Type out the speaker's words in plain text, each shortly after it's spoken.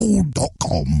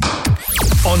glasgowradio.com.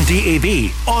 On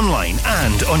DAB, online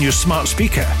and on your smart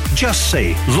speaker. Just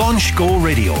say, launch Go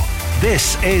Radio.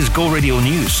 This is Go Radio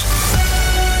News.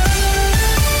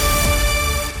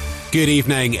 Good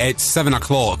evening, it's 7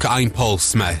 o'clock. I'm Paul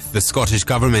Smith. The Scottish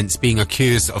Government's being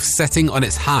accused of sitting on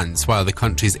its hands while the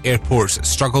country's airports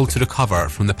struggle to recover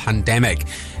from the pandemic.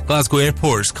 Glasgow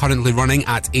Airport's currently running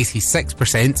at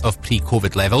 86% of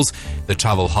pre-COVID levels. The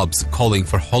travel hub's calling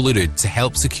for Holyrood to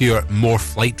help secure more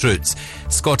flight routes.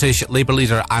 Scottish Labour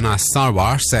leader Anna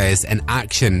Sarwar says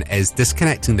inaction is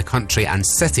disconnecting the country and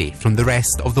city from the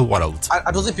rest of the world.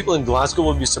 I don't think people in Glasgow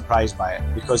will be surprised by it,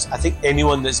 because I think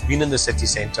anyone that's been in the city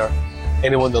centre,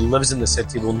 anyone that lives in the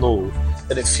city will know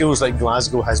that it feels like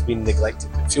Glasgow has been neglected.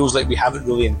 It feels like we haven't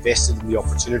really invested in the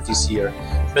opportunities here.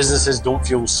 Businesses don't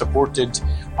feel supported.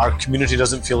 Our community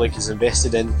doesn't feel like it's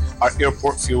invested in. Our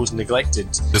airport feels neglected.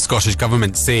 The Scottish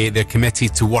Government say they're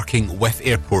committed to working with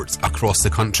airports across the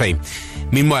country.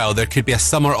 Meanwhile, there could be a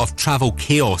summer of travel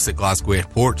chaos at Glasgow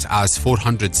Airport as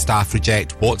 400 staff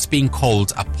reject what's being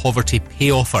called a poverty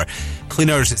pay offer.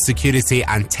 Cleaners, security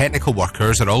and technical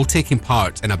workers are all taking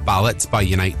part in a ballot by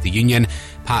Unite the Union.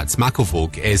 Pat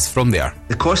McElvogue is from there.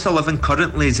 The cost of living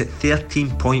currently is at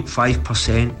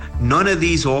 13.5%. None of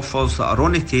these offers that are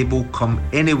on the table come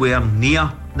anywhere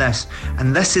near this,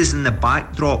 and this is in the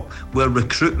backdrop where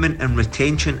recruitment and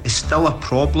retention is still a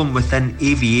problem within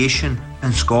aviation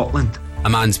in Scotland. A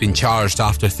man's been charged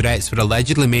after threats were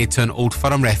allegedly made to an Old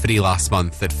Firm referee last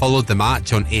month that followed the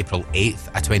match on April 8th.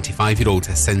 A 25-year-old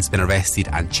has since been arrested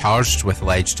and charged with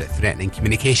alleged threatening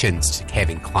communications to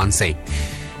Kevin Clancy.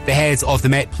 The head of the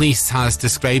Met Police has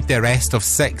described the arrest of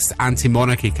 6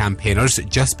 anti-monarchy campaigners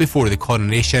just before the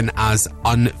coronation as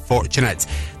unfortunate.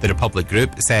 The Republic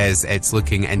Group says it's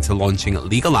looking into launching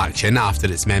legal action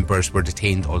after its members were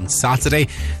detained on Saturday.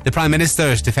 The Prime Minister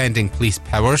is defending police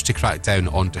powers to crack down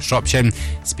on disruption.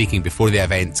 Speaking before the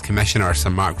event, Commissioner Sir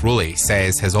Mark Rowley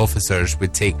says his officers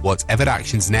would take whatever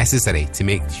actions necessary to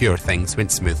make sure things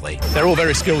went smoothly. They're all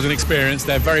very skilled and experienced.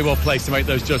 They're very well placed to make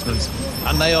those judgments,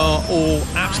 and they are all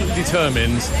absolutely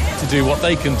determined to do what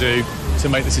they can do to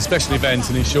make this a special event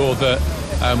and ensure that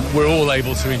we're all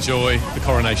able to enjoy the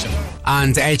coronation.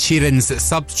 And Ed Sheeran's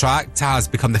Subtract has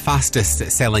become the fastest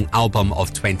selling album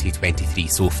of 2023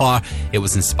 so far. It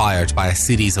was inspired by a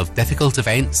series of difficult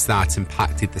events that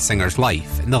impacted the singer's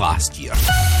life in the last year.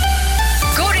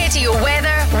 Go Radio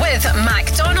weather with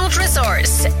McDonald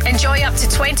Resorts. Enjoy up to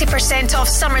 20% off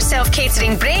summer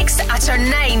self-catering breaks at our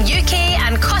 9 UK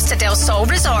and Costa del Sol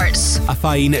resorts. A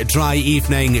fine, dry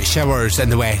evening. Showers in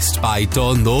the west by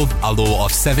dawn though. A low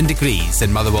of 7 degrees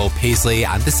in Motherwell, Paisley,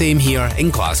 and the same here in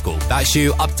Glasgow. That's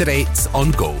you up to date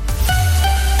on Go.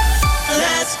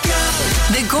 Let's go.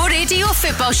 The Go Radio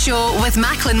Football Show with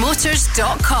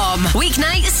MacklinMotors.com.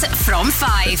 Weeknights from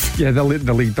 5. Yeah, the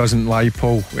league doesn't lie,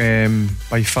 Paul.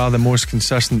 By far the most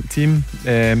consistent team,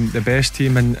 the best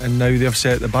team, and now they've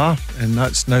set the bar, and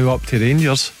that's now up to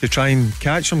Rangers to try and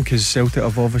catch them, because Celtic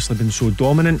have obviously been so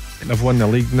dominant. They've won the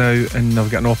league now and they've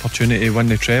got an opportunity to win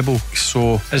the treble.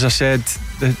 So, as I said,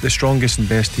 the strongest and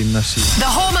best team this season. The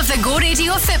home of the Go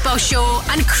Radio Football Show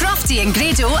and Crofty and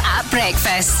Grado at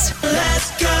breakfast.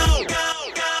 Let's go.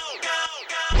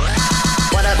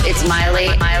 What up, it's Miley.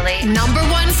 Number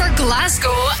 1 for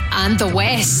Glasgow and the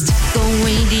West. Go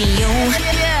Radio.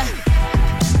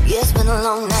 Yeah, it's been a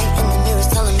long night and the mirror's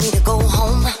telling me to go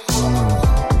home.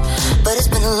 But it's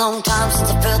been a long time since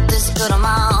I felt this good on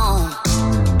my own.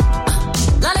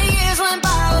 Lot of years went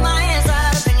by with my hands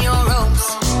tied up in your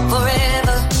ropes.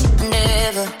 Forever and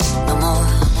ever, no more.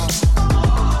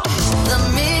 The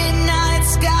midnight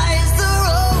sky is the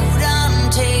road I'm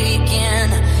taking.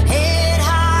 Head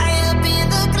high up in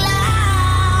the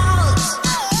clouds.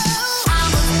 I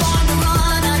was born to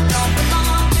run, I don't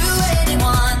belong to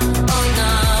anyone. Oh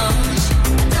no,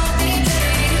 don't be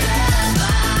dreamed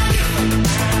by you.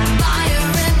 Fire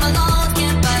in my lungs,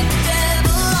 can't fight the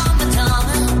devil on my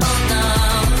tongue. Oh no,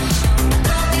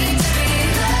 don't be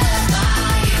dreamed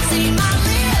by you. See my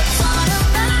lips on a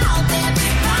mouth,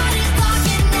 everybody's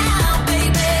talking now,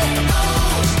 baby.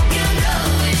 Oh, you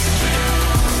know it's true.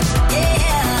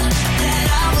 Yeah, that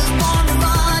I was born to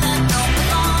run, I don't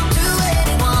belong to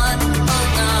anyone. Oh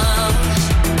no,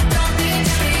 don't be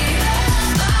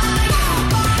dreamed by you.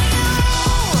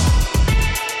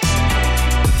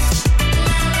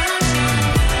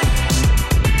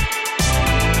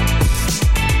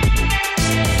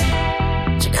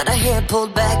 She got her hair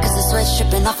pulled back cause the sweat's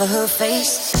dripping off of her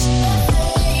face.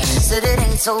 Said it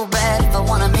ain't so bad if I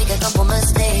wanna make a couple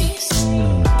mistakes.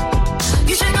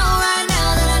 You should know right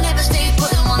now that I never stay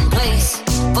put in one place.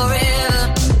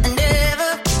 Forever and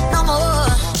ever, no more.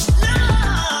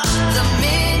 The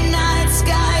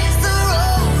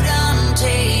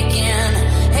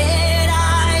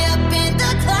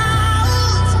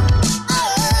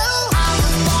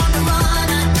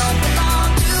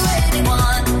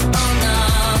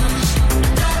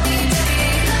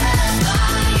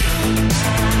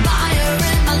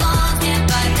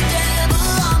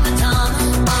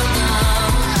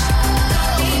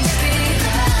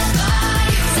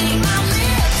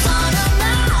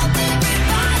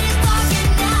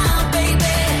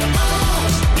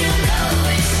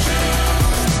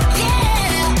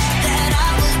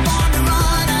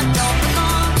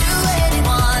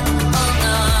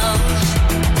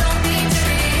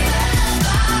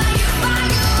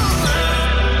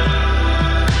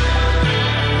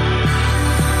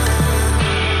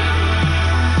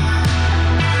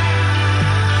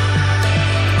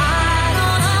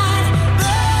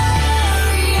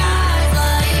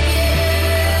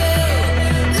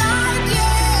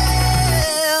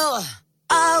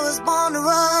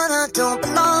I don't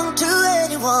belong to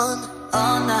anyone.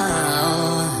 Oh no,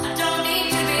 I don't need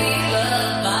to be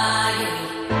loved by you.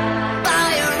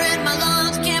 Fire in my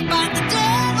lungs, can't fight the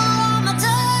devil on my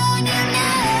tongue. You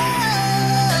know,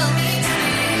 don't need to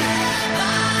be loved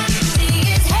by you. See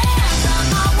his hands on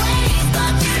my waist,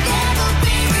 but you never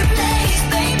be replaced,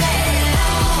 baby.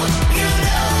 Oh, you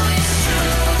know it's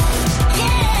true.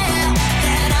 Yeah,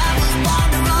 that I was born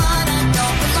to run. I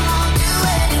don't belong to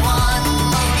anyone.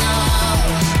 Oh no,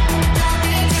 don't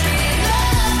need to be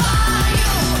loved by you.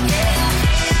 Yeah.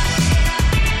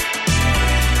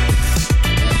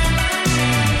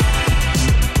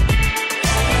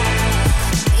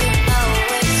 You know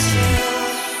it's true.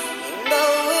 You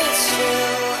know it's true.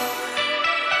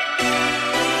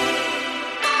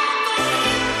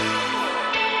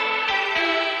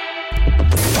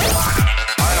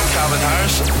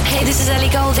 Hey, this is Ellie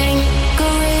Goulding. Go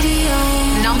Radio.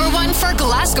 Number 1 for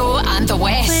Glasgow and the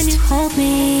When West. you hold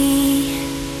me,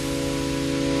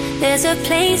 there's a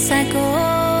place I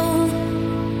go.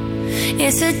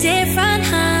 It's a different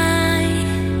high.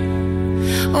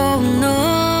 Oh no.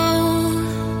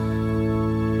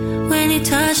 When you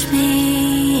touch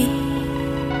me,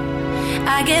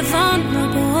 I get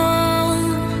vulnerable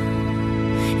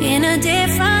in a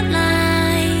different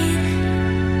light.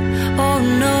 Oh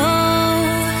no.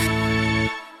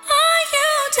 Are you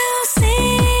too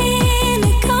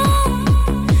cynical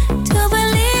to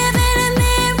believe in a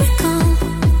miracle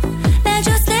that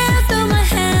just slipped through my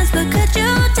hands? But could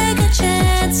you take a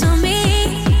chance on me?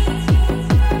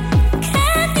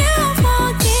 Can you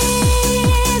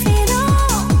forgive it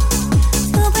all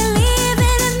to believe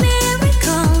in a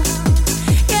miracle?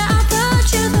 Yeah, I put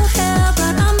you through hell,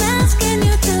 but I'm asking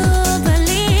you to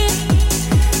believe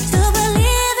in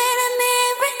a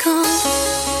miracle.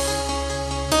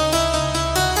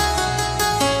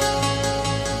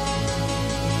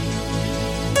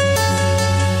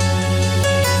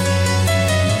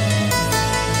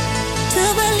 To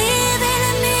believe in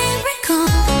a miracle.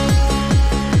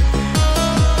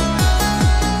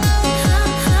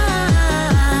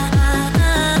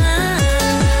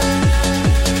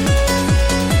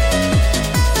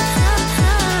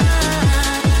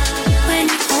 When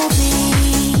you hold me,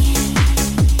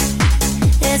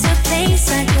 there's a place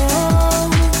I go.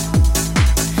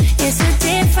 It's a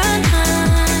different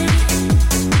high.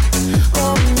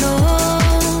 Oh no.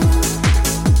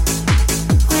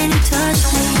 When you touch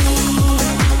me,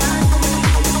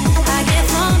 I get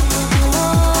vulnerable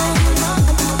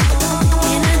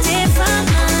in a different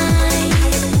light.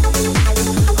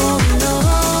 Oh no.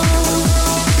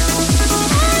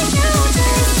 Are you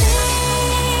just cynical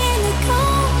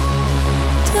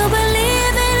to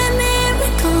believe in a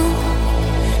miracle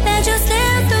that just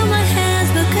slipped through my hands?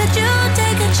 But could you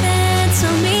take a chance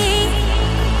on me?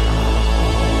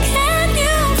 Can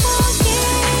you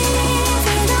forgive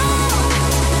it all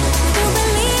to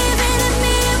believe in a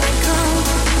miracle?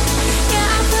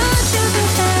 Yeah, I put you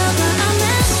through hell, but I'm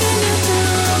asking you to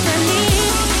believe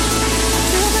in a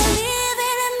miracle. To believe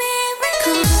in a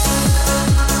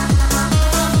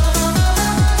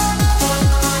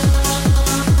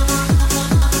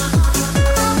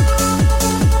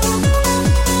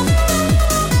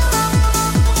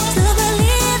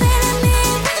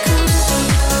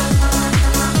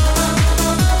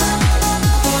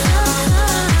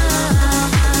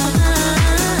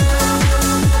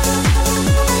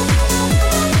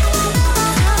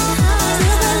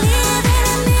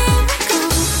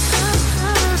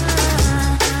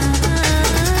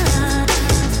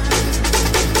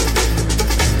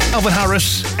Alvin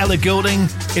Harris, Ella Goulding.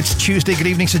 It's Tuesday. Good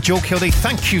evening to Joe Kilday.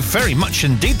 Thank you very much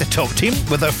indeed, the top team,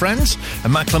 with our friends.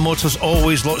 And Macklin Motors,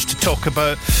 always lots to talk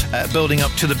about, building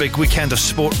up to the big weekend of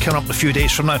sport coming up a few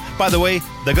days from now. By the way,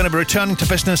 they're going to be returning to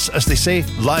business, as they say,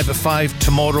 live at 5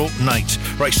 tomorrow night.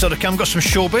 Right, so I've got some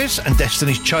showbiz and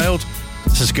Destiny's Child.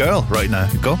 This is Girl right now.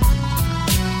 Go.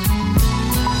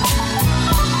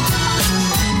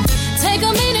 Take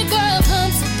a minute, girl,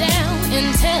 come sit down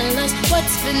and tell us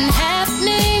what's been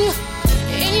happening.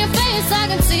 In your face, I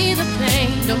can see the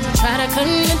pain. Don't you try to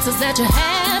convince us that you're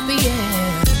happy,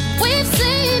 yeah. We've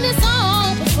seen this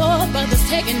all before, brothers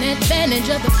taking advantage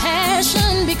of the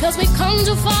passion. Because we've come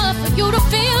too far for you to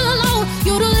feel alone,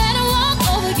 you to let it walk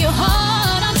over your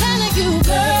heart. I'm telling you,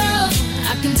 girl,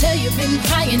 I can tell you've been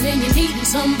crying and you're needing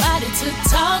somebody to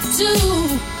talk to.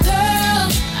 Girl,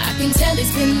 I can tell he's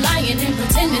been lying and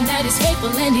pretending that he's faithful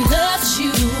and he loves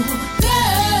you.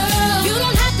 Girl, you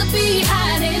don't have to be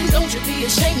hiding. Don't you be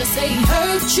ashamed to say he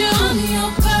hurt you. I'm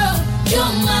your girl,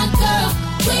 you're my girl,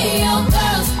 we're your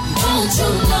girls. Won't you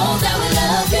know that we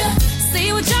love you? See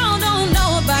what y'all don't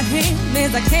know about him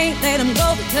is I can't let him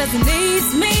go because he needs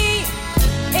me.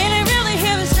 And he really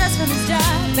hearing stress from his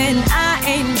job, and I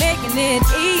ain't making it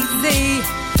easy.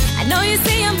 I know you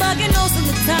see him bugging most of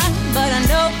the time, but I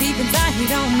know deep inside he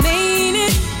don't mean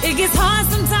it. It gets hard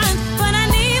sometimes, but I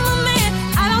need my man.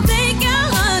 I don't think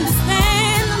you'll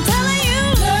understand. I'm telling you,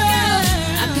 girl,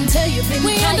 I can tell you've been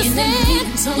crying and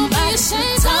needing somebody to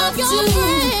talk to.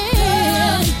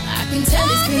 Girl, I can tell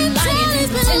he's been lying and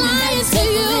pretending that he's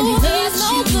faithful and he loves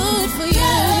you. Good for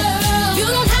you. You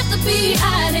don't have to be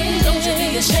hiding. Don't you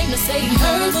be ashamed to say he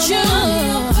hurt you.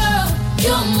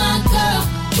 You're my girl,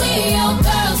 we're your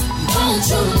girls. Won't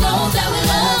you know that we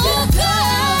love you,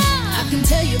 girl? I can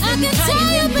tell you've been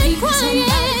crying and you need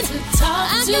somebody to talk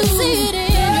to. I can see it in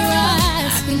your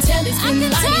eyes. I can tell he's been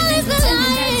lying and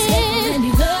pretending that he's faithful and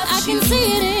he loves you. I can see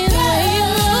it in the way you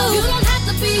move. You don't have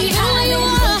to be hiding.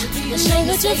 Don't you be ashamed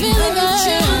to say he hurt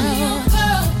you.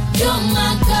 You're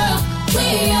my girl,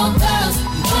 we're your girls.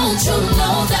 Won't you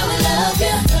know that we love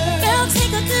you? Girl,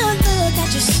 take a good look at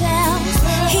yourself.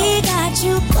 He got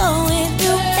you going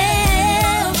through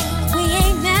hell. We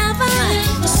ain't never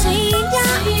seen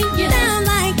you down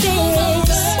like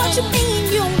this. What you mean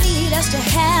you need us to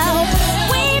help?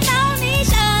 We found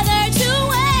each other too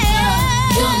well.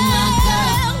 You're my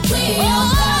girl, we're your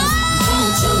girls.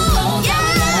 Won't you know that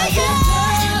we love you,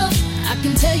 girl? I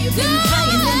can tell you've been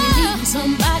crying and you need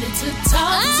somebody to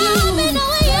talk to. I've been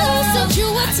knowing you since you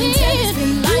were 10.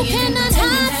 You cannot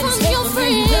hide from your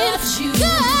friend.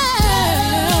 Girl,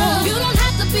 you don't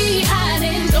have to be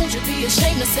hiding. Don't you be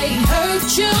ashamed to say he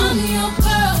hurt you. I'm your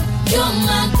girl, you're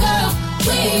my girl,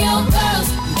 we're your girls.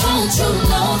 Won't you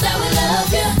know that we love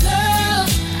you, girl?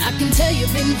 I can tell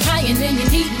you've been crying and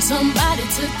you're needing somebody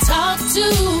to talk to.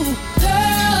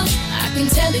 Girl, I can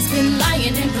tell he's been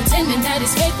lying and pretending that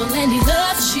he's faithful and he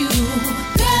loves you.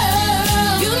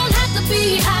 Girl, you don't have to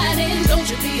be hiding. Don't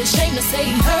you be ashamed to say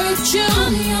he hurt you.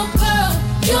 I'm your girl,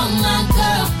 you're my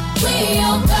girl, we're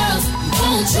your girls.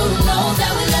 Won't you know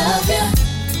that we love you?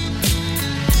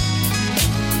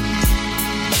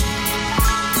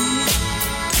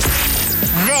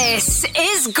 This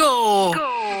is Go.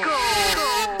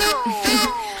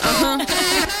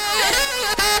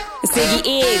 Ziggy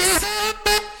X.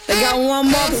 I got one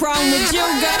more problem with you,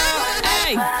 girl.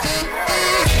 Hey.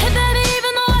 Hey baby,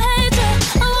 even though I hate you,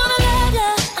 I wanna love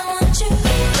you. I want you.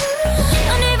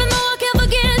 And even though I can't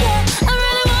forget you, I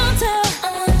really want to. I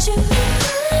want you.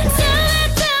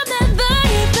 Tell me,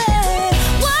 baby,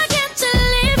 why can't you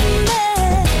leave me?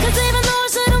 'Cause even though I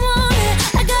shouldn't want it,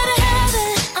 I gotta have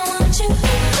it. I want you.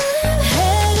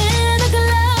 Head in the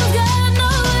clouds, got no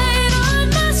weight on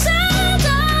my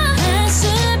shoulder. I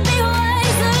should be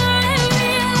wiser and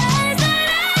realize that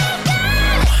I've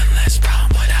got one less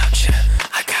problem without you.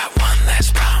 I got one less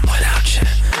problem without you.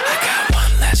 I got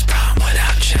one less problem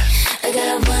without you. I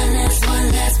got one less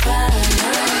problem.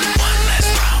 One less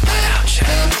problem without you.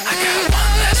 I got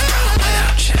one less problem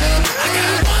without you. I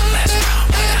got one less problem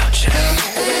without you.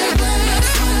 I got one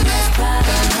less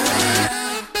problem.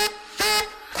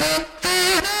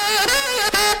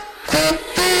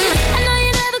 I know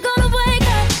you're never gonna wake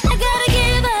up. I gotta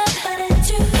give up, but it's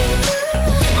you.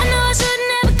 I know I should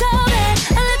never call back.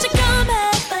 I let you come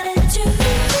back, but it's you.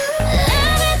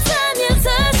 Every time you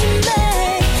touch me,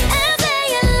 and say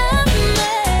you love me,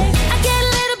 I get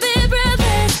a little bit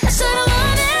breathless. I should've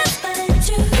known it, but it's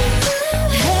you.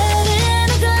 Head in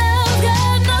the clouds,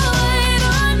 got no weight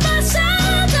on my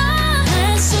shoulder.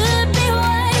 I should be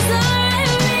wiser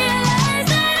and realize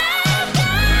that I've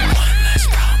got One less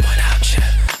problem without you.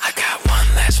 I got one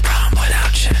less problem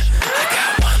without you. I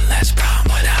got one less problem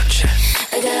without you.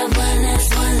 I got one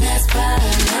less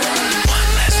problem. One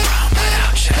less problem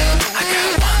without you. I got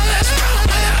one less problem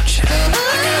without you.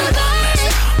 I got one less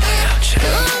problem without you.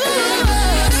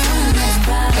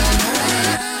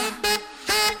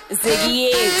 Ziggy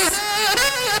X.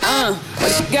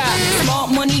 What you got? Small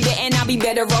money, and I'll be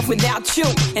better off without you.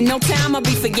 In no time, I'll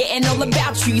be forgetting all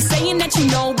about you. You saying that you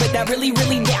know, but I really,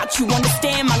 really doubt you.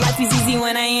 Understand, my life is easy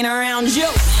when I ain't around you.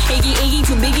 Iggy,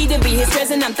 too biggie to be his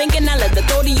present. I'm thinking I love the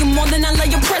thought of you more than I love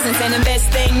your presence. And the best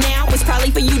thing now is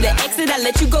probably for you to exit. I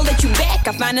let you go, let you back.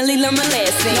 I finally learned my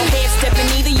lesson. No half stepping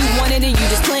either, you wanted it, you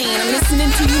just playing. I'm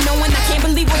listening to you, knowing I can't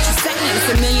believe what you're saying. It's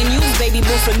a million you, baby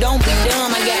boo, so don't be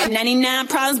dumb. I got 99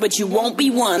 problems, but you won't be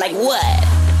one. Like what?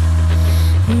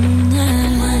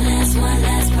 One less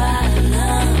problem.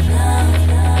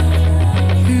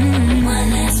 One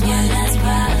less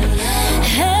problem.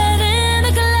 head in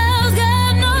the clouds,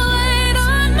 got no weight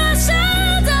on my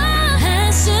shoulder.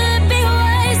 I should be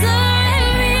wiser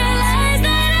and realize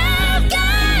that I've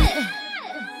got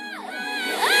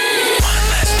One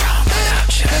less problem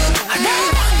without you. I got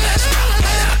one less problem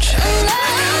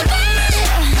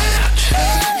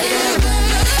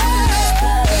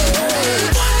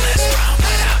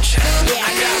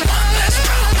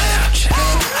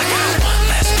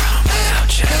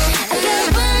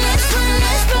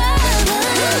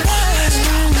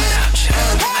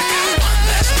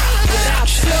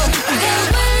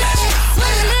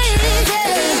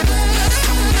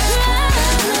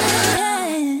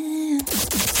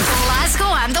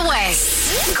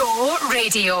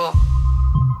Radio.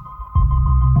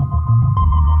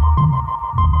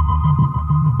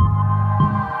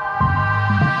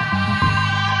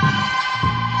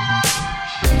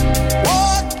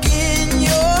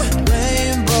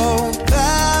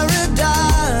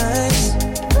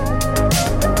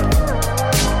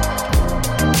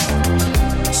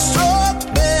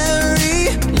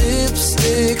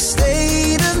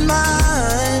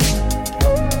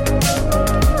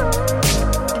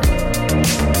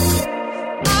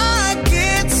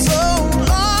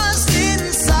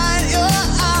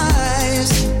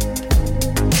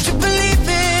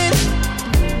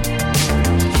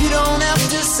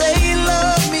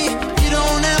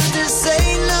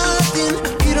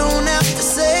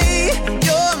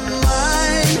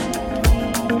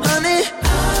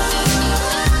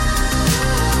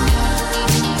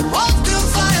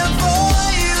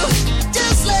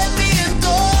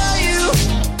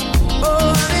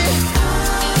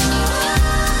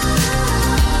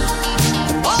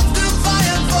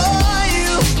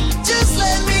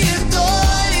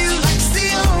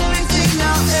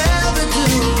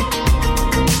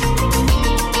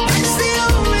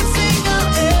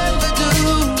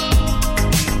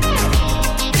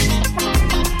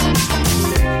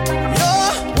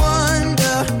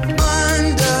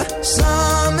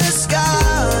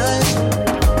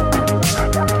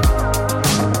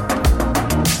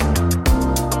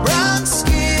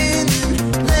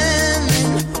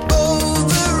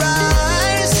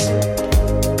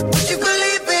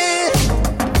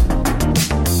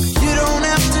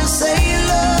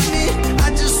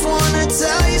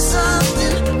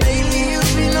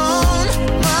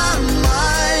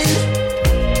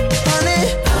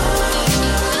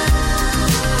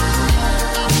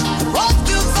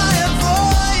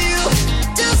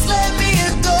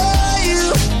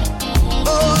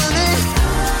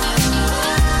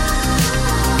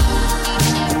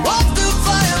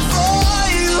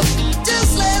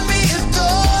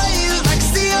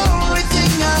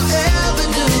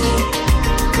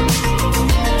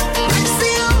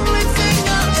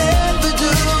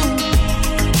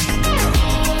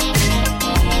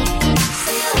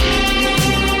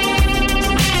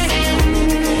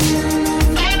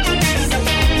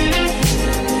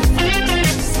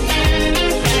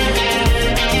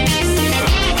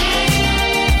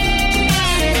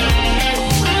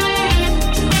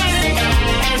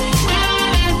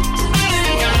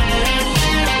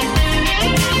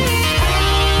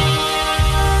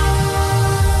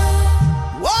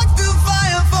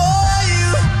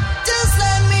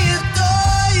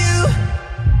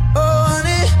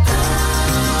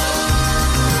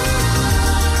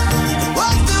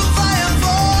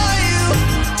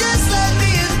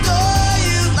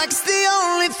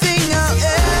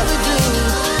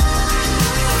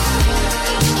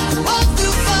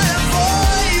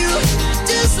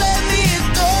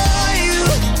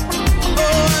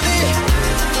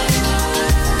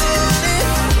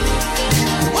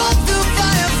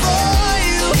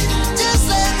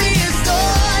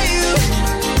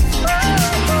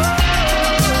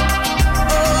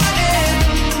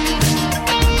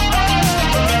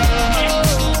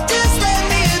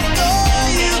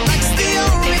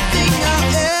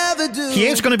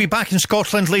 Kildade's going to be back in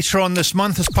Scotland later on this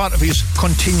month as part of his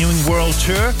continuing world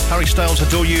tour. Harry Styles,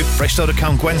 Adore You, right still to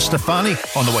come, Gwen Stefani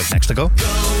on the way. Next to go.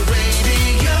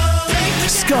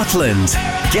 Scotland,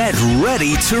 get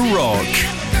ready to rock.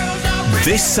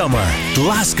 This summer,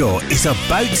 Glasgow is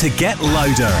about to get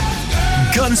louder.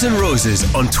 Guns N' Roses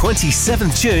on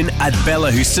 27th June at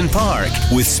Bellahouston Park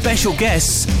with special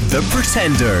guests The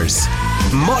Pretenders.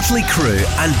 Motley Crue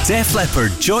and Def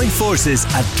Leppard join forces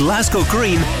at Glasgow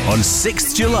Green on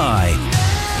 6th July.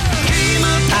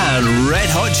 And Red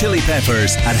Hot Chili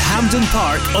Peppers at Hampden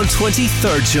Park on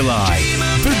 23rd July.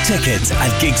 Book tickets at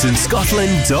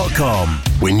gigsinscotland.com.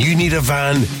 When you need a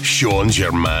van, Sean's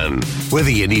your man. Whether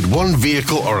you need one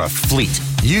vehicle or a fleet,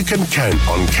 you can count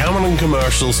on Cameron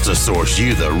Commercials to source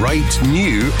you the right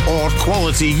new or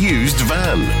quality used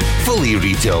van. Fully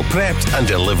retail prepped and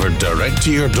delivered direct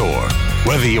to your door.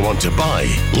 Whether you want to buy,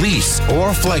 lease or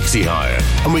flexi-hire.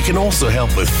 And we can also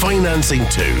help with financing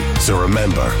too. So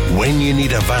remember, when you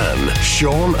need a van,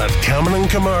 Sean at Cameron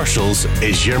Commercials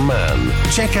is your man.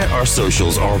 Check out our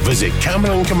socials or visit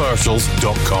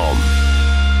CameronCommercials.com.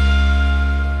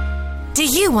 Do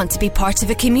you want to be part of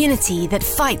a community that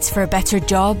fights for better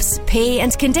jobs, pay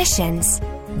and conditions?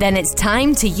 Then it's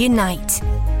time to unite.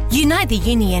 Unite the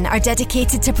Union are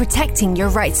dedicated to protecting your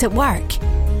rights at work.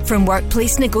 From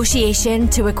workplace negotiation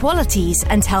to equalities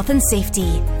and health and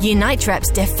safety, Unite reps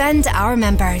defend our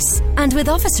members. And with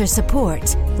officer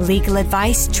support, legal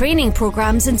advice, training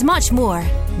programmes and much more,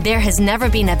 there has never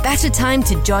been a better time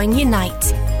to join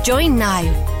Unite. Join now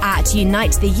at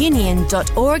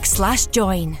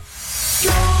unitetheunion.org/join.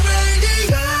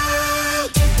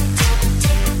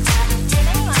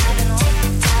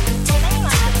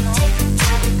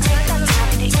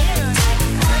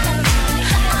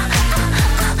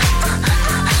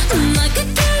 Like a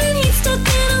gun, he's stuck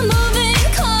in a moving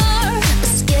car. A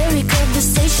scary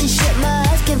conversation, shit, my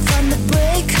eyes can't find the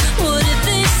break. What if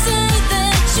they say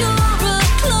that you're a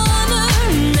cloner?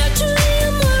 Naturally,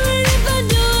 I'm worried if I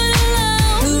do it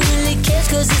alone. Who really cares?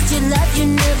 'Cause it's your life, you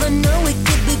never know, it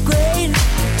could be great.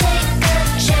 Take a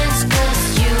chance, 'cause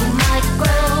you might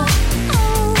grow.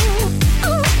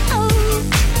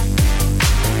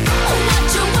 What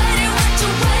you waiting, what you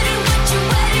waiting, what you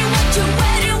waiting, what you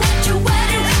waiting, what you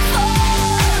waiting for?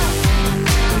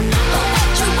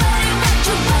 What you waiting, what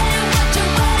you waiting, what you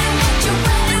waiting, what you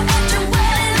waiting, what you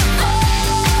waiting for?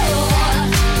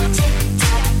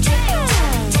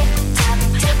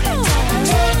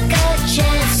 Take a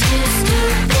chance, you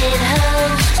stupid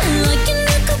hoe. Like an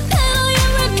acapella,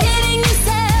 you're repeating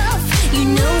yourself. You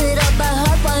know it all by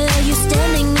heart, why are you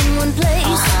standing in one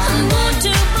place? I'm born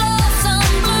to blossom,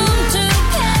 bloom to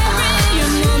carry.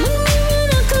 Your mama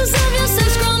moving up 'cause of your sex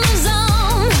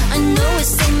chromosome. I know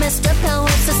it's so messed up how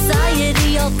our society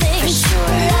all thinks.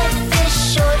 Life is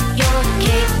short, you're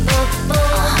capable.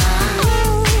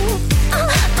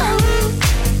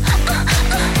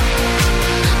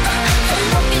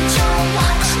 Look at your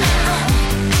watch now.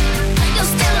 You're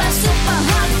still a super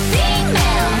hot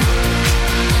female.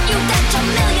 You got your $1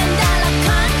 million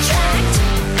contract,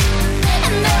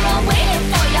 and they're all waiting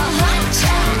for your hot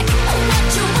track. What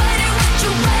you waiting, what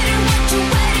you waiting, what you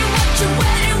waiting, what you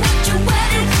waiting, what you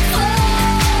waiting for?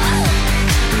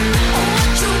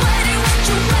 What you waiting, what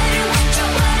you waiting, what you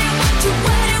waiting, what you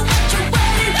waiting, what you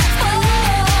waiting for?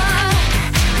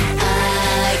 I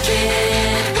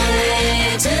can't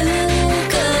wait to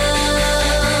go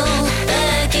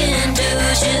back into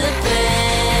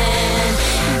Japan.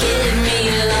 Give me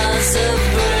lots of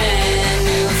brand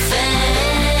new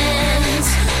fans.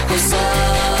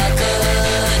 Osaka,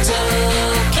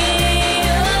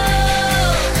 Tokyo,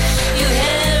 you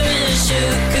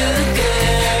Harajuku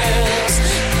girls.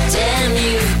 Damn,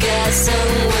 you've got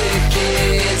some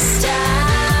wicked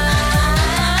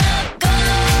style. Go,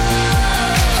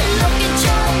 look at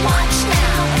your watch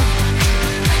now.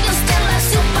 You're still a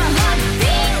super hot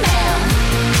female.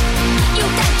 You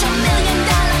got your $1 million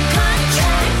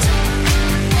contract,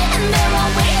 and they're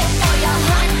all waiting for your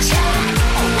hot track.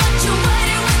 What you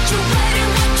waiting, what you waiting,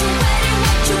 what you waiting,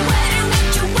 what you waiting, what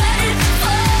you waiting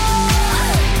for?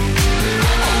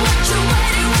 What you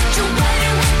waiting, what you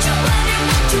waiting, what you waiting,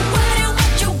 what you waiting,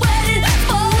 what you waiting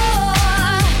for?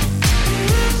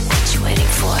 What you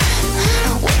waiting for?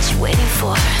 What you waiting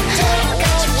for? Take a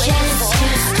chance,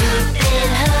 you stupid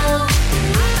hoe.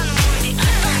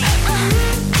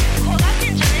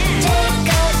 Take a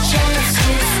chance,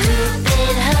 you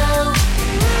stupid hoe.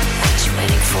 What you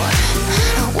waiting for?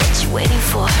 What you waiting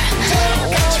for?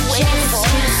 Take a chance,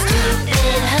 you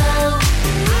stupid hoe.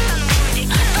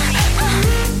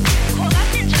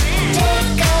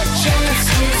 Take a chance,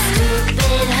 you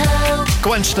stupid hoe. Go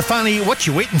on, Stefani, what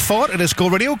you waiting for? It is Go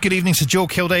Radio. Good evening to Joe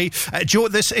Kilday. Joe,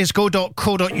 this is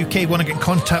go.co.uk. Want to get in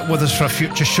contact with us for a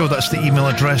future show? That's the email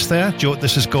address there. Joe,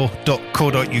 this is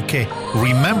go.co.uk.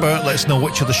 Remember, let us know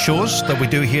which of the shows that we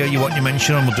do here you want to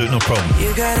mention, and we'll do it no problem.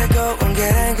 You gotta go and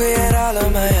get angry at all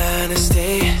of my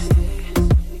honesty.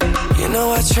 You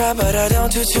know I try, but I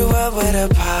don't do too well with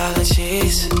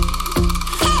apologies.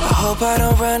 I hope I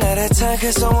don't run out of time,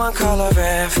 'cause someone call a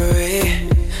referee.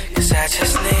 'Cause I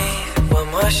just need one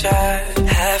more shot,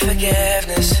 have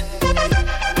forgiveness. I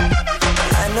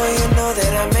know you know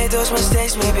that I made those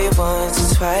mistakes maybe once or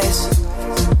twice.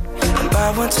 And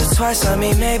by once or twice I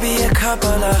mean maybe a couple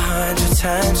of 100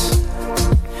 times.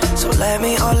 So let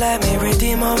me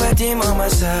redeem on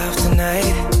myself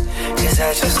tonight. 'Cause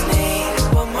I just need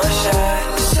one more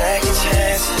shot, second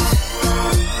chances.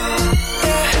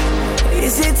 Yeah.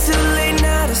 Is it too late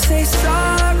now to say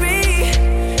sorry?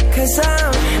 'Cause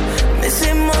I'm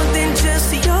missing more than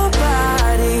just your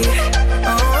body.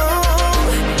 Oh,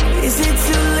 is it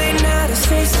too late now to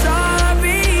say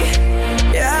sorry?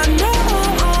 Yeah, I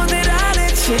know that I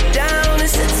let you down.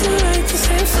 Is it too late to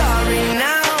say I'm sorry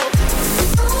now?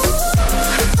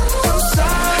 I'm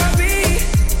sorry.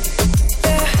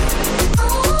 Yeah.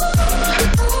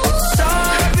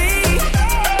 Sorry.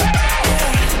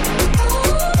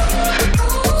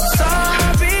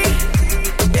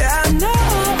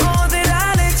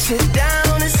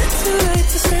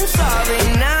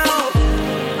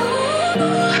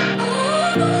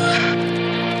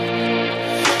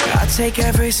 take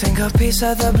every single piece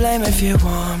of the blame if you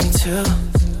want me to.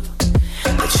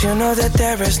 But you know that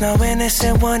there is no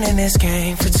innocent one in this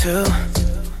game for two.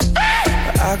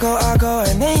 But I go,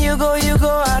 and then you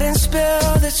go out and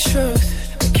spill the truth.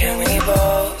 But can we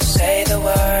both say the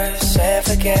words and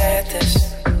forget this?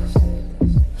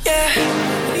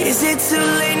 Yeah. Is it too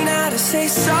late now to say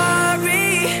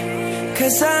sorry?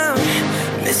 'Cause I'm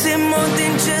missing more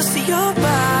than just your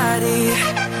body.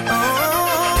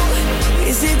 Oh,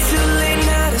 is it too late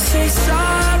now to say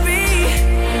sorry?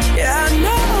 Yeah, I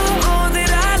know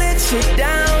that I let you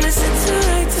down. Is it too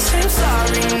late to say I'm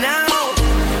sorry now?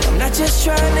 I'm not just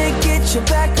trying to get you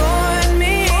back on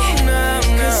me.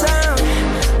 'Cause I'm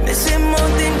missing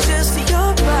more than just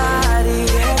your body.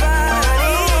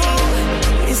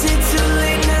 Is it too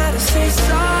late now to say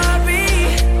sorry?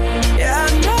 Yeah, I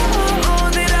know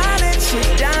that I let you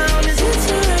down. Is it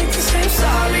too late to say I'm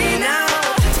sorry now?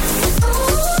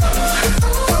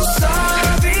 I'm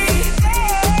sorry.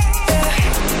 Yeah.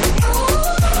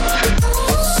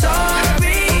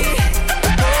 Sorry.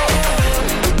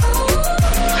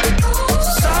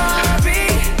 Sorry.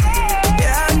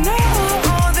 Yeah, I know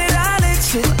that I let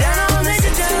you down. Is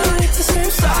it too late to say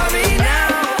I'm sorry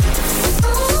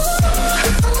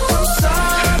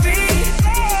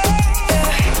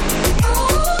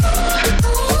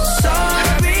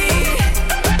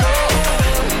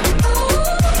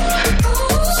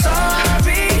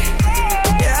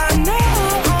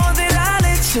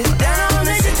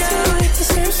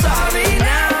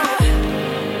now?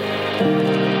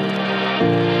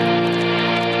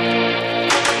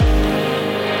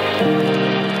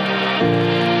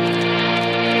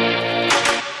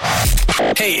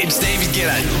 Hey, it's David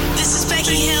Guetta. This is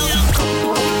Becky Hill. Go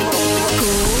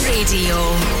Radio.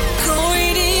 Go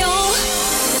Radio.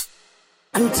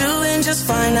 I'm doing just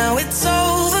fine now, it's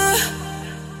over.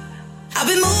 I've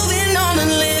been moving on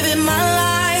and living my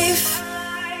life,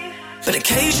 but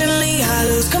occasionally I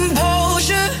lose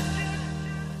composure,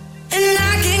 and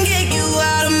I can get you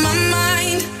out of my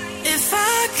mind. If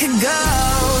I could go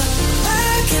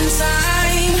back in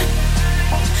time,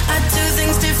 I'd do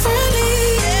things differently.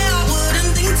 Yeah, I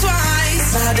wouldn't think twice.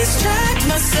 I distract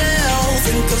myself,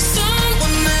 think of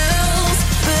someone else,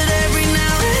 but every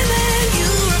now and then you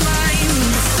remind me.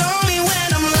 It's only when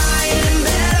I'm lying in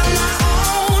bed on my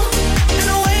own, and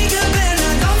I wake up and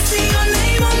I don't see your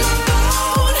name on my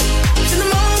phone. To the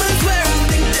moments where I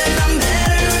think that I'm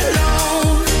better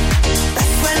alone.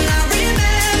 That's when I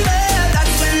remember.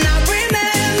 That's when I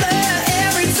remember.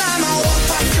 Every time I walk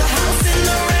past your house in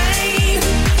the rain,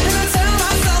 and I tell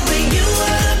myself that you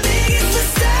were the biggest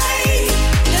mistake.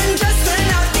 And just when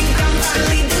I think I'm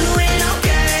finally doing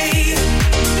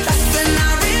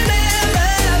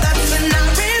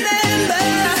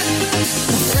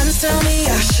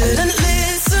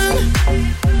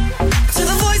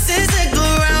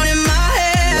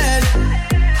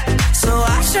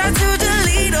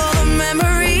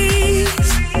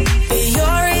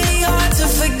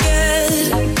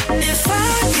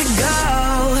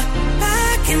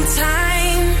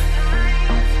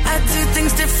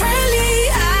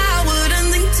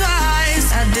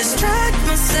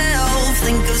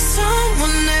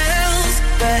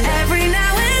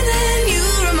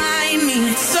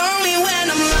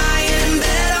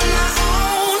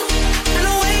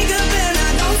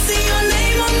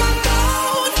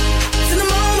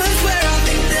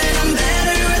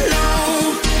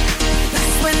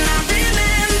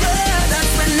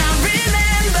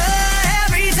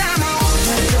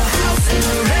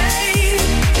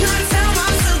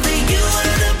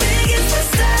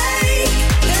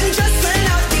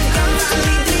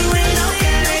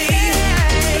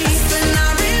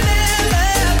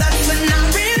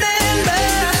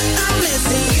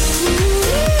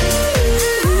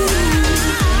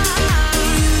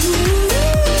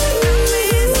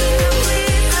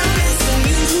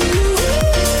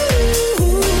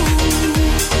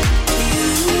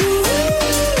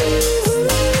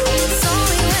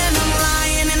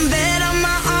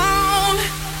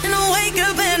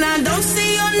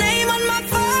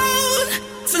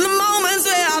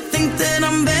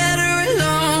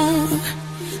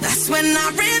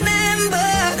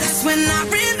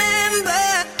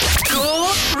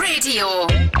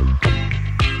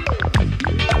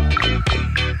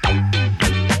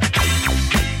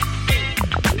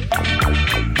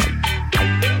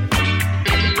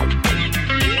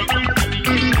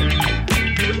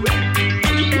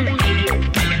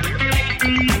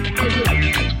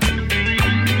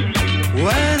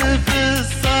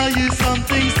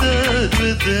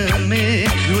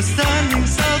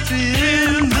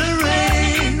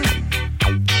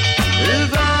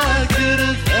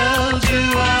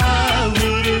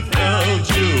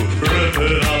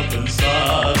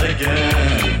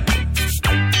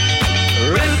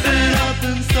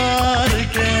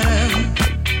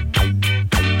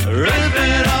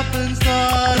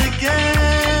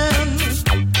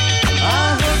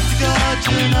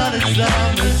as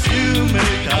dumb as you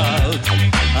make out.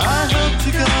 I hope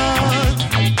to God,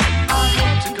 I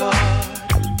hope to God,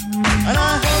 and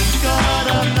I hope to God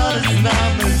I'm not as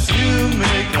numb as you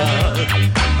make out.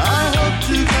 I hope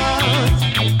to God,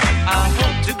 I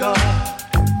hope to God.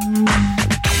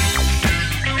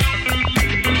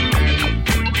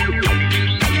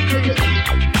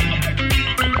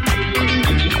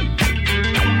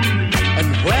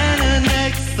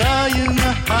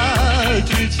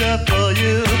 Reach up for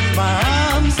you, my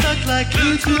arms stuck like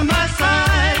glue to my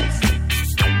sides.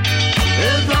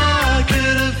 If I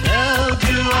could have held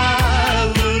you,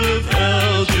 I would have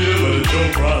held you.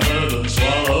 Don't cry and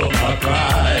swallow my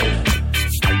pride.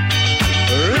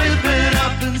 Rip it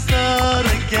up and start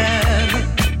again.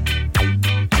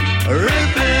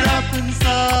 Rip it up and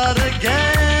start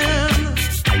again.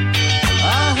 I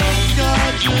hope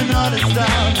God you're not as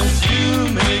down as you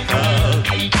make out.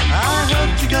 I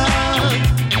hope to God,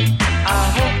 I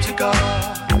hope to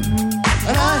God,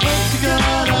 and I hope to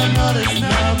God I'm not as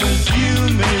numb as you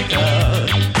make out.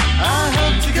 I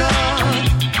hope to God,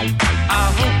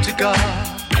 I hope to God.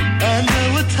 And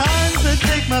there were times I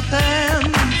take my pen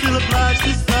and feel obliged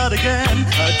to start again.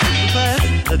 I take the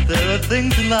fact that there are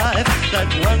things in life that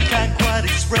one can't quite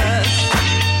express.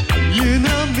 You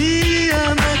know me,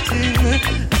 I'm acting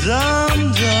dumb.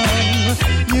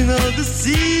 You know the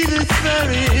sea that's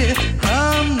very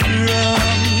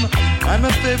humdrum. And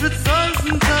my favorite song's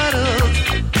entitled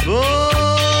Boredom.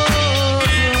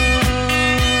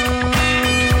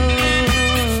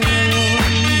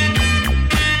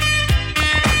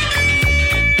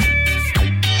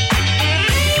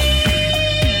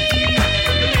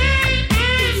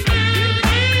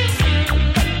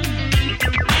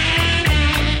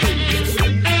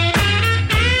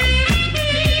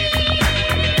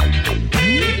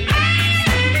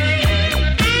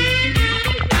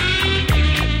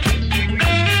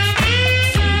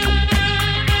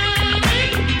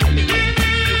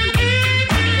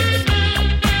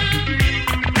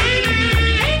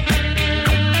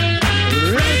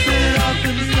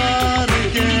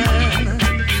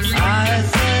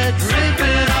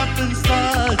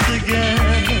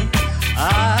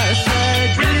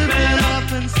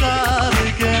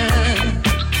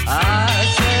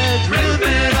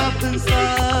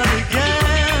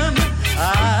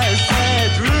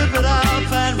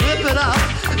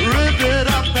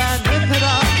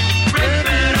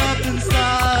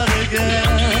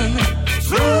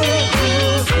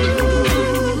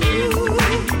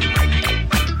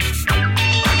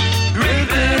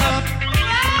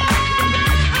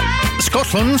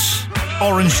 Scotland's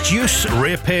Orange Juice,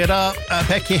 Rip It Up,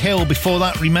 Becky Hill before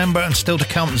that, Remember, and still to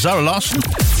come, Zara Larsson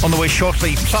on the way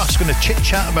shortly. Plus, going to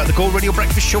chit-chat about the Go Radio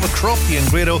Breakfast Show with Crofty and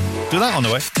Grado. Do that on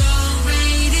the way.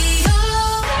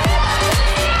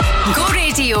 Go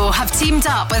Radio have teamed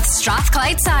up with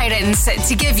Strathclyde Sirens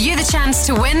to give you the chance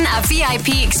to win a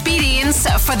VIP experience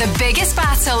for the biggest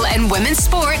battle in women's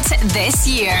sport this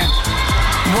year.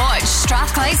 Watch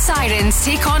Strathclyde Sirens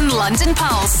take on London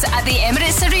Pulse at the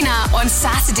Emirates Arena on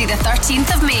Saturday the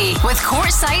 13th of May with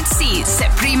courtside seats,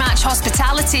 pre-match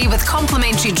hospitality with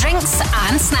complimentary drinks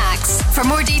and snacks. For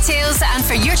more details and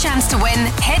for your chance to win,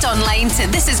 head online to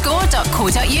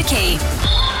thisisgo.co.uk.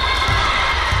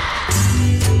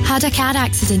 Had a car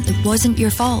accident that wasn't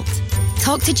your fault?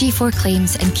 Talk to G4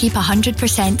 Claims and keep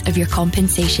 100% of your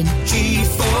compensation.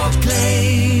 G4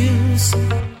 Claims.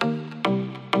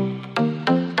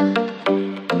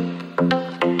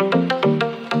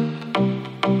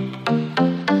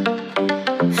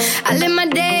 I live my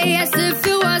day as if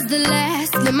it was the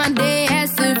last. Live my day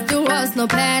as if there was no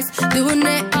past. Doing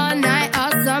it all night,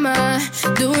 all summer.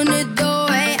 Doing it the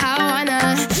way I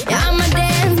wanna. Yeah, I'ma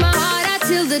dance my heart out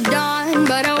till the dawn.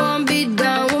 But I won't be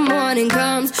done when morning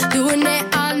comes. Doing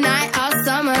it all night, all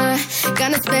summer.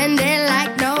 Gonna spend it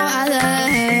like no other.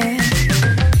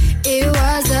 It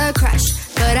was a crush,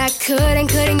 but I couldn't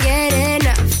get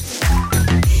enough.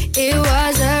 It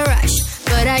was a rush,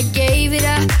 but I gave it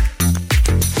up.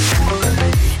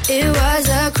 It was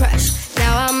a crush.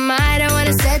 Now I might have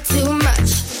wanna said too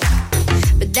much,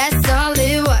 but that's all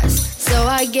it was. So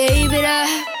I gave it up.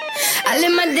 I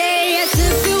live my day as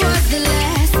if it was the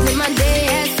last. Live my day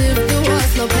as if there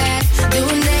was no past.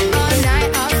 Doing it all night,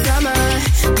 all summer.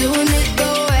 Doing it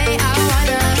the way I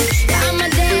wanna. Yeah, I'ma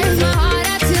dance my heart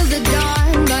out till the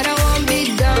dawn, but I won't be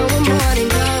done when morning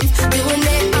comes. Doing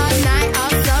it all night,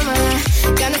 all summer.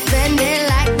 Gonna spend it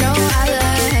like no other.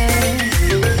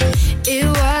 It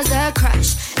was a crush.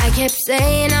 I kept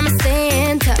saying I'ma stay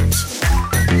in touch,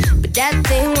 but that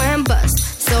thing went bust,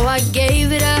 so I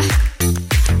gave it up.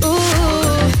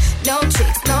 Ooh, no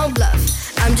tricks, no bluff.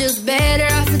 I'm just better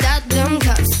off without them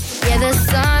cuffs.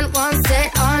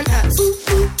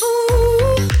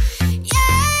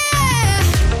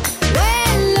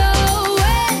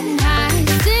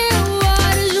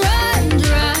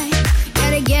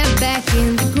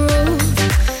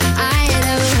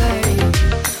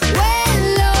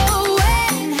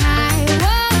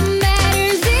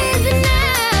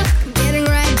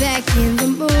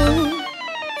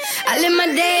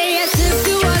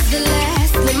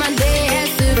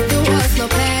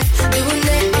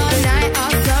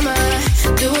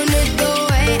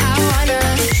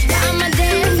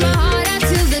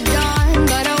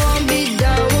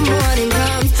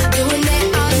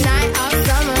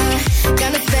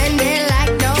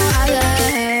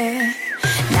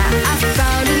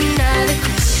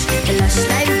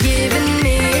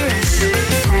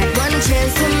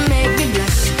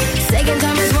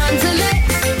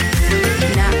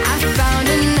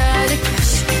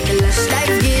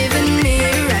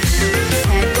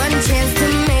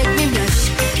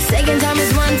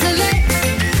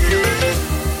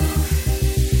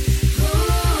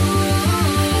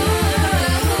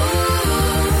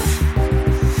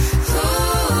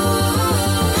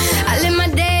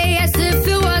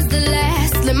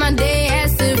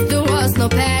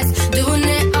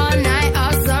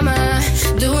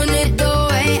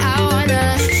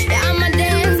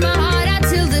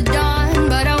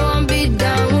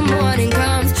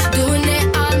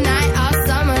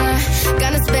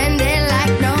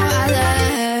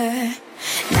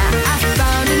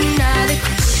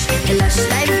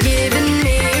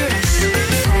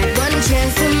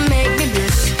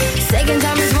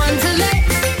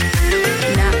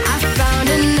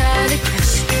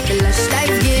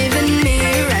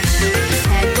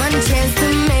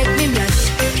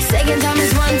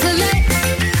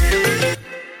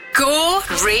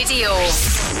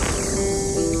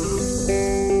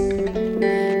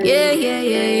 Yeah, yeah,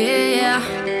 yeah, yeah, yeah.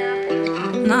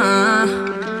 Nah.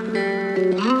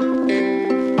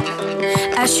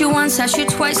 Asked you once, asked you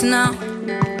twice now.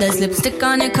 There's lipstick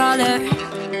on your collar.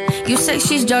 You say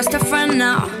she's just a friend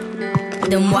now.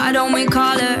 Then why don't we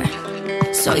call her?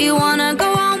 So you wanna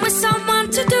go on with someone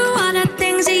to do all the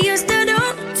things you used to do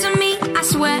to me? I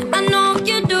swear I know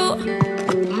you do.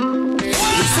 You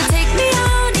used to take me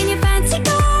out in your fancy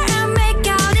car and make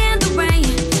out in the rain.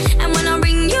 And when I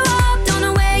ring you up, don't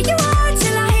know where you are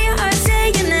till I hear her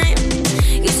say your name.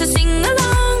 Used to sing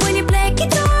along when you play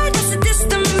guitar, that's a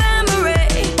distant memory.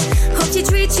 Hope she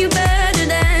treats you better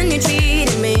than you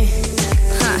treated me.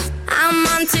 Huh. I'm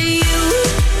onto you,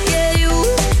 yeah you.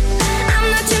 I'm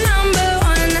not your number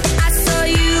one. I saw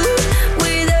you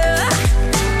with her,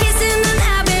 kissing and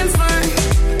having fun.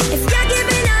 If you're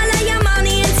giving all of your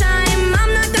money and time,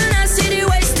 I'm not gonna sit here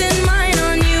wasting mine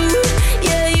on you,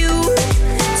 yeah you.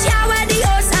 Ciao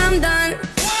adios, I'm done.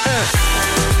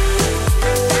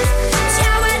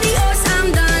 Ciao adios, I'm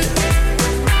done.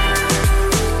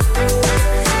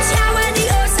 Ciao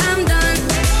adios, I'm done.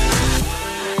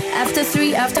 After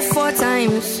 3, after 4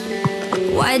 times,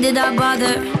 why did I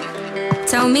bother?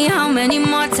 Tell me how many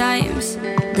more times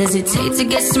does it take to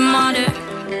get smarter?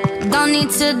 Don't need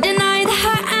to deny the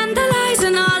hurt and the lies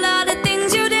and all of the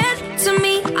things you did to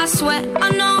me. I swear I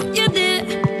know you did.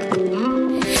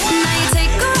 Now you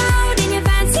take her out in your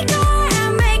fancy car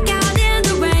and make out in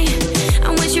the rain.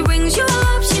 And when she rings you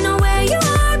up, she know where you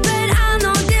are, but I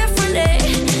know differently.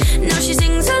 Now she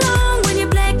sings along when you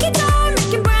play guitar,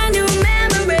 making brand new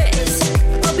memories.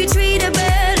 Hope you treat her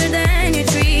better than you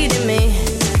treated me.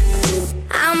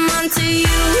 I'm onto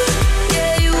you,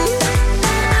 yeah you.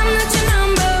 I'm not your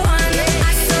number one.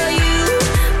 I saw you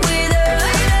with her,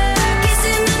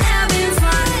 kissing and having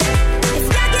fun. If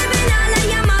you're giving all of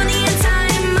your money and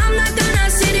time, I'm not gonna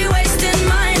sit here wasting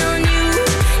mine on you,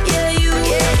 yeah you.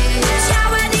 Ciao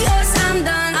adios, I'm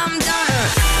done. I'm done.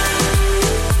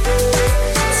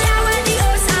 Ciao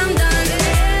adios, I'm done.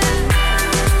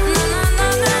 No, no, no,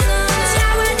 no, no.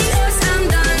 Ciao adios, I'm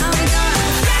done. I'm done.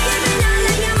 If you're giving all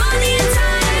of your money and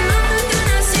time, I'm not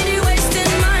gonna sit here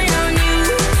wasting mine on you,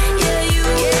 yeah you.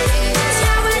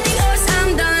 Ciao adios, I'm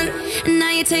done.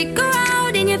 Now you take her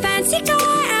out in your fancy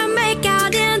car and make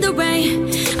out in the rain.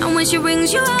 And when she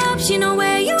rings you up, she know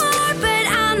where you are, but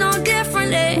I know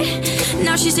differently.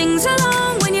 Now she sings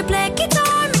along when you play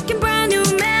guitar, making brand new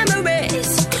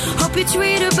memories. Hope you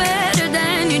treat her better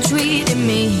than you treated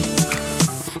me.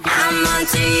 I'm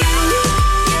onto you,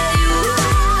 yeah you.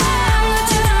 I'm not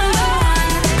your number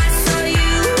one. I saw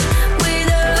you with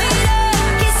her,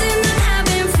 kissing and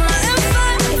having fun.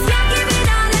 If you're giving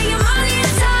all of your money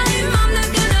and time, I'm not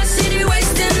gonna sit here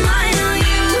wasting mine on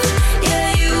you, yeah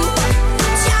you.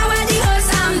 Ciao adios,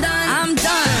 I'm done. I'm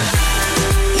done.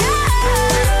 Yeah.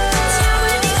 Ciao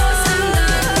adios, I'm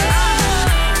done.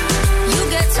 You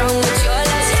get on with your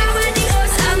life. Ciao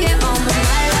adios, I'll get on with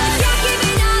my life. If you're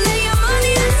giving all of your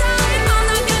money and time, I'm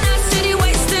not gonna sit here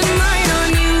wasting mine on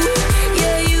you,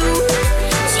 yeah you.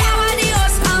 Ciao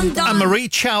adios, I'm done. And Marie,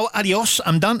 ciao, adios,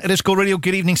 I'm done. It is Go Radio.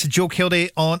 Good evening to Joe Kilday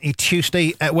on a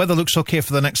Tuesday. Weather looks okay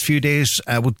for the next few days.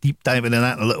 We'll deep dive into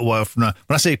that in a little while from now.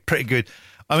 When I say pretty good,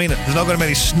 I mean there's not going to be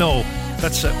any snow.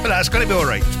 That's it. But that's going to be all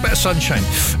right. It's a bit of sunshine.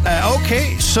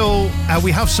 Okay, so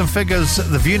we have some figures.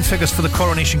 The viewing figures for the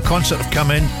Coronation concert have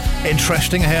come in.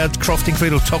 Interesting. I heard Crofting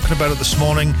Cradle talking about it this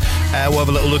morning. We'll have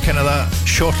a little look into that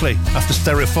shortly after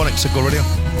Stereophonics at Go Radio.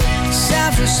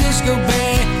 San Francisco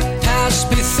Bay, past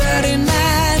B39,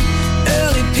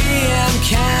 early PM,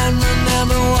 can't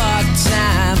remember what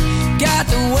time. Got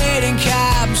the waiting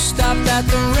cab, stopped at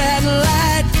the red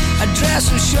light.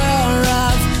 Address I'm sure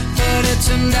of, but it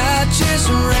turned out just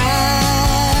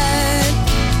right.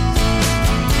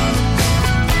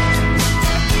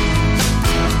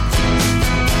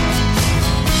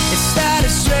 It started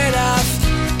straight off,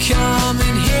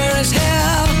 coming here as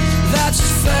hell. That's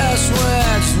his first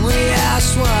words, we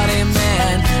asked what he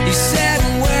meant. He said,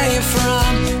 where you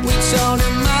from? We told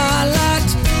him our lot.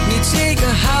 We take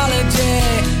a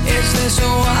holiday, is this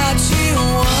what you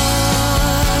want?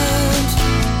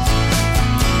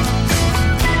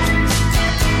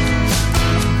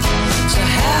 So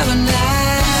have a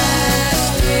nice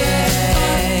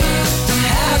day.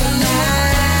 Have a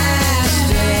nice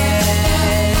day.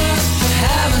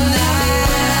 Have a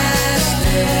nice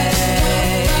day.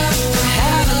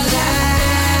 Have a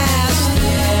nice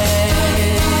day.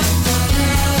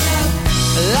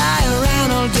 Lie around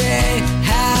all day,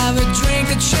 have a drink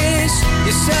or chase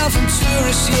yourself and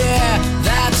tourists, yeah,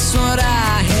 that's what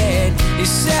I hate. He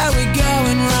said we're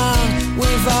going wrong,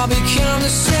 we've all become the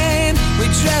same. We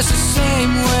dress the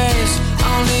same ways,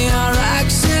 only our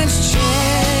accents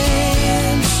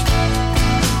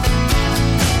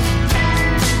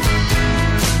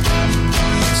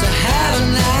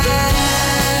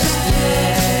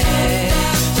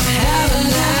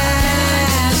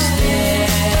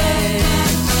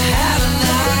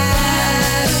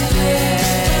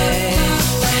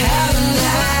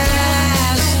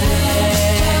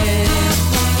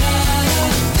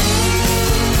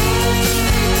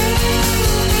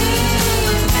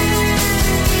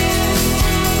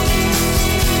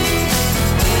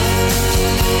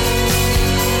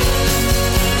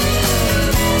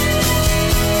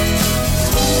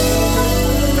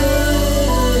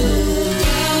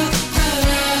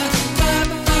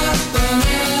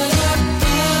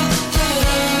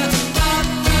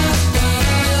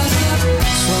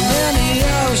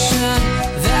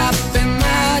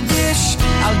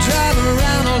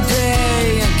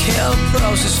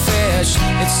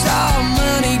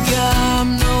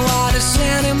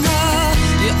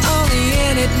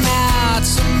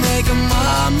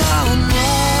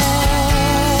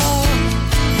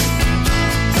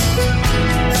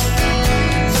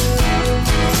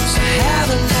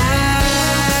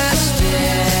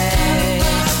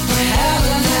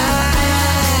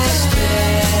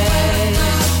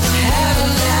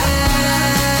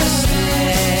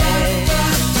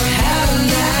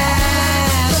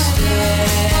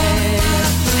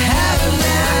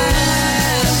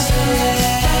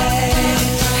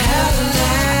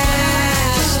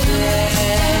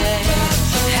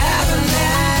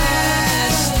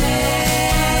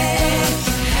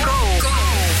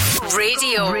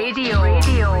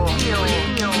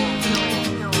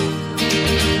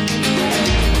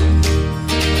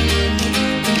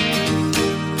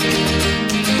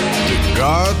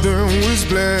was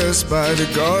blessed by the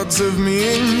gods of me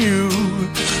and you.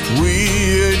 We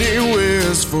headed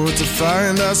west for to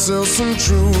find ourselves some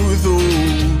truth. Oh,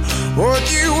 what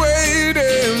you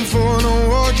waiting for? No,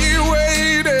 what you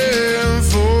waiting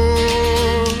for?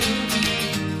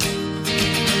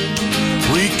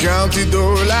 We counted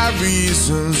all our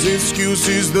reasons,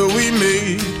 excuses that we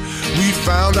made. We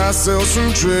found ourselves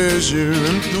some treasure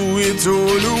and threw it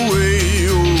all away.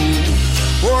 Oh,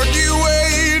 what you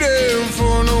waiting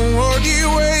for? No, what you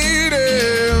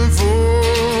waiting for?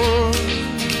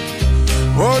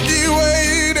 What you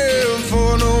waiting for?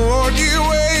 No, what you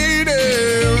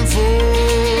waiting for?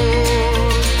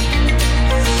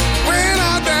 When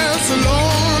I dance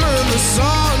alone and the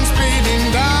sun's beating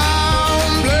down,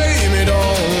 blame it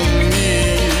on me.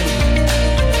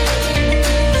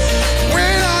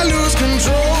 When I lose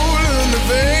control and the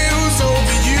veil's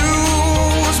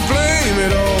overused, blame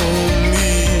it on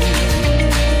me.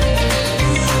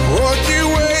 What you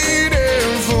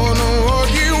waiting for? No, what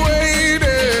you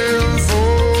waiting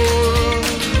for?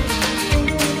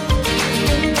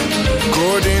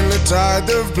 Caught in the tide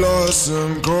of blossom,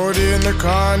 caught in the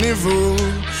carnival.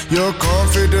 Your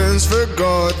confidence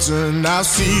forgotten, I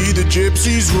see the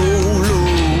gypsies roll. Oh,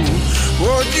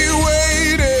 what you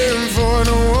waiting for?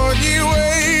 No, what you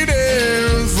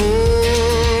waiting for?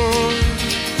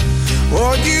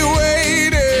 What you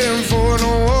waiting for?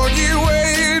 No, what you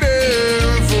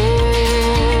waiting for?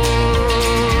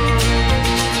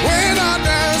 When I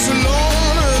dance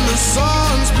alone and the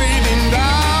sun's bleeding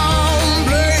down,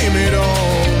 blame it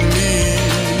on me.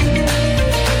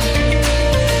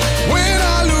 When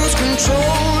I lose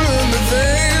control and the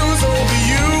veil's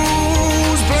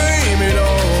overused, blame it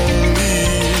on me.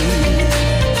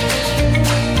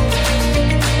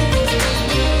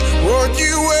 What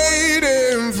you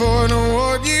waiting for? No,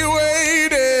 what you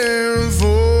waiting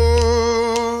for?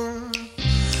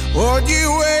 What you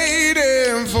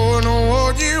waiting for? No,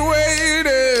 what you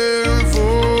waiting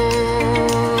for?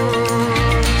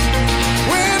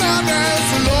 When I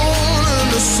dance alone and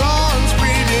the sun's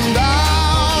beating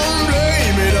down,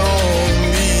 blame it on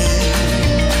me.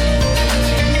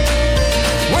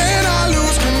 When I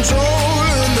lose control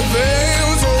and the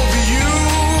veil's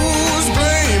overused,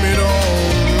 blame it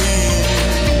on me.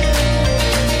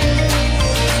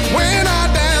 When I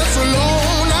dance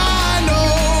alone, I know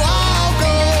I'll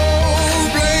go,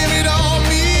 blame it on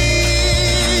me.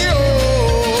 Oh,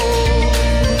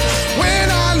 when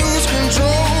I lose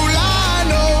control, I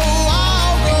know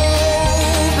I'll go,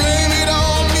 blame it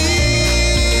on me.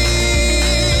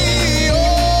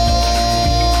 Oh,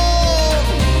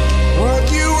 what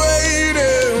you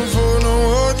waiting for? No,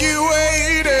 what you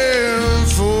waiting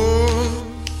for?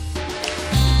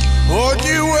 What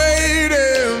you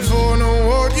waiting for? No,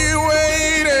 what you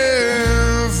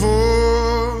waiting for?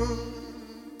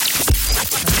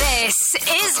 This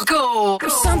is Go.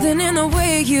 There's something in the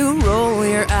way you roll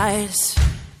your eyes.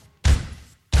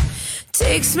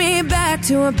 Takes me back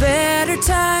to a better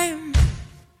time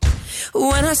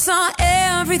when I saw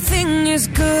everything is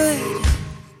good.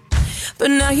 But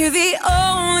now you're the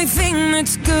only thing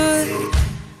that's good.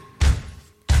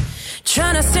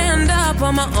 Trying to stand up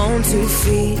on my own 2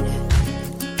 feet.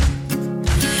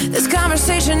 This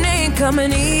conversation ain't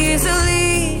coming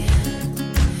easily.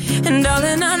 And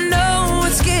darling, I know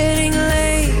it's getting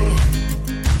late.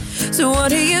 So what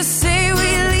do you say we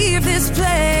leave this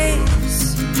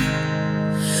place?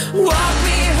 Walk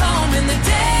me home in the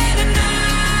dead of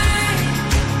night.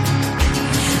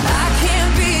 I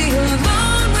can't be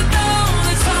alone with all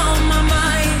that's on my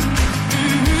mind.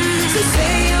 So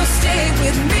say you'll stay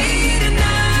with me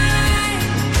tonight.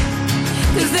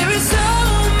 'Cause there is so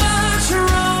much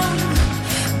wrong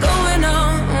going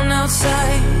on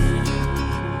outside.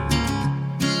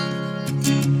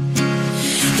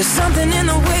 There's something in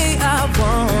the way I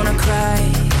wanna cry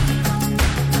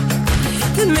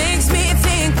that makes me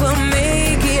think we'll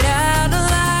make it out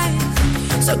alive.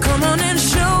 So come on and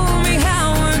show me how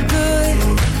we're good.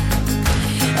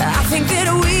 I think that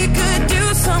we could do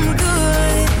some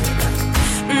good.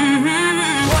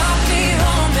 Walk me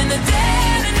home in the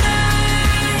dead of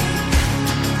night.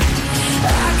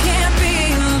 I can't be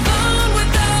alone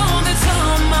with all that's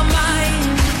on my mind.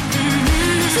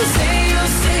 So say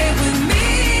you'll stay with me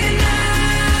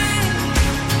tonight.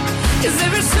 'Cause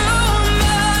there is so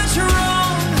much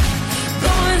wrong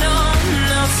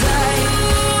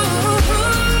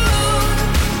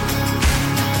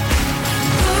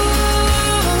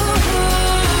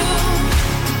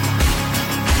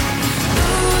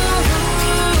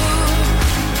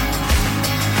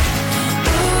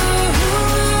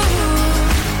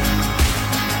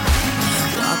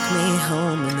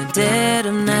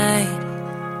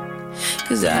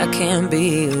 'cause I can't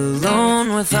be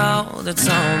alone with all that's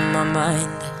on my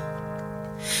mind.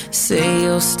 Say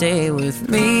you'll stay with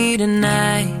me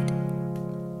tonight,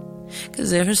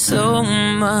 'cause there's so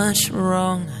much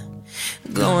wrong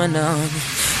going on.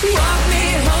 Walk me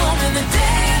home in the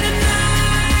dead of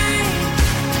night.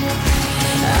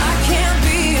 I can't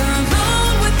be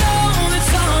alone with all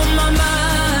that's on my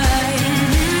mind.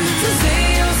 So say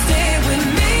you'll stay with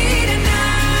me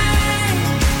tonight,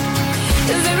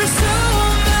 'cause there is so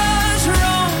much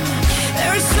wrong.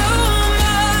 There is so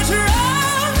much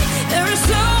wrong. There is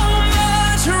so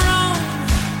much wrong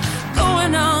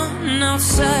going on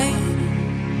outside.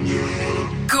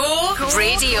 Go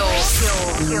Radio.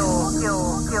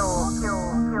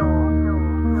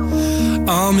 I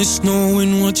miss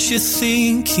knowing what you're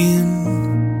thinking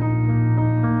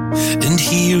and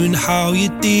hearing how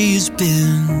your day has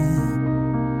been.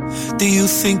 Do you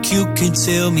think you can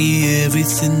tell me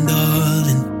everything,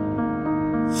 darling,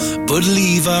 but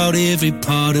leave out every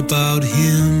part about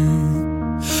him?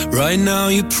 Right now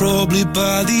you're probably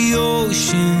by the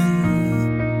ocean,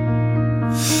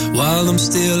 while I'm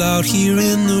still out here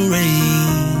in the rain.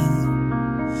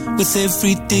 With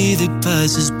every day that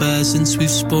passes by since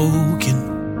we've spoken,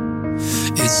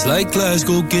 it's like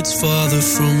Glasgow gets farther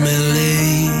from LA.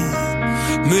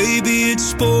 Maybe it's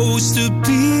supposed to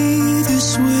be this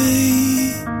way,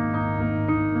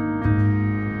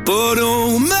 but oh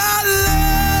my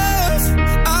love,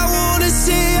 I wanna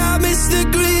say I miss the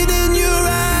grin in your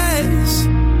eyes.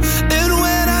 And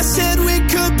when I said we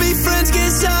could be friends,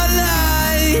 guess I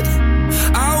lied.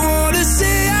 I wanna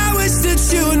say I wish that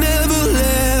you never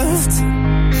left.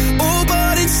 Oh,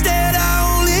 but instead I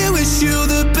only wish you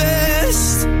the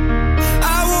best.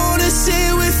 I wanna say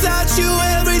without you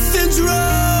everything's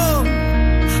wrong,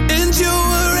 and you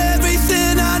were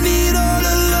everything I need all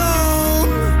along.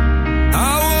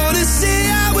 I wanna say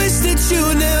I wish that you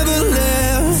never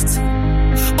left.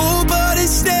 Oh, but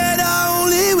instead I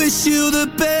only wish you the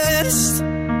best.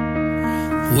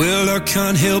 Well, I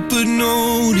can't help but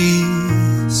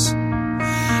notice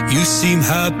you seem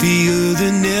happier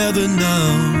than ever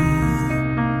now,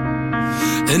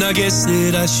 and I guess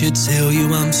that I should tell you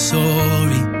I'm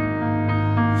sorry.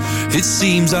 It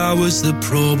seems I was the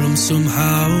problem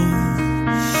somehow.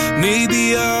 Maybe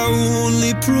I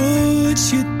only brought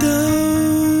you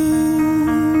down,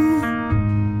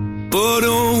 but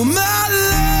oh my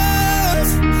love,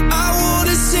 I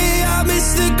wanna say I miss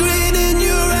the grin in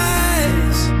your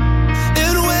eyes.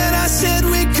 And when I said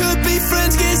we could be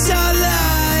friends, guess I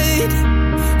lied.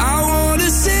 I wanna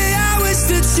say I wish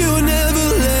that you never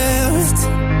left.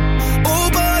 Oh,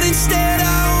 but instead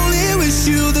I only wish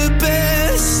you the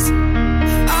best.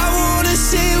 I wanna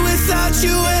say without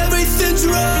you everything's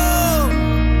wrong,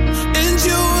 and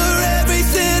you were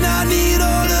everything I need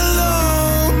all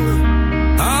along.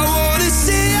 I wanna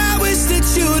say I wish that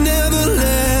you never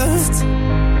left.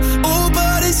 Oh,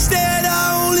 but instead I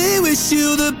only wish you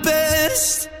the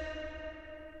best.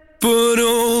 But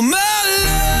oh my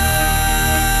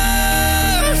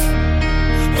love,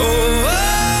 oh,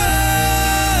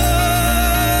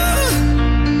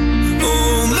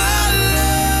 oh my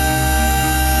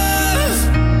love,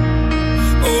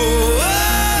 oh,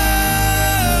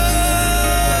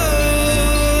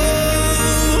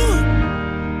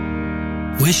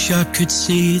 wish I could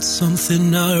say it's something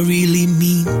I really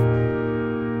mean,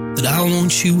 that I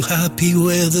want you happy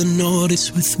whether or not it's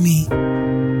with me.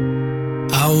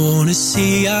 I wanna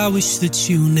say I wish that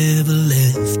you never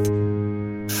left.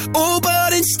 Oh,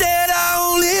 but instead I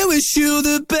only wish you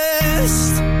the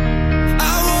best.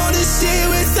 I wanna say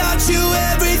without you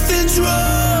everything's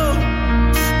wrong,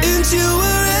 and you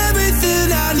were everything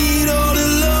I need all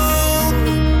along.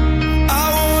 I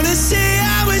wanna say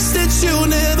I wish that you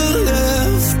never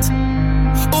left.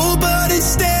 Oh, but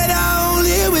instead I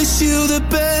only wish you the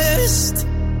best.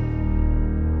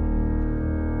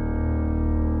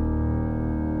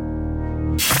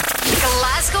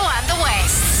 Glasgow and the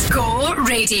West. Go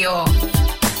Radio.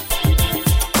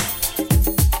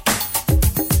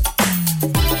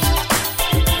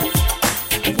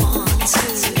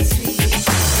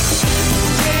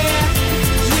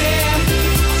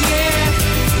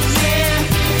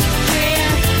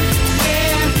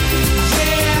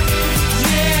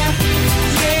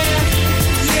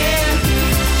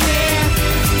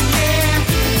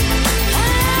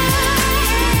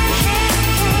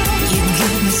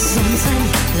 Something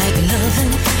like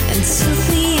loving and took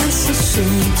me in so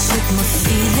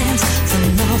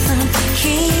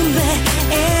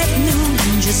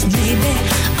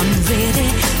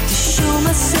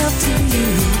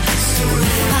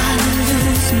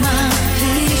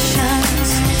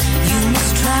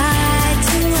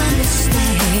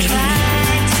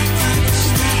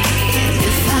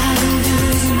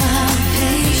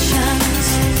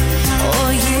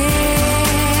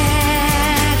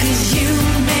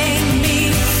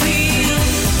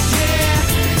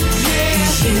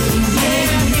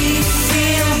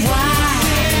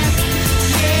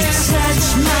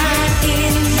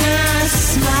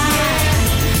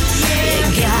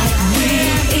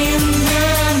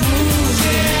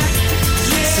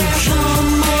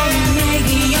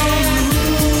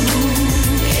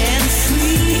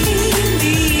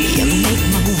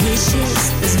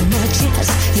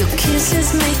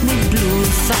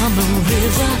found the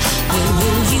river, where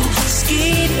will you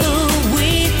skate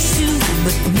away to?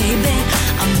 But maybe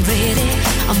I'm ready,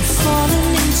 I'm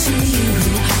falling into you.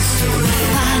 So if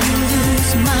I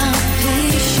lose my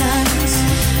patience,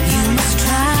 you must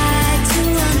try to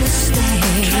understand.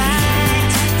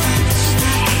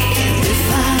 If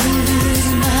I lose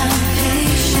my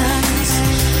patience,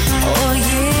 oh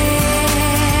yeah,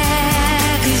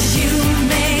 'cause you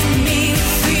make me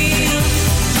feel,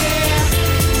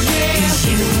 'cause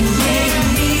you make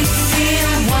me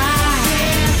feel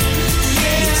wild.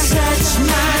 You touch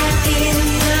my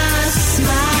inner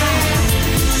smile.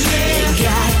 You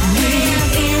got me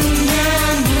in the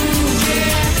mood.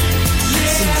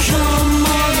 So come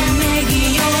on and make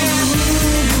your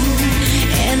move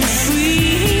and free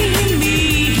me.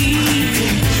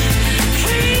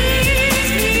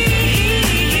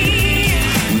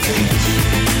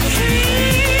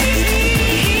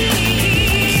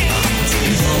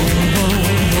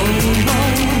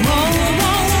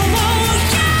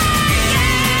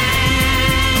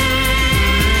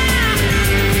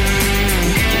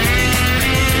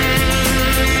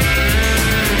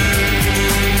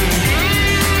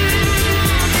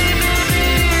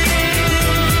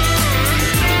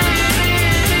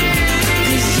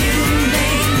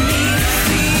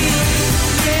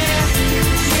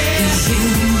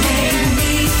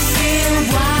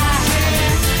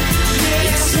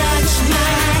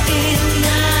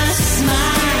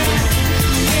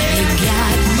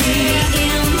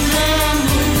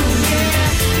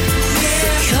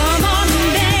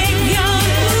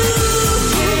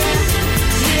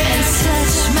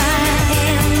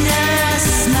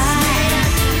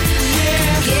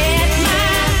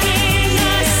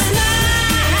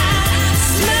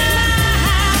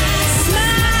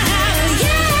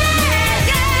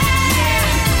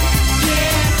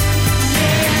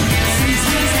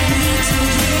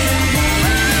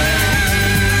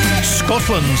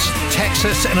 Scotland's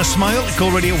Texas in a Smile at Go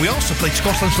Radio. We also played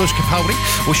Scotland's Lewis Capaldi.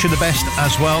 Wish you the best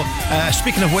as well.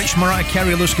 Speaking of which, Mariah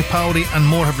Carey, Lewis Capaldi and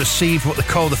more have received what they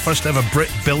call the first ever Brit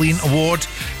Billion Award.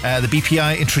 The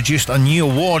BPI introduced a new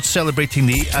award celebrating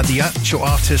the actual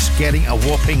artist getting a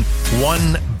whopping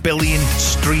 1 billion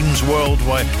streams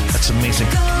worldwide. That's amazing.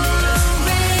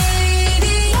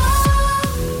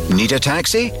 Need a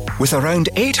taxi? With around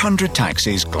 800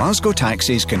 taxis, Glasgow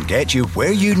Taxis can get you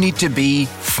where you need to be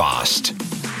fast.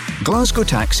 Glasgow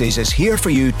Taxis is here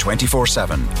for you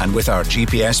 24/7, and with our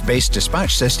GPS-based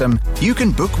dispatch system, you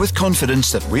can book with confidence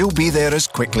that we'll be there as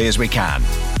quickly as we can.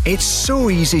 It's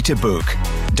so easy to book.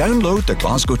 Download the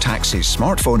Glasgow Taxis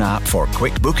smartphone app for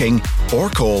quick booking or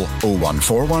call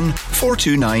 0141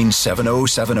 429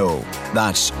 7070.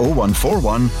 That's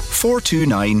 0141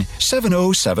 429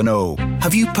 7070.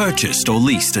 Have you purchased or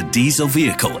leased a diesel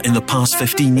vehicle in the past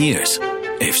 15 years?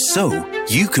 If so,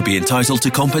 you could be entitled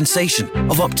to compensation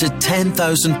of up to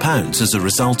 £10,000 as a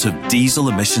result of diesel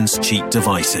emissions cheat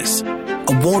devices.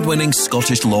 Award-winning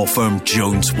Scottish law firm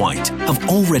Jones White have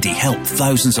already helped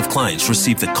thousands of clients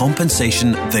receive the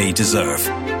compensation they deserve.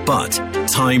 But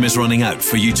time is running out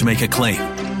for you to make a claim.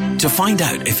 To find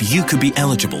out if you could be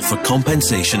eligible for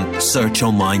compensation, search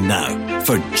online now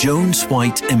for Jones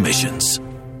White Emissions.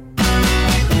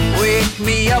 Wake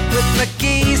me up with my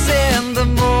keys in the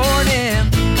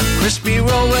morning, a crispy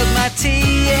roll with my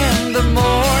tea in the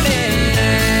morning.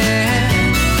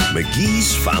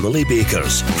 McGee's Family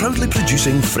Bakers, proudly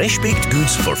producing fresh-baked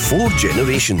goods for 4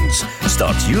 generations.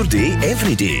 Start your day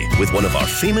every day with one of our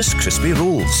famous crispy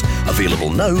rolls. Available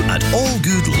now at all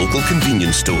good local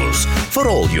convenience stores. For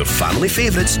all your family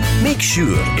favourites, make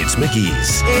sure it's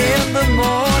McGee's. In the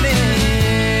morning.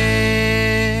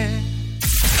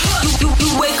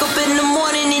 You wake up in the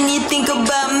morning and you think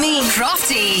about me.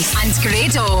 Crofty and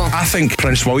Grado. I think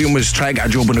Prince William was trying to get a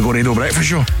job on the Go Radio breakfast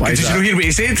show. Did you know hear what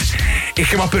he said? He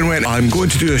came up and went, I'm going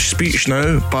to do a speech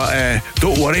now, but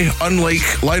don't worry,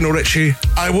 unlike Lionel Richie,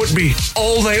 I won't be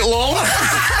all night long.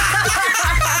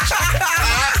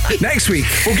 Next week,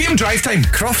 we'll give him drive time.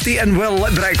 Crofty and Will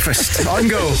at breakfast. On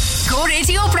Go. Go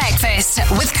Radio Breakfast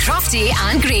with Crofty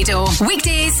and Grado.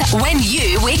 Weekdays when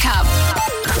you wake up.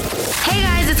 Hey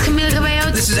guys, it's Camila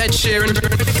Cabello. This is Ed Sheeran.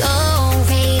 Go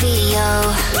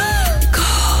radio. Go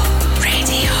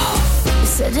Radio. You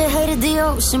said you hated the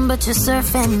ocean, but you're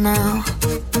surfing now.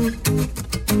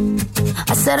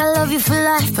 I said I love you for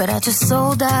life, but I just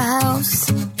sold our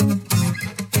house.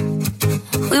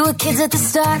 We were kids at the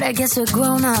start, I guess we're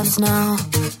grown-ups now.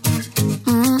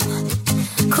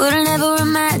 Couldn't ever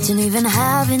imagine even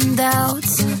having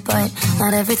doubts, but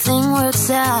not everything works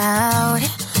out.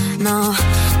 No,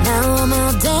 now I'm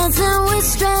out dancing with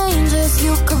strangers.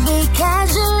 You could be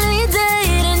casually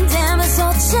dating. Damn, it's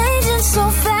all changing so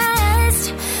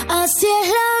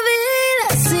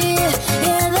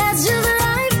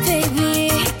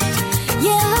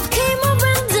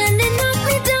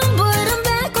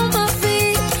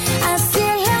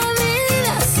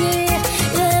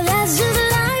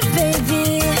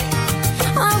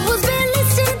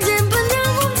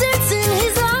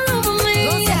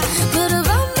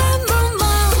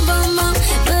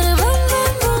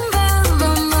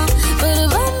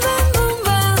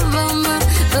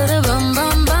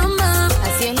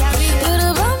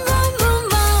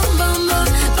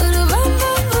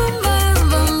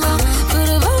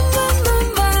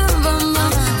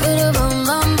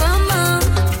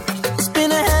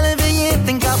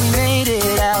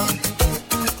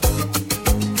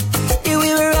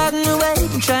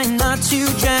trying not to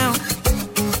drown.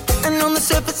 And on the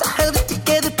surface I held it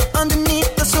together, but underneath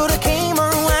I sort of came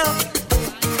unwound.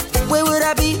 Where would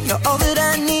I be? You're all that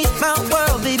I need. My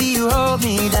world, baby, you hold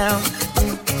me down.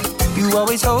 You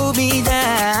always hold me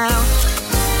down.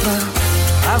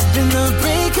 I've been a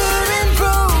breaker and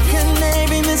broken.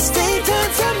 Every mistake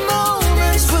turns to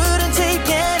moments. Wouldn't take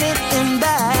anything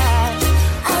back.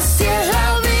 I still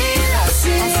love it, I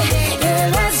see. Yeah,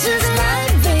 that's just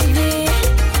life, baby.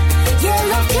 Yeah,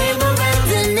 love came around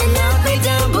and it knocked me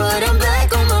down, but I'm back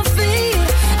on my feet.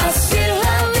 I still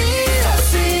love it, I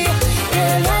see.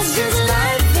 Yeah, that's just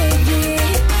life, baby.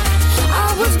 I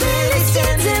was barely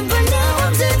standing, but now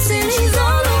I'm dancing. He's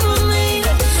all over me.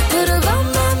 Ba-da-bum,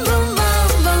 bum, bum, bum,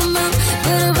 bum, bum.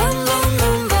 Ba-da-bum, bum,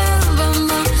 bum, bum, bum,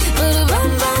 bum. Ba-da-bum,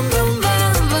 bum, bum, bum,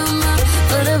 bum, bum.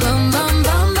 Ba-da-bum, bum,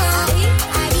 bum, bum.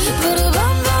 Ba-da-bum,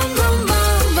 bum, bum,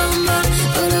 bum, bum, bum.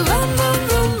 Ba-da-bum, bum,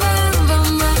 bum, bum, bum,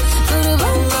 bum.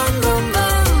 Ba-da-bum, bum, bum,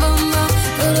 bum, bum, bum.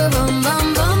 Ba-da-bum, bum,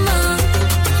 bum, bum.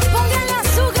 Póngale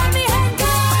azúcar, mi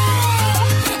gente.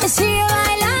 Sigue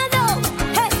bailando.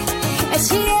 Hey.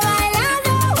 Sigue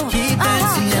bailando. Keep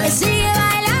dancing, yeah. Sigue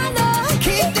bailando.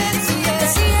 Keep dancing, yeah.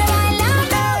 Sigue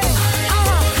bailando.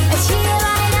 Sigue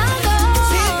bailando.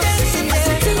 Keep dancing, yeah.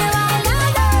 Sigue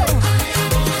bailando.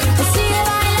 Sigue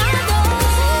bailando.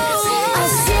 I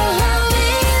still love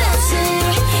it, I see.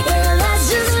 Yeah, that's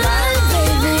just life,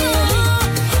 baby.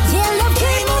 Yeah, love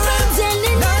came around and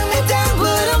it knocked me down,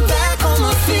 but I'm back on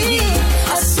my feet.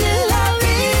 I still love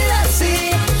it, I see.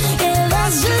 Yeah,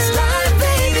 that's just life,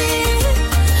 baby.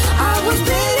 I was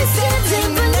barely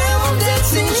standing, but now I'm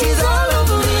dancing. She's all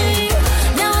over me.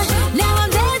 Now I'm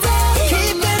dancing.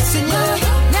 Keep dancing, yeah.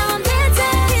 Now I'm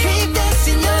dancing. Keep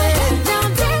dancing, yeah. Now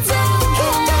I'm dancing.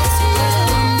 Keep dancing, yeah.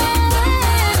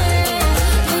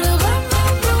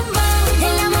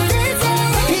 And now I'm dancing.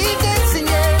 Keep dancing,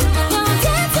 yeah. Now I'm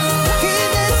dancing. Keep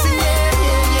dancing, yeah.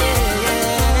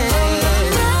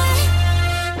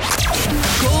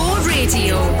 Go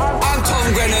Radio. I'm Tom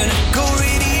Grennan. Go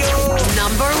Radio.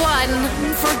 Number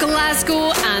 1 for Glasgow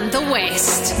and the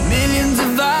West. Millions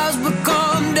of hours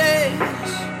become days.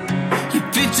 Your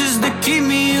pictures that keep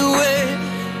me awake.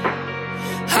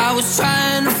 I was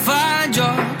trying to find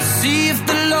you, see if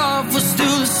the love was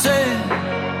still the same.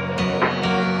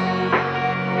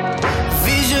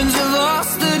 Visions of us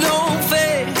that don't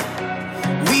fade.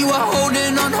 We were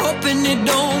holding on, hoping it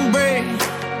don't break.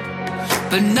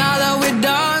 But now that we're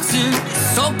dancing,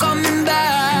 it's all coming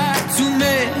back to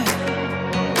me.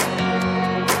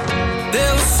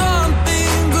 There was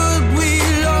something good we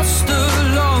lost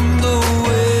along the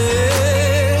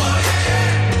way.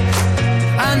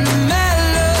 And the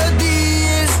melody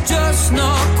is just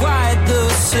not quite the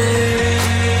same.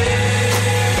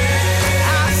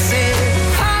 I said,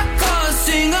 I can't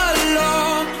sing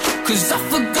along, 'cause I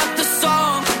forgot the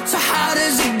song. So how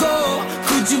does it go?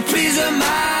 Could you please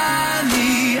remind me?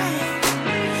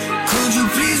 Could you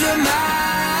please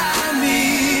remind me?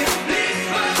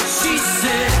 She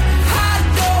said, I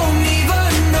don't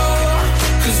even know,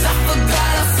 'cause I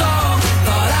forgot a song.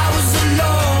 Thought I was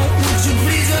alone. Would you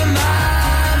please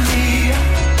remind me?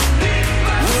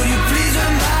 Would you please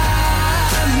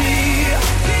remind me?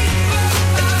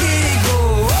 Did it go?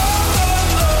 Oh,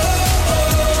 oh, oh,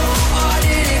 oh. Or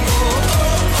did it go?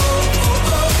 Oh,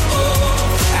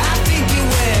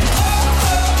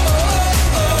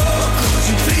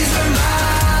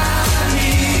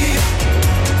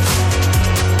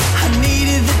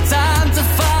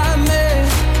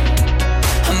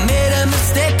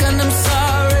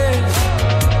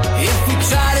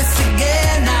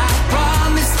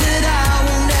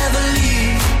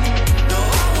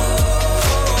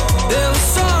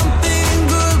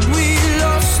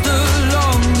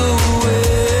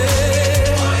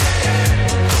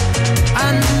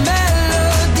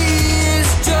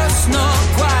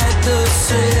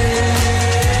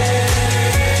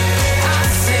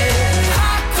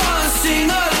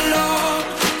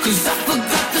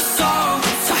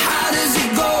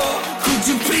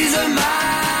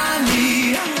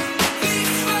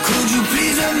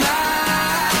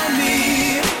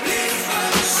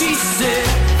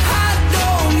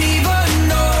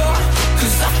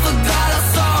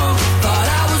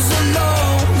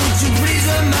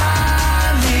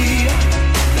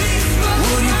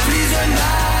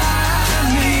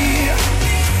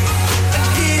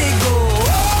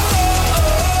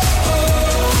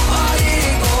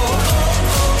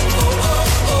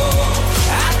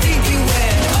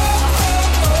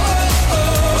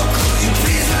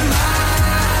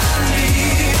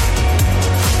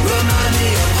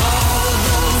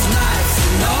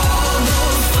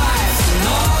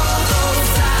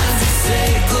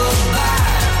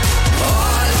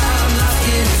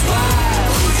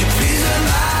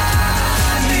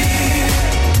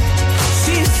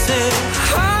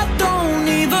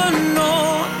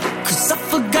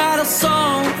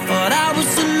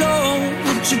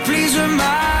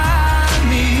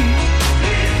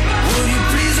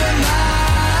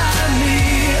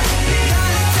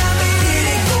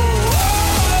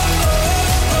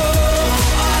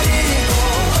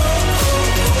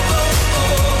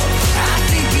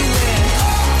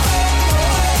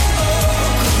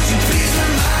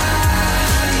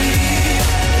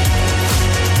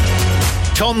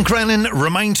 Tom Grennan,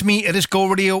 Remind Me, it is Go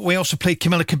Radio. We also played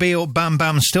Camila Cabello, Bam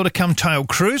Bam, still to come, Tile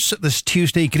Cruz this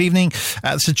Tuesday. Good evening.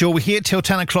 This is Joe. We're here till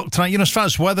 10 o'clock tonight. You know, as far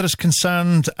as weather is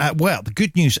concerned, well, the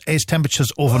good news is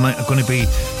temperatures overnight are going to be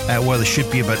where they should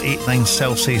be, about 8-9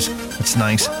 Celsius. It's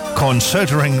nice,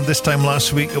 considering this time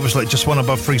last week it was like just one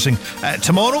above freezing.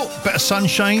 Tomorrow, bit of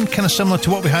sunshine, kind of similar to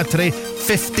what we had today.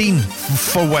 15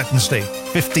 for Wednesday,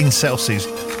 15 Celsius.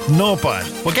 Not bad.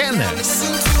 We're getting there.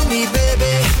 Listen to me,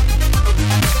 baby.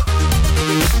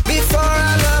 Before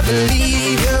I love and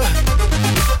leave you,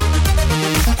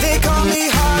 they call me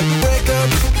heartbreaker.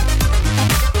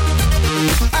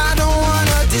 I don't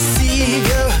wanna deceive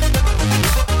you.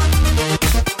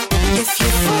 If you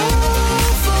fall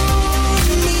for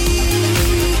me,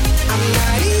 I'm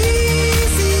not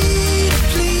easy to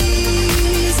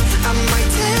please. I might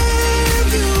tear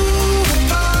you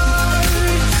apart.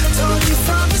 Told you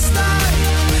from the start,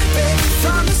 baby,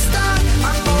 from the start.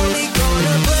 I'm only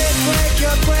gonna break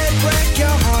your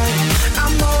heart.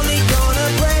 I'm only gonna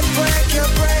break your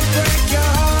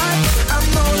heart. I'm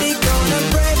only gonna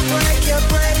break your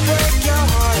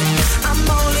heart. I'm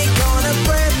only gonna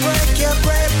break your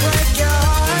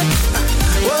heart.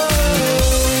 Whoa,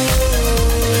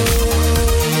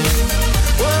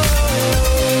 whoa.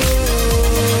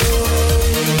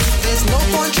 There's no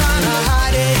point trying to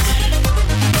hide it.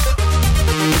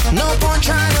 No point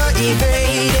trying to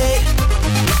evade it.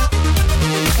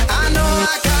 I know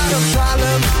I got a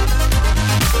problem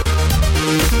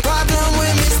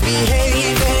with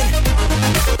misbehaving.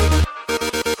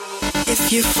 If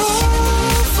you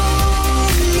fall for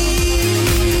me,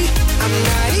 I'm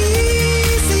not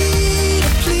easy to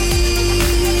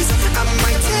please. I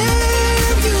might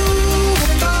tear you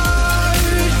apart.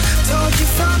 Told you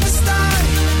from the start,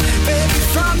 baby,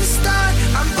 from the start.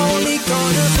 I'm only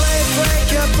gonna break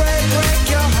your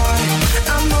heart.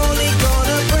 I'm only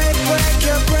gonna break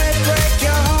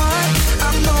your heart.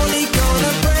 I'm only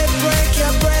gonna break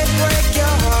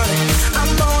your heart.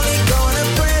 I'm only gonna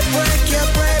break your heart.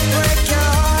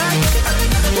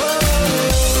 Whoa,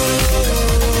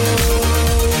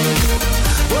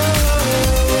 whoa,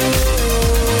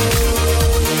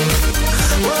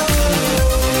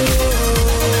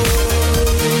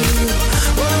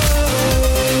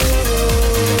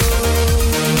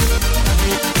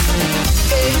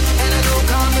 and I know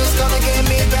karma's gonna get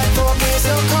me back for being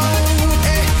so cold.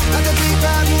 Like a big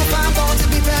bad wolf, I'm born to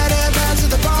be bad and bad to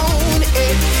the bone.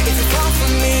 If you fall for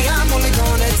me, I'm only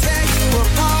gonna tear you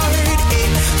apart.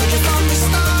 Told you from the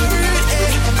start,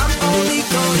 I'm only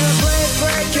gonna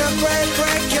break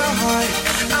your heart.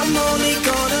 I'm only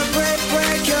gonna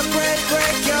break your heart.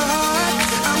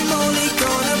 I'm only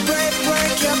gonna break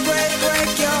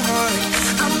your heart.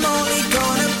 I'm only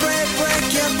gonna break your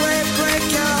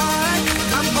heart.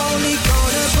 I'm only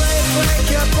gonna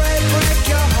break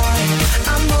your heart.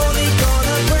 I'm only gonna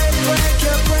break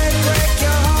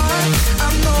your heart.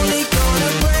 I'm only gonna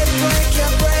break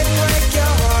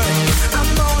your heart.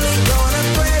 I'm only gonna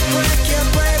break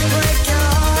your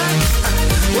heart.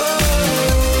 Whoa,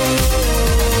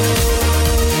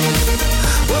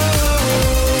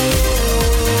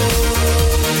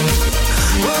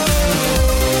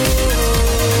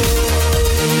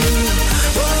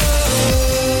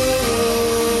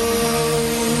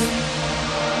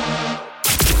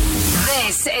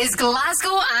 This is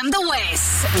Glasgow and the West.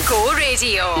 Go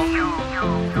Radio.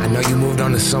 I know you moved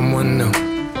on to someone new.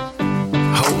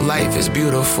 Whole life is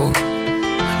beautiful.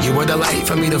 You were the light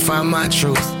for me to find my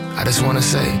truth. I just wanna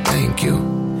say thank you.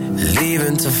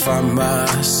 Leaving to find my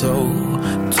soul.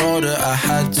 Told her I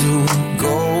had to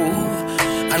go.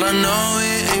 And I know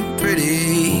it ain't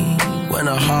pretty when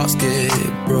our hearts get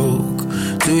broke.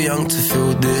 Too young to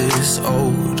feel this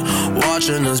old.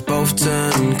 Watching us both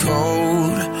turn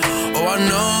cold. Oh, I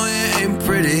know it ain't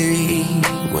pretty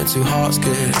when two hearts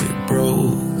get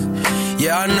broke.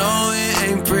 Yeah, I know it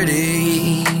ain't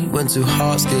pretty when two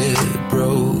hearts get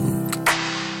broke.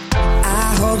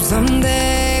 I hope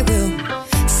someday we'll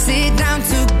sit down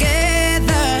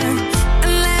together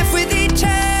and laugh with each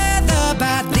other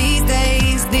about these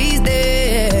days, these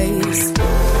days.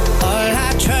 All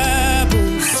our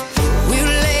troubles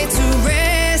we'll lay to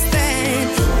rest and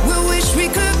we'll wish we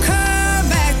could come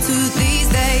back to these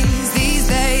days, these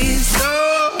days.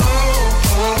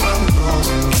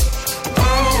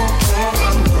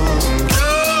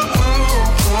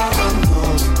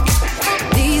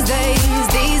 These days,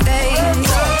 these days.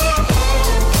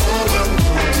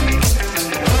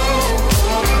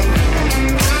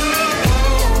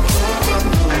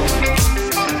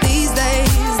 These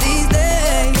days, these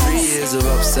days. 3 years of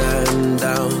ups and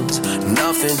downs,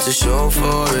 nothing to show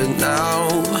for it now.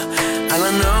 And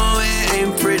I know it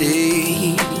ain't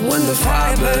pretty the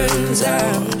fire burns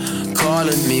out.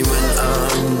 Calling me when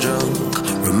I'm drunk,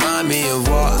 remind me of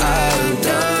what I've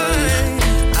done.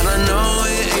 And I know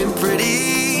it ain't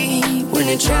pretty when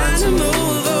you're trying to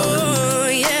move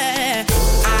on, yeah.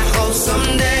 I hope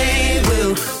someday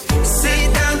we'll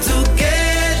sit down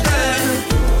together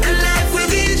and laugh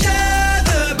with each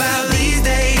other about these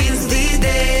days, these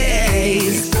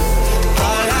days.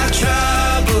 All our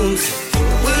troubles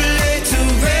we'll lay to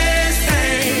rest,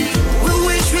 and we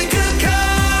wish we could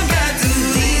come back to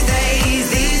these days,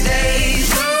 these days.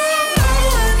 Oh,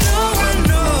 I know, I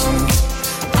know.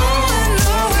 Oh, I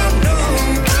know, I know.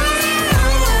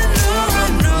 Oh, I know, I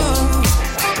know.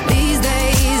 These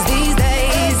days, these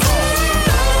days. Oh,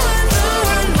 I know,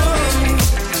 I know.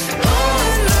 Oh,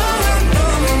 I know, I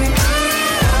know.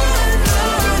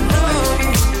 Oh, I know, I know.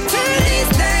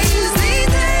 These days, these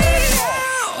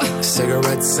days.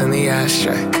 Cigarettes in the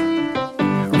ashtray,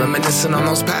 reminiscing on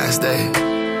those past days.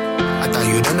 I thought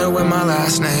you'd end up with my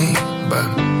last name, but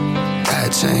that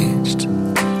changed.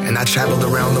 And I traveled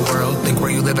around the world, think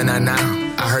where you living at now.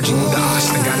 I heard you moved to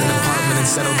Austin, got an apartment and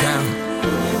settled down.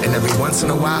 And every once in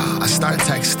a while, I start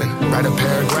texting, write a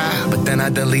paragraph, but then I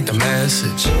delete the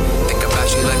message. Think about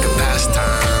you like a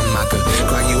pastime. I could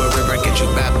cry you a river, get you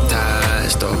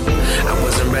baptized. Or I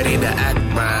wasn't ready to act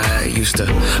right. Used to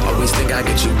always think I'd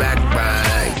get you back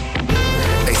right.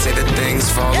 They say that things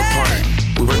fall apart.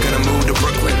 We were gonna move to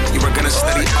Brooklyn, you were gonna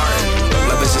study art.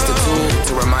 Love is just a tool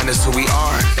to remind us who we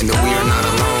are, and that we are not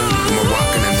alone when we're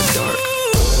walking in the dark.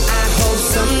 I hope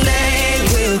someday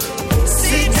we'll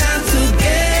sit down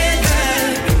together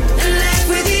and laugh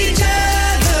with each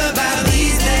other about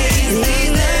these days,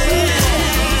 these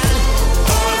days.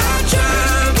 All our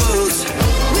troubles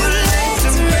we'll lay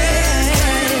to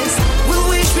rest. We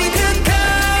wish we could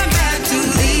come back to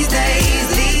these days,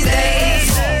 these days.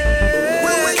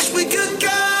 We wish we could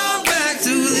come back to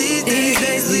these days,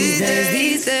 these days,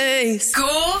 these days. Go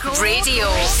Radio.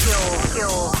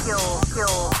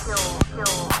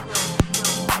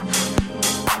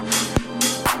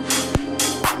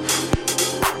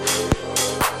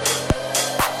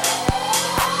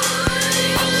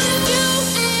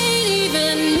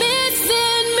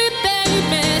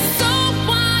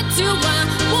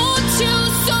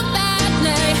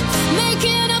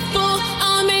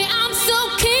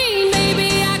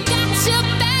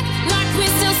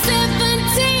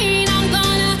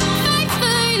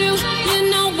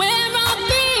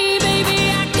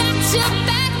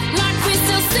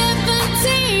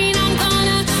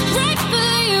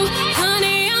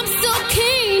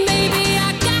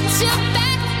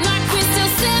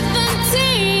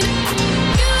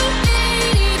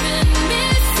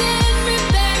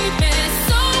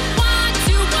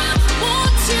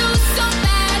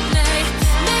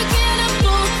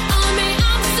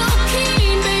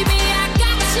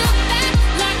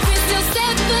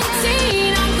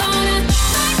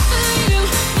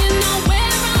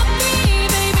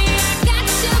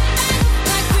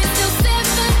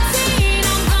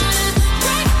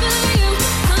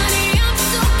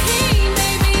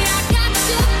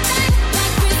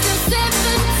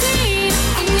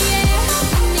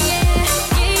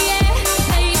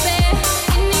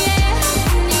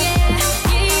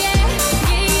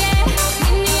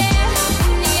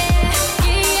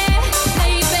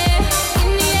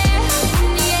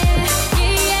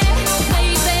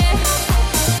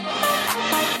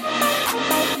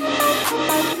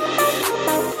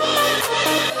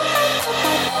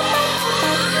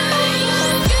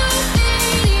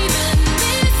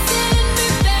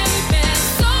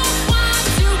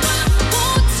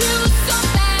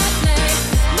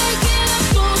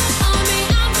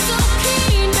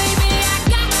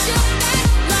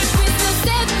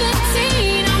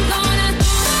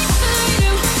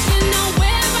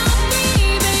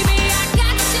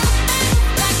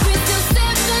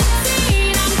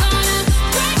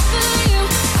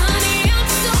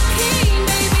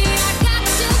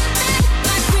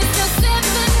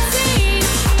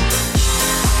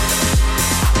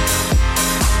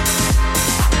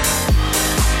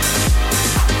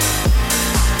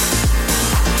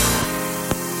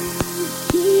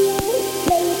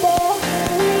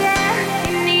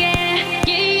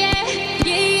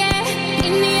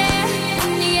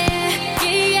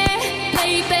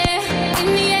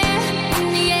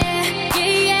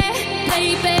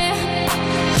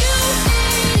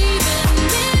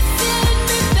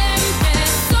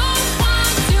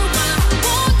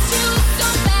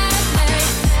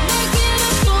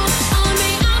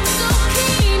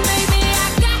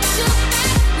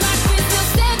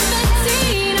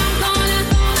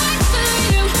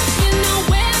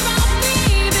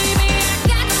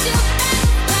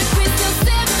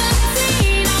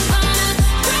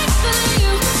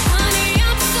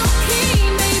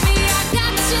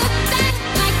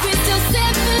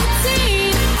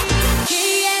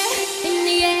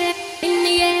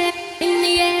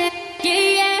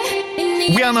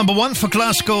 Style number 1 for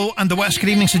Glasgow and the West. Good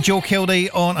evening to Joe Kilday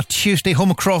on a Tuesday.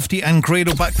 Home of Crofty and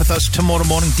Grado back with us tomorrow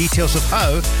morning. Details of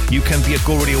how you can be a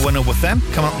Go Radio winner with them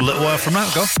come up a little while from now.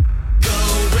 Go.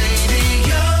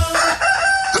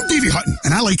 I'm Davey Hutton,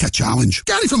 and I like a challenge.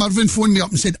 Gary from Irvine phoned me up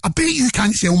and said, I bet you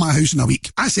can't sell my house in a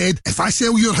week. I said, if I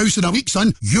sell your house in a week,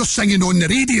 son, you're singing on the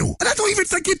radio. And I don't even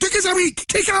think it took us a week.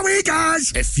 Take it away,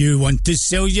 guys. If you want to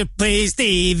sell your place,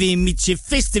 Davey meets you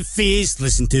face to face.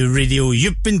 Listen to radio,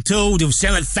 you've been told he'll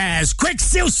sell it fast. Quick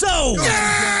sale sold!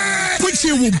 Yeah! Quick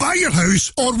Sale will buy your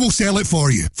house or we'll sell it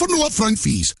for you for no upfront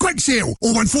fees. Quick Sale,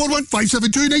 0141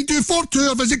 572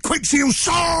 9242 or visit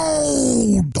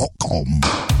quicksalesold.com.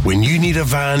 When you need a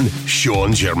van,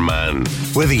 Sean's your man.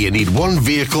 Whether you need one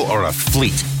vehicle or a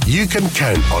fleet, you can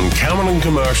count on Cameron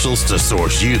Commercials to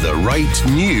source you the right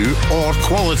new or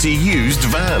quality used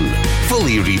van.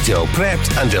 Fully retail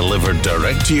prepped and delivered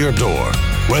direct to your door.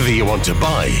 Whether you want to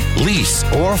buy, lease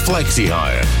or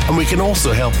flexi-hire. And we can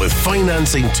also help with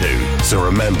financing too. So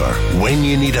remember, when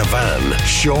you need a van,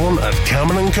 Sean at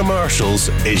Cameron Commercials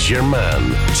is your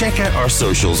man. Check out our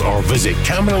socials or visit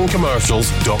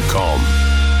CameronCommercials.com.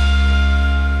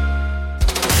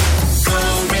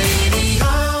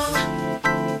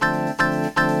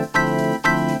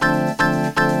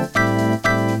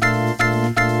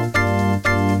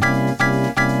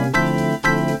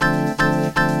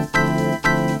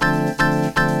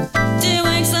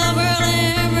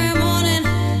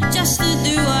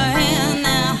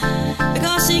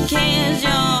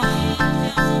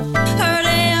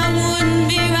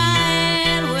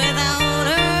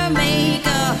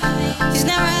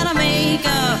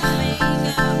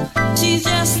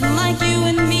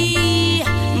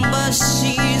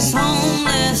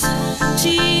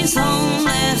 She's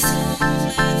homeless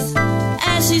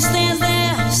as she stands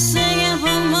there singing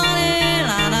for money.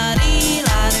 La da dee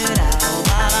la do da,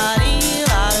 la da dee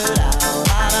la do da,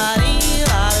 la da dee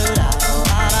la do da,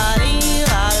 la da dee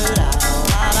la do da,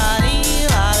 la da dee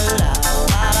la do da,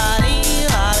 la da dee la do da, la da dee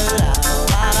la do da,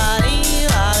 la da dee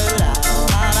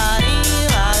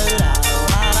la do da,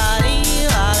 la da dee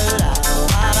la do da,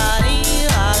 la da dee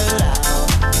la do da.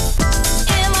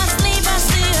 In my sleep I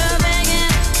see her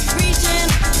begging, reaching.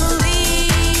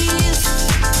 Please,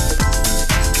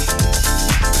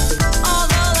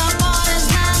 although the fault is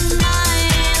not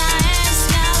mine, I ask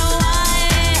God why?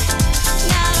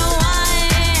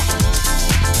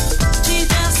 She's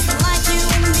just like you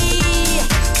and me,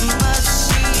 but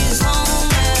she's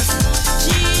homeless.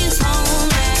 She's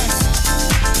homeless,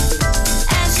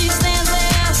 as she stands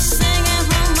there singing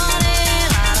for money.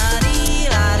 La da dee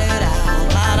la do da,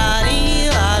 la da dee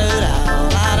la do da,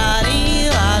 la da dee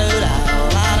la do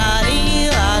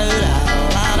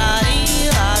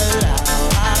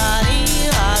da.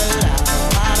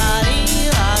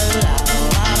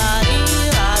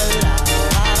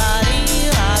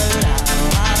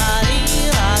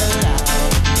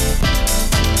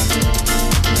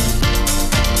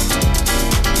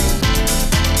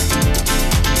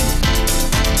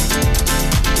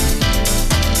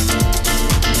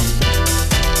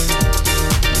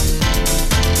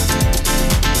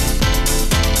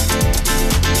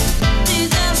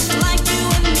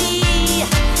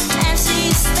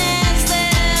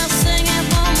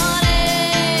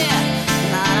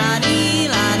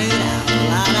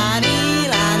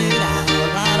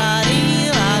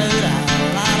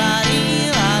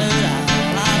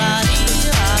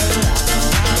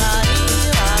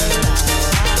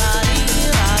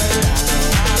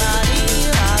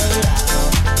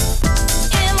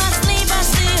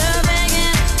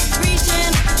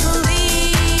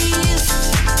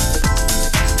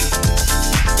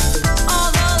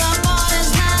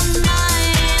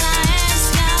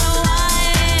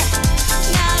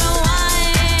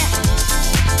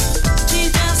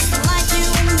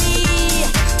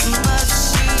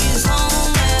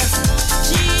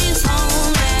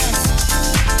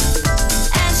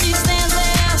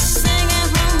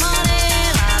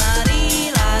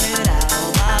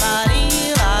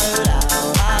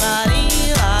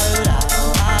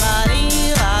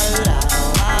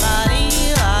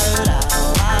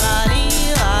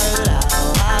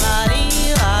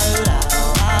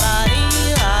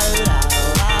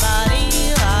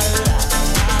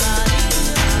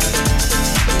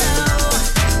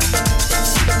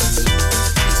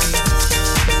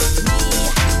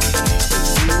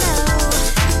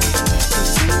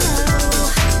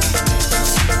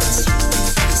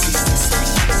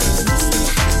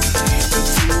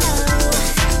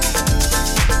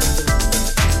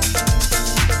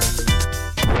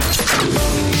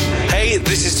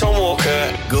 This is Tom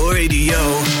Walker. Go Radio.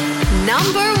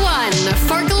 Number 1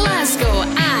 for Glasgow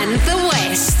and the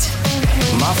West.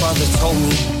 My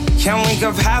Can't wake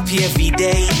up happy every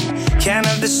day. Can't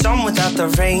have the sun without the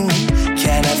rain.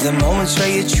 Can't have the moments where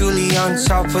you're truly on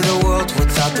top of the world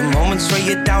without the moments where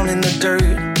you're down in the dirt.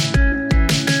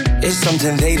 It's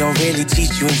something they don't really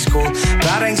teach you in school.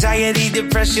 About anxiety,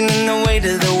 depression, and the weight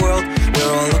of the world. We're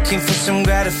all looking for some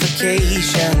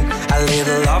gratification. A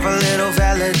little love, a little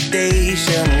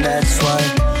validation. That's why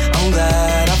I'm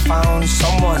glad I found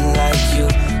someone like you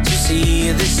to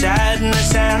see the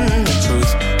sadness and the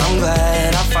truth. I'm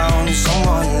glad I found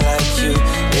someone like you.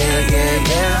 Yeah, yeah,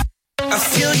 yeah. I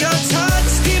feel your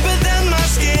touch deeper than my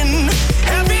skin.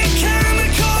 Every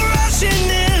chemical rushing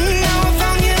in. Now I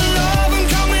found your love, I'm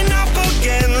coming up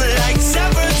again. Like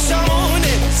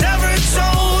serotonin,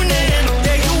 serotonin.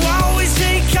 Yeah, you always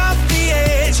take up the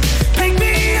edge. Pick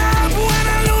me up when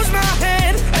I lose my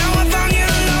head. Now I found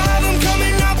your love, I'm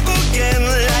coming up again.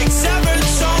 Like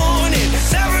serotonin,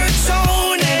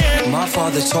 serotonin. My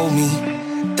father told me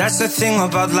that's the thing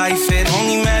about life, it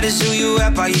only matters who you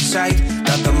have by your side.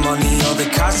 Not the money or the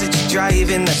cars that you're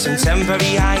driving, that's some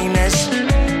temporary highness.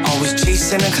 Always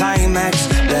chasing a climax,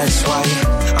 that's why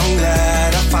I'm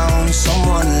glad I found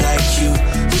someone like you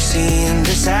who's seen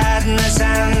the sadness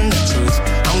and the truth.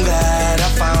 I'm glad I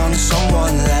found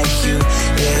someone like you,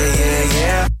 yeah, yeah,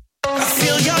 yeah. I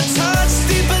feel your touch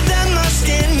deeper than my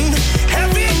skin.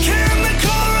 Every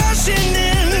chemical rushing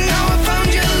in. Now I found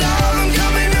your love, I'm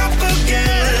coming up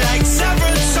again. Like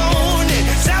serotonin,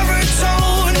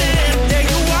 serotonin. Yeah,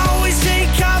 you always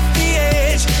take up the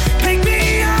edge. Pick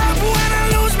me up when I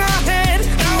lose my head.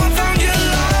 Now I found your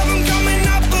love, I'm coming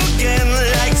up again.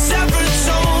 Like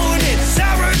serotonin,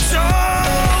 serotonin.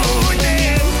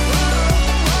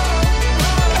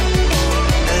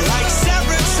 Like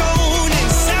serotonin,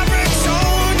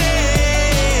 serotonin.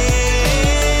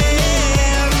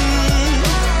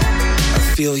 I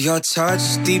feel your touch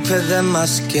deeper than my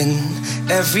skin.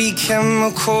 Every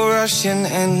chemical rushing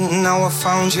in. Now I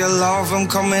found your love, I'm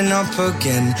coming up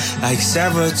again. Like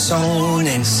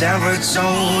serotonin,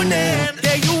 serotonin.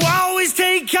 Yeah, you always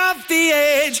take up the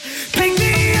edge. Pick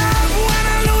me up when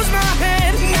I lose my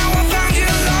head. Now I found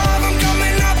your love, I'm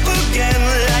coming up again.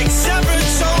 Like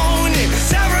serotonin,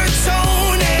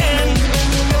 serotonin.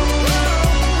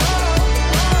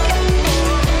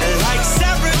 Like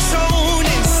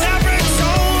serotonin,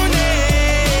 serotonin.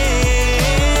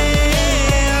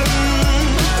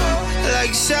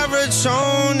 Like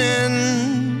serotonin.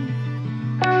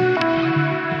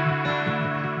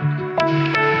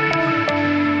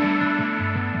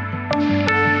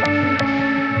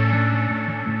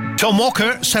 Tom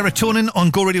Walker, Serotonin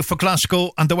on Go Radio for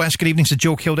Glasgow and the West. Good evening to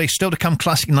Joe Kilday. Still to come,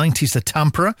 Classic 90s, the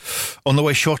Tampere, on the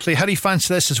way shortly. How do you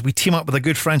fancy this as we team up with our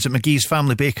good friends at McGee's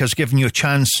Family Bakers, giving you a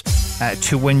chance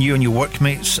to win, you and your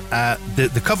workmates,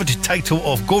 the coveted title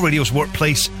of Go Radio's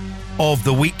Workplace of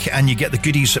the Week, and you get the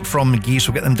goodies from McGee's.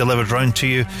 We'll get them delivered round to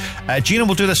you. Gina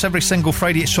will do this every single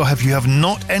Friday, so if you have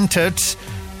not entered,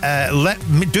 let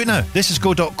me do it now. This is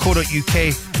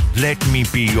go.co.uk. Let me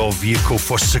be your vehicle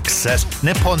for success.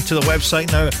 Nip onto the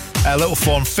website now, a little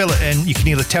form, fill it in. You can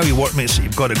either tell your workmates that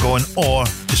you've got it going, or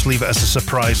just leave it as a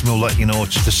surprise and we'll let you know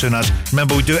just as soon as.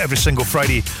 Remember, we do it every single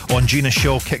Friday on Gina's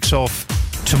show. Kicks off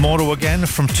tomorrow again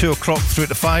from 2 o'clock through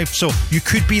to 5. So you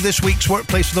could be this week's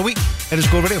Workplace of the Week. It is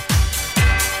Go Radio.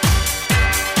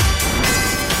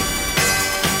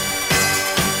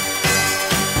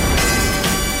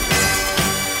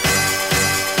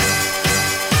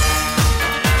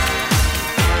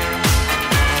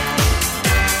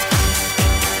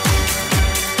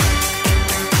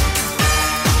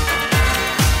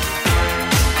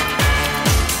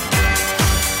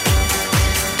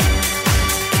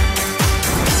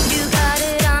 You got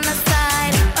it on the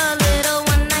side, a little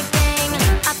one night thing.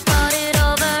 I thought it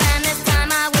over and it's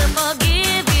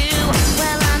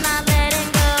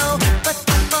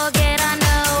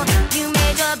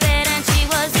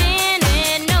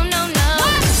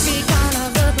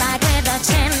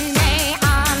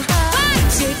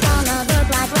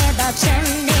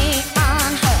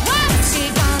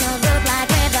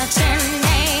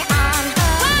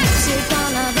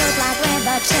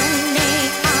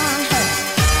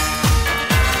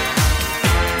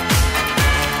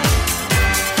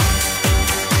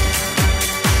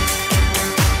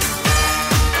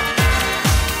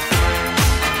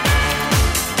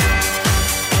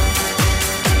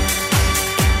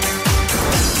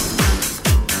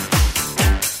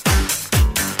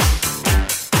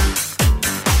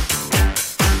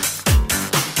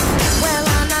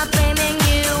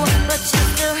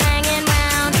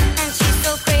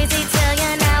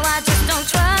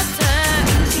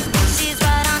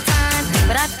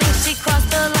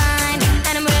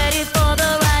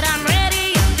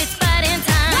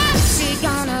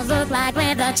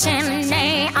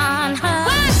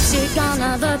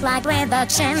a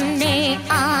chimney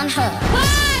on her. What?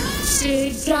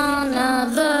 She's gonna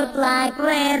look like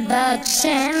with a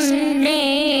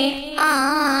chimney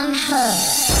on her.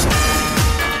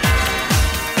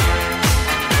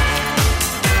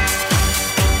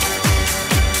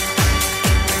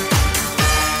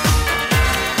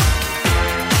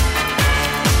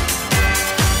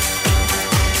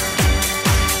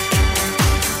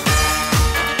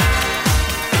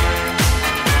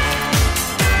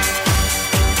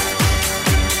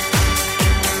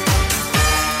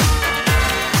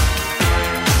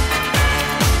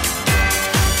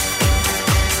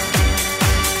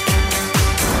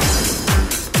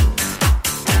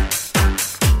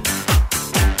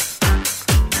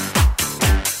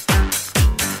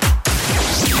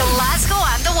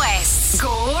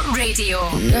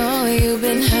 Know you've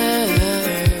been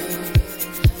hurt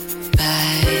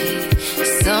by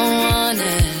someone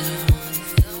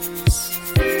else.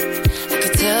 I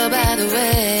could tell by the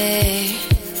way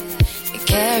you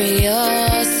carry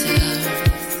yourself.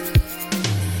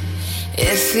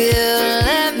 If you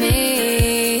let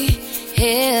me,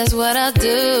 here's what I'll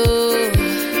do.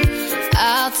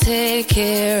 I'll take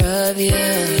care of you.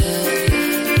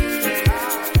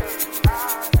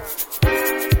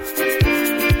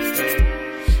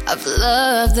 I've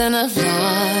loved and I've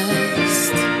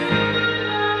lost.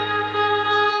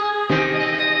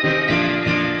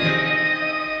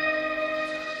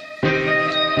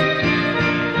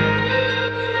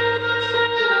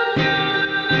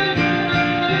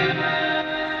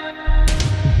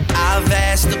 I've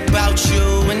asked about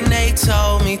you and they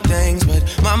told me things, but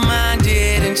my mind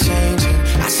didn't change and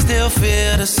I still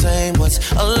feel the same. What's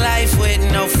a life with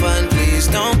no fun? Please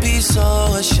don't be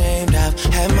so ashamed. I've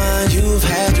had mine, you've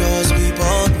had yours, we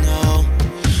both know.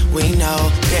 We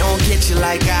know they won't get you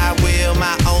like I will.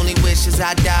 My only wish is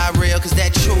I die real, cause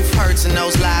that truth hurts and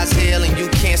those lies heal. And you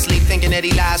can't sleep thinking that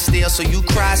he lies still, so you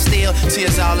cry still,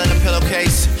 tears all in a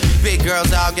pillowcase. Big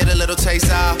girls, I'll get a little taste,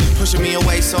 pushing me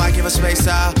away so I give her space,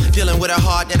 dealing with a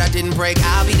heart that I didn't break.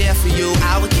 I'll be there for you,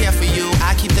 I would care for you.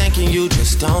 I keep thinking you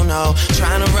just don't know.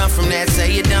 Trying to run from that, say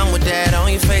you're done with that.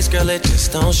 On your face, girl, it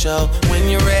just don't show. When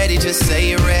you're ready, just say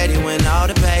you're ready. When all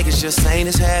the baggage just ain't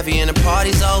as heavy and the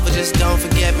party's over, just don't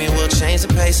forget me. We'll change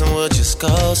the pace and we'll just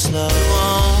go slow. You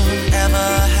won't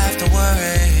ever have to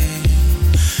worry.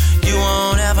 You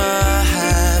won't ever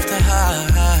have to hide.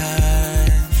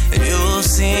 And you've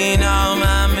seen all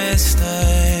my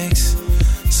mistakes,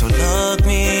 so look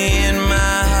me in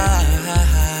my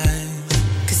eyes.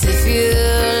 Cause if you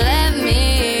let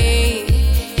me,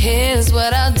 here's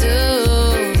what I'll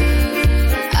do.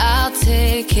 I'll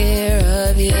take care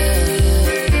of you.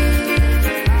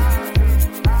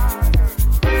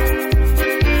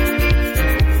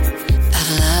 I've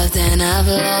loved and I've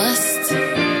lost.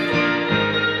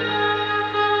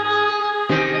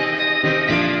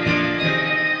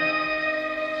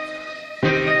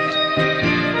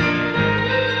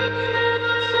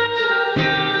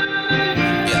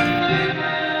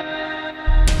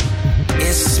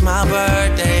 My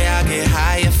birthday, I get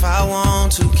high if I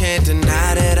want to. Can't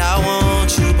deny that I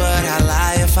want you, but I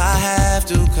lie if I have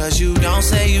to. Cause you don't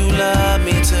say you love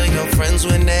me to your friends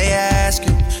when they ask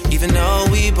you, even though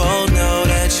we both know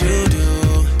that you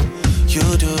do.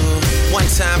 You do. One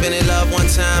time, been in love one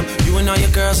time. You and all your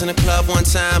girls in the club one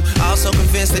time. Also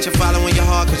convinced that you're following your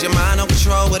heart, cause your mind don't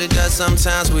control what it does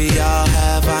sometimes. We all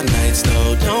have our nights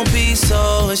though. Don't be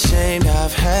so ashamed.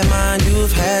 I've had mine,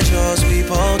 you've had yours. We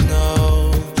both know.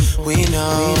 We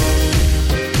know.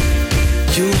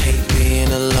 You hate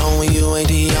being alone when you ain't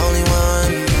the only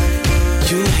one.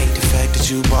 You hate the fact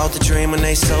that you bought the dream when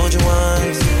they sold you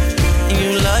one. And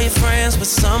you love your friends, but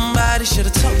somebody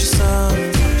should've told you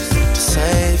something to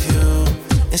save you.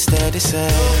 Instead they say,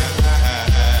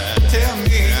 tell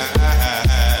me,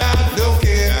 I don't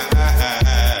care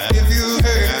if you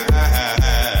hurt.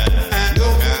 I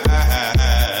don't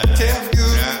tell you,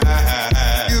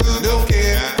 you don't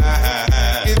care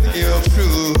if you're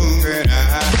true.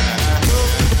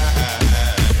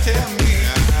 Tell me,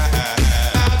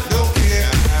 I don't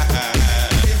care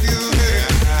if you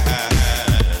hurt.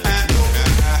 I don't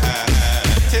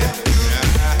tell you,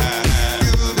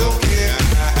 you don't care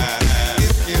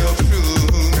if you're true.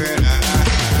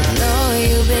 Know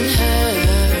you've been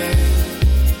hurt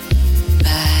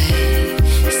by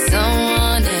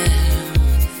someone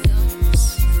else.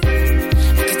 I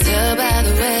could tell by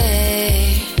the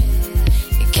way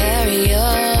you carry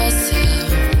yourself.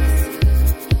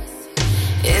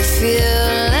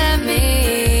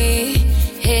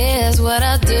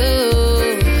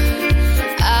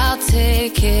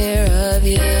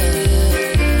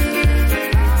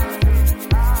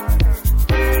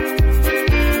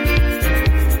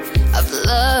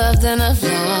 than I've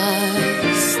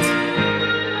lost.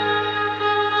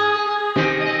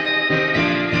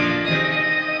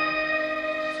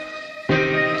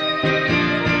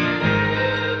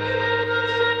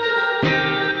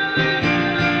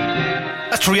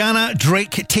 That's Rihanna,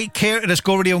 Drake, Take Care. It is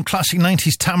Go Radio on Classic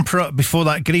 90s Tampere. Before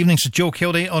that, good evening to Joe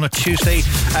Kilday on a Tuesday.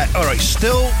 All right,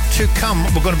 still to come,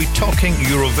 we're going to be talking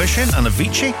Eurovision and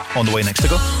Avicii on the way next to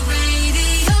go.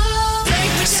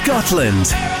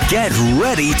 Scotland, get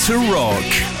ready to rock.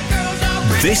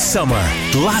 This summer,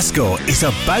 Glasgow is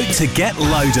about to get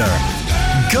louder.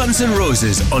 Guns N'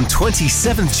 Roses on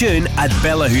 27th June at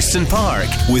Bellahouston Park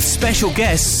with special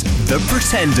guests The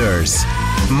Pretenders.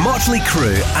 Motley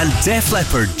Crue and Def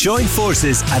Leppard join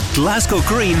forces at Glasgow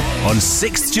Green on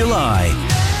 6th July.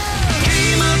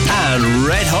 And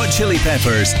Red Hot Chili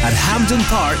Peppers at Hampden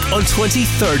Park on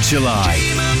 23rd July.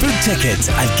 Book tickets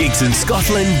at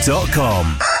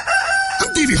gigsinscotland.com.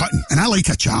 I'm Davey Hutton, and I like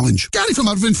a challenge. Gary from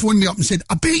Irvine phoned me up and said,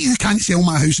 I bet you can't sell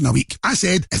my house in a week. I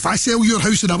said, if I sell your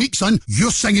house in a week, son,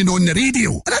 you're singing on the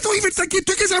radio. And I don't even think it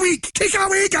took us a week. Take it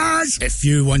away, guys. If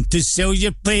you want to sell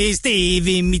your place,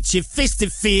 Davey meets you face to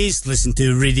face. Listen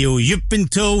to radio, you've been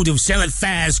told he'll sell it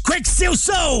fast. Quick sale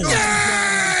sold!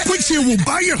 Yeah! Quick Sale will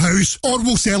buy your house or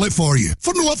we'll sell it for you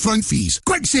for no upfront fees.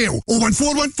 Quick Sale,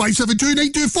 0141 572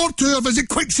 9242 or visit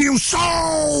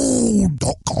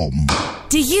quicksalesold.com.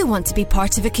 Do you want to be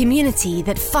part of a community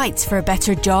that fights for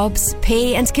better jobs,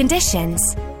 pay and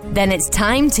conditions? Then it's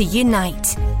time to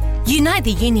unite. Unite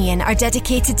the Union are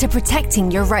dedicated to protecting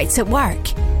your rights at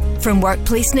work. From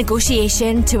workplace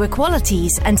negotiation to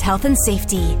equalities and health and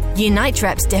safety, Unite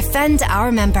reps defend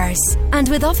our members. And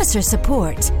with officer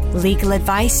support, legal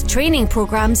advice, training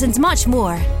programmes and much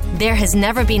more, there has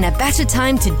never been a better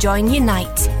time to join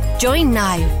Unite. Join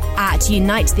now at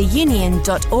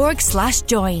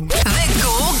unitetheunion.org/join. The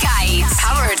Go Guide,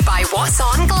 powered by What's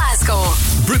On Glasgow.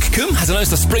 Brooke Coombe has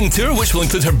announced a spring tour which will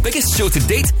include her biggest show to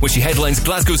date when she headlines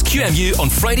Glasgow's QMU on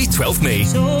Friday 12th May.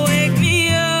 So wake me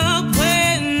up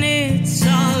when it's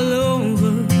all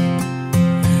over,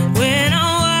 when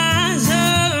I'm wiser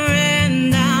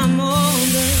and I'm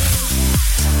older.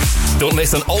 Don't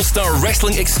miss an all-star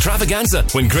wrestling extravaganza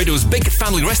when Grado's Big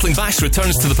Family Wrestling Bash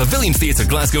returns to the Pavilion Theatre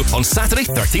Glasgow on Saturday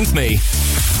 13th May.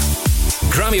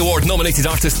 Grammy Award nominated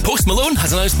artist Post Malone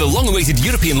has announced the long-awaited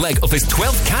European leg of his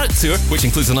 12 Carat Tour, which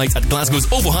includes a night at Glasgow's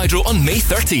Ovo Hydro on May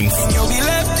 13th. You'll be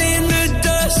left in the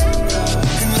dust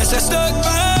unless I stuck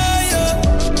by you.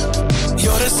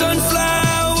 You're the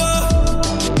sunflower.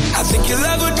 I think your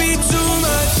love would be too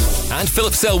much. And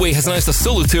Philip Selway has announced a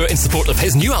solo tour in support of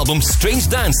his new album Strange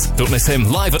Dance. Don't miss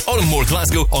him live at Oranmore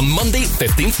Glasgow on Monday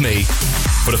 15th May.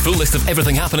 For a full list of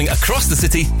everything happening across the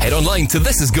city, head online to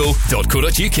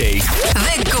thisisgo.co.uk.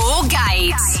 The Go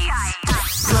Guides.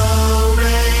 Go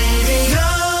Radio.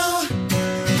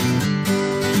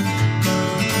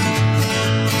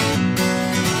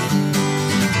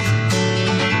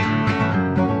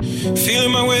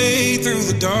 Feeling my way through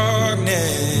the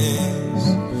darkness,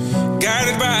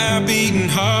 guided by a beating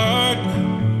heart.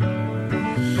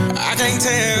 I can't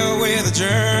tell where the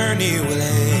journey will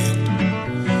end,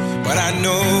 but I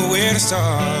know where to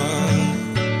start.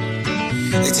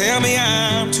 They tell me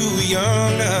I'm too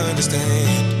young to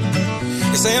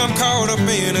understand. They say I'm caught up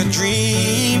in a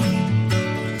dream.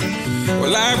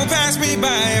 Well, life will pass me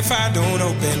by if I don't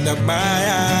open up my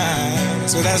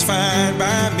eyes. So that's fine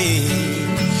by me.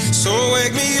 So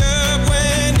wake me up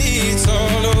when it's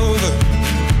all over,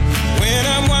 when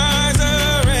I'm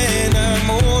wiser and I'm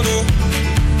older.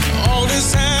 All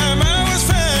this time I was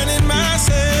finding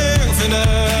myself and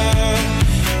I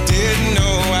didn't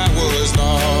know I was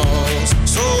lost.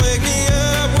 So wake me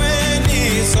up when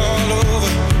it's all over,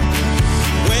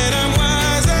 when I'm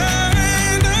wiser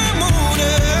and I'm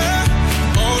older.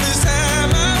 All this time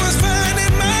I was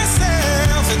finding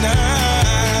myself and I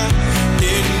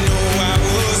didn't know I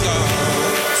was lost.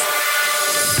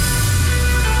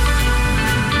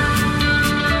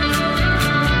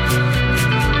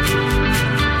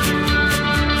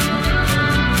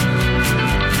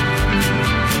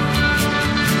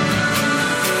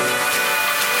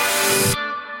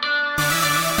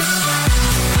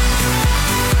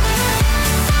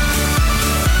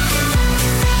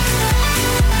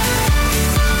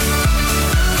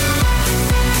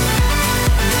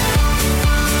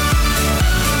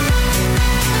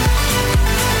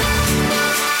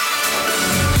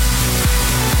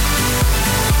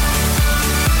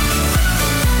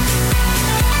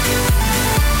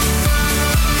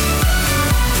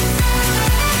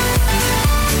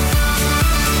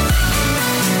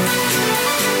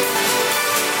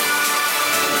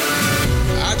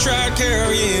 I tried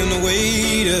carrying the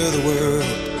weight of the world,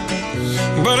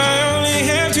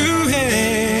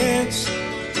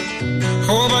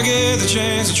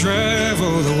 chance to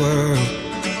travel the world,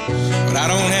 but I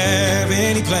don't have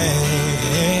any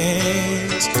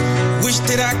plans. Wish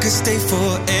that I could stay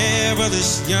forever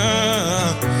this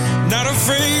young, not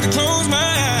afraid to close my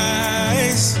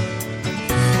eyes.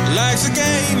 Life's a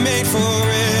game made for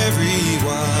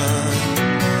everyone,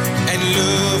 and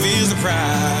love is the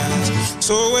prize.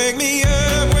 So wake me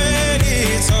up when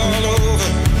it's all over,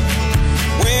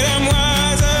 when I'm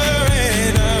wiser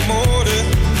and I'm older.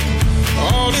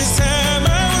 All this time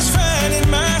I was finding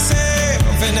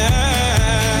myself, and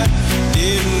I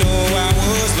didn't know I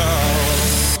was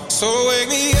lost. So wake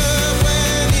me up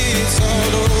when it's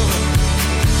all over,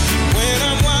 when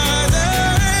I'm wiser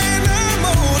and I'm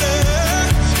older.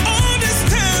 All this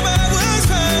time I was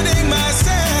finding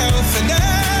myself, and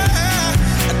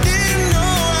I didn't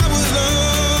know I was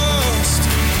lost.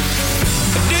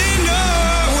 I didn't know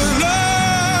I was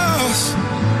lost.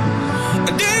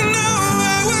 I didn't know I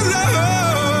was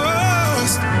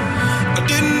lost. I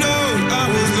didn't know I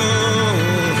was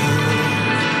lost.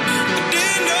 I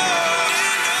didn't know.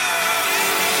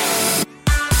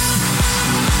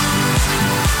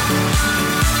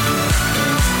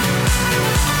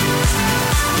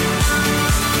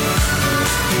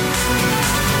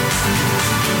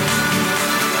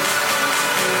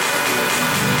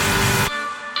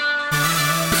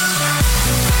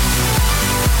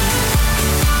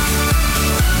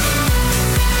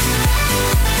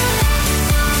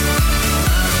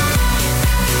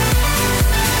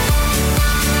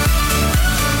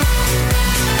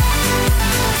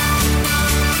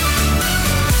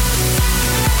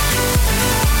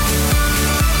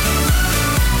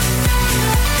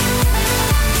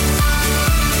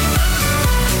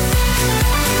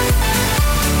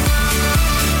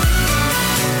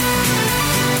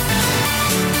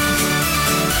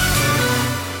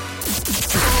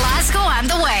 Glasgow and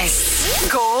the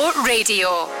West. Go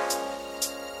Radio.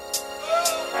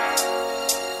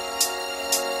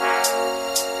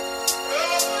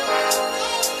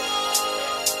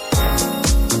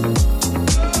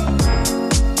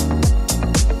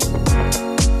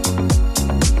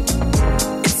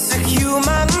 It's a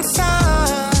human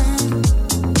sign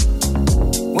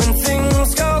when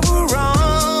things go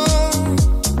wrong,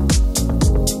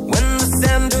 when the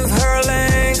scent of her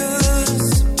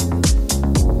lingers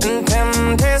and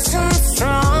temptation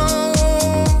strong.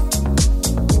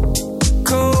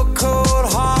 Cold, cold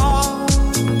heart,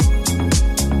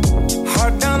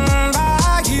 hard done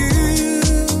by you.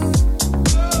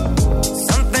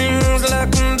 Something's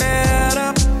looking better,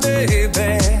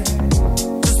 baby.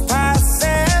 Just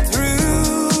passing through.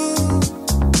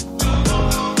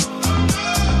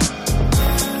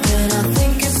 And I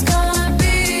think it's gonna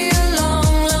be a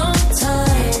long, long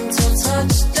time till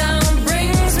touchdown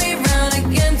brings me round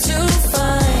again to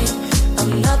find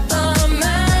I'm not the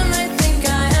man they think I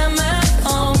am at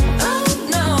home. Oh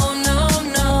no, no,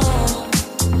 no.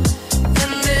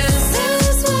 And this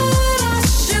is what I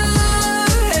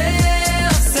should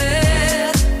have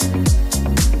said.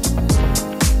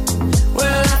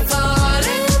 Well, I thought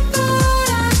it, but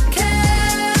I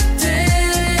kept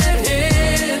it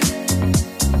hid.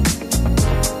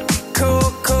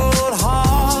 Cold, cold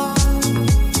heart,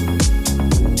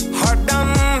 hard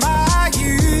done by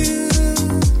you.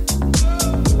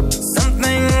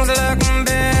 Something's looking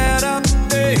better,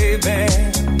 baby.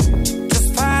 Just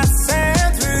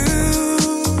passing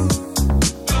through.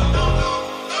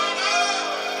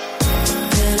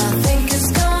 And I think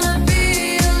it's gonna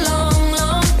be a long,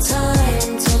 long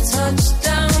time till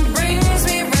touchdown brings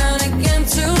me round again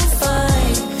to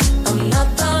find I'm not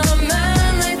the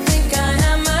man they think I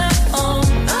am at home.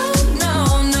 Oh no,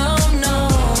 no, no.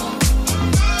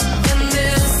 And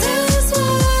this is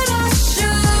what I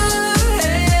should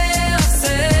have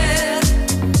said.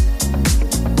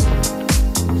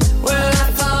 Well, I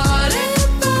thought it,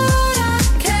 but I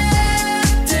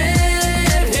kept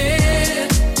it hid.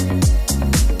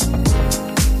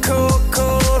 Cold,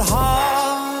 cold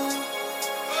heart,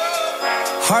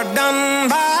 hard done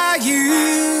by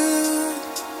you.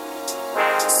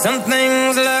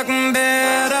 Something's looking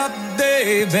better,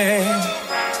 baby.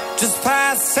 Just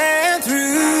passing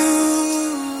through.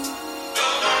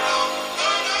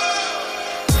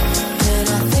 And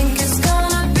I think it's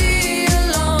gonna be a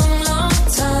long, long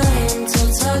time till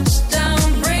touchdown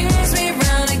brings me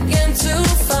round again to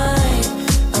find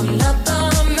I'm not the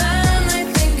man they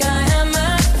think I am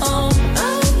at home.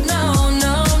 Oh no,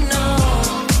 no, no.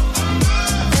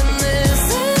 And this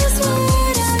is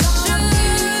what I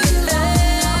should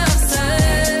have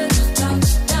said.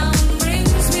 Touchdown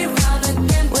brings me round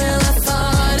again. Well, I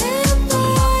thought it,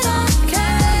 but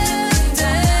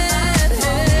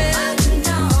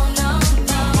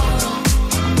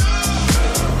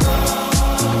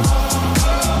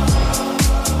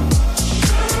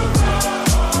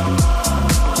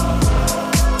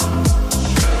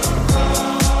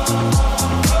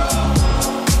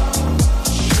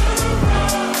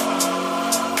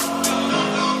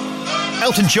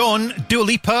Elton John, Dua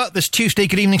Lipa, this Tuesday.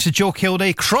 Good evening to Joe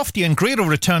Kilday. Crofty and Grado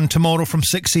return tomorrow from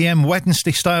 6am,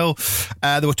 Wednesday style.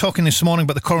 They were talking this morning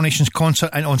about the Coronations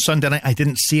concert on Sunday night. I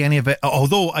didn't see any of it,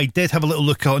 although I did have a little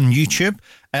look on YouTube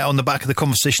on the back of the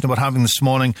conversation they were having this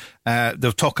morning. They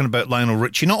were talking about Lionel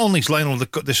Richie. Not only has Lionel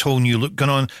got this whole new look going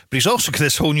on, but he's also got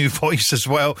this whole new voice as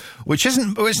well, which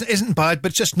isn't bad,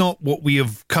 but it's just not what we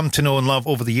have come to know and love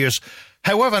over the years.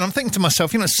 However, and I'm thinking to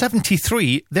myself,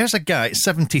 73, there's a guy at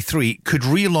 73 could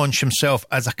relaunch himself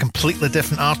as a completely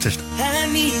different artist. I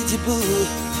need you, boo.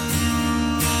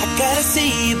 I gotta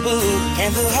see you, boo.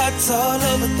 And the hearts all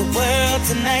over the world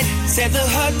tonight. Said the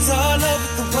hearts all over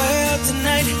the world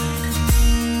tonight.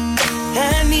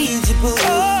 I need you, boo.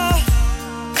 Oh,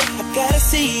 I gotta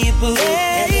see you, boo.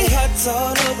 And the hearts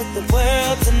all over the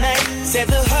world tonight. Said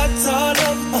the hearts all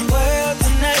over the world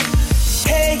tonight.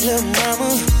 Hey, little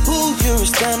mama, ooh, you're a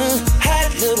stunner.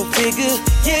 Hot little figure,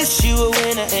 yes, you a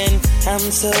winner. And I'm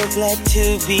so glad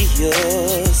to be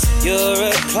yours. You're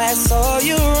a class all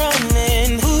your own.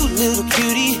 And ooh, little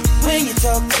cutie, when you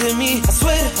talk to me, I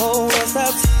swear the whole world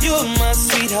stops. You're my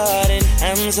sweetheart, and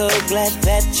I'm so glad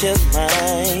that you're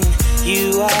mine.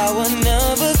 You are one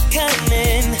of a kind,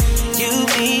 and you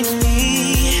mean to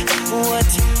me what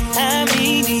I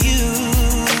mean to you.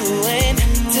 And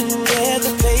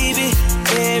together, baby,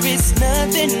 there is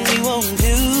nothing we won't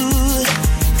do.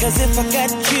 Cause if I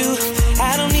got you,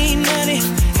 I don't need money,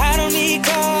 I don't need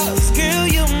cars. Girl,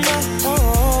 you're my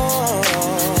own.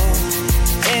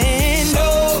 And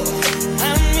oh,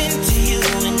 I'm into you.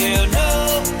 And girl, no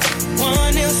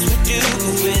one else would do.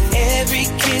 Cause with every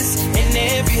kiss and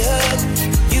every hug,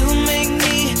 you make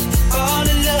me fall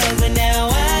in love. And now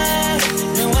I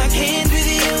know I can't be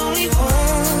the only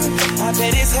one. I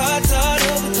bet it's hard all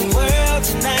over the world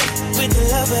tonight. With the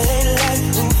love of their life,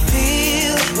 who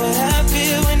feel what I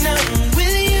feel when I'm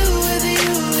with you, with you,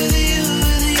 with you,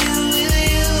 with you, with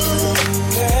you,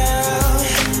 girl.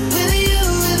 With you,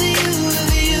 with you,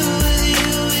 with you, with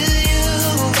you, with you.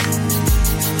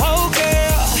 Oh,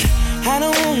 girl, I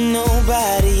don't want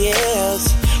nobody else.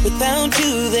 Without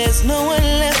you, there's no one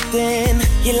left. And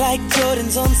you're like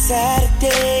Jordans on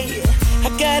Saturday. I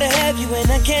gotta have you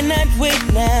and I cannot wait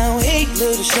now. Hey,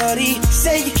 little shorty,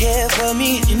 say you care for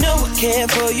me. You know I care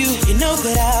for you. You know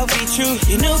that I'll be true.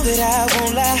 You know that I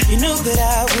won't lie. You know that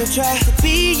I will try to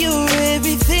be your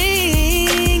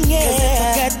everything, yeah. Cause if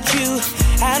I got you,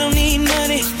 I don't need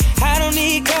money, I don't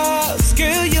need cars.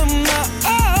 Girl, you're my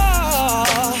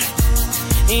all,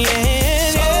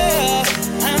 yeah.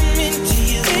 I'm into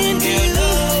you, and girl,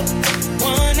 no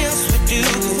one else would do.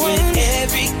 With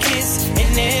every kiss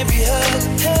and every hug,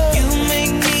 you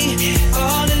make me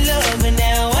fall in love. And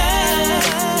now I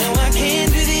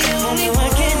can't be the only one. I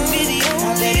can't be the only.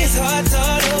 I bet it's hard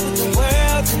all over the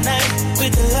world tonight.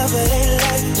 With the love of their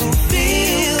life, who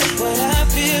feel what I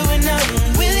feel when I'm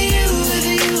with you, with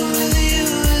you, with you,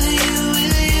 with you,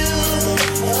 with you.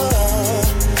 Oh,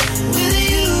 with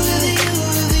you, with you,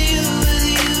 with you, with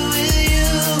you, with you.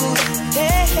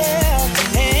 Yeah,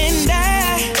 and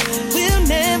I will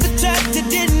never try to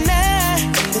deny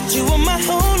that you are my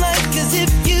whole life. Cause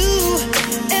if you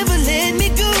ever let me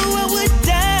go, I would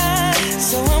die.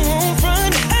 So I won't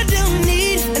run, I don't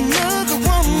need another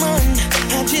woman.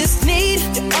 I just need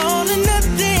you all or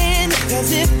nothing.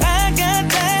 Cause if I got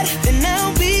that, then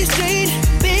I'll be straight.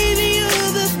 Baby,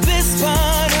 you're the best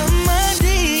part of my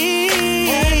day.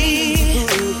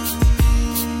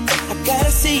 I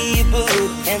gotta see you, boo.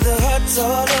 And the hearts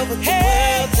all over the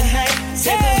world tonight.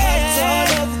 Say the hearts all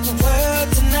over the world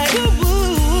tonight.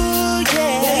 Woo,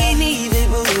 yeah. They need it,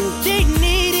 boo. They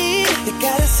need it. They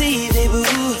gotta see it, boo.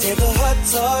 Say the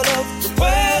hearts all over the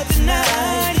world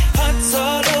tonight. Hearts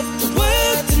all over the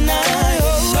world tonight.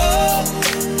 Oh,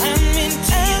 I'm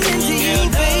into you,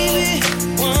 baby.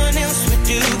 One else would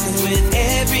do. Cause with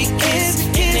every kiss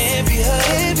and every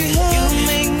hug, you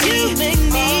make me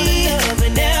fall in love.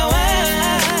 And now I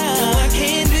know I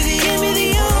can't be the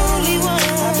only one.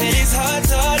 I bet it's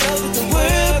hard all over the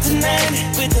world tonight.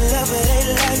 With the love of their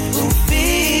life, who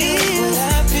feel what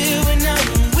I feel when I'm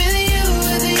with you,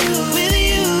 with you, with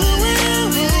you,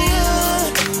 with you,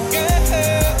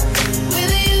 girl.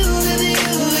 With you, with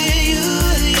you, with you,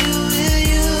 with you, with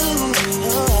you.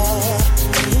 Oh,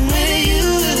 with you,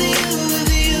 with you,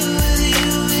 with you, with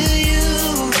you, with you,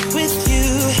 with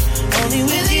you.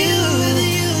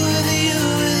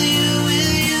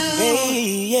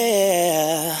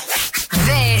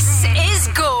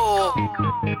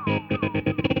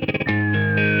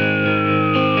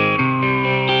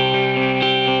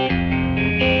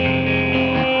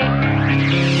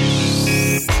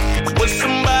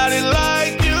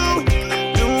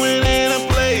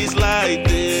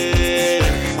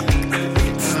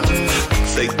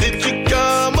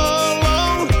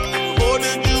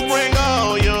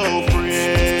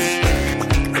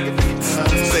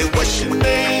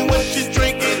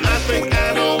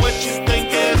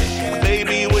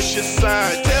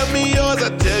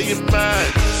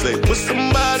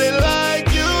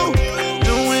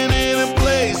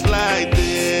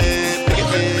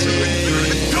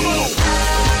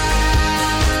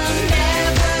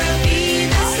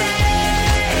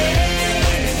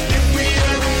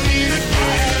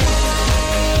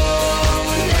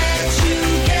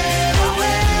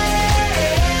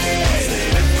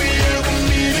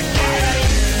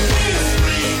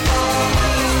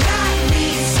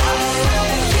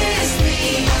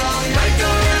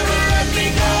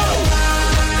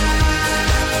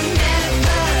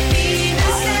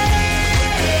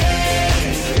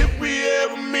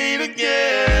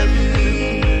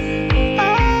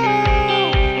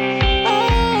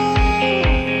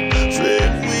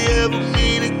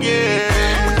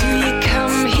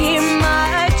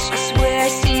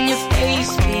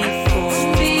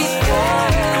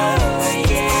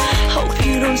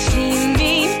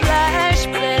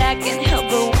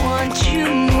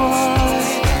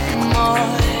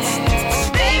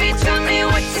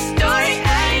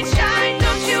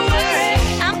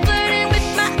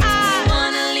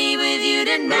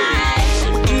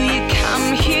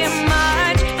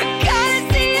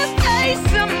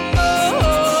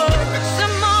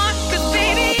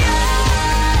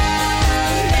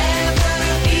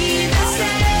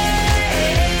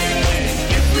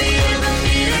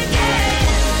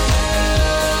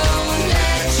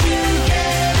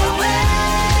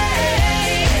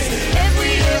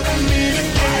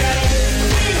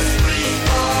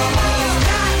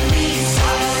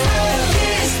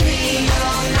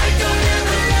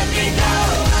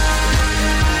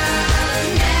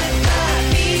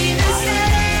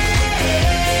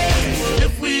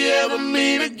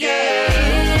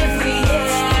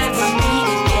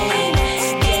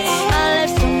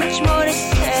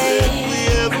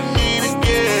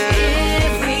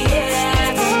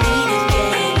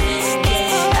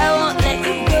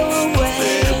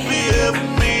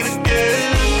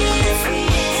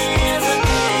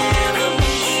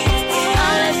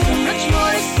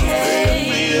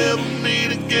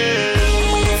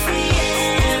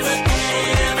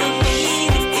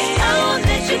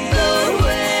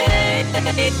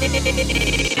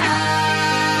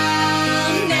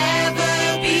 I'll never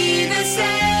be the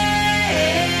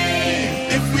same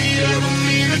if we ever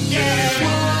meet again.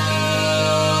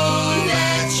 Won't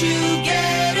let you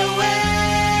get away.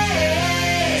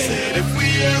 Said if we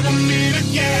ever meet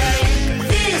again.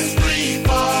 This free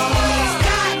fall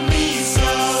got me so.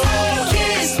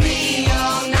 Kiss me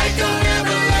all night, don't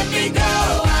ever let me go.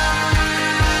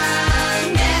 I'll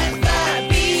never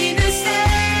be the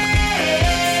same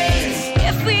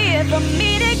if we ever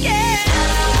meet again.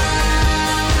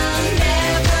 I'll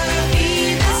never be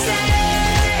the same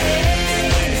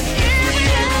if we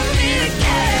ever meet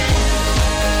again.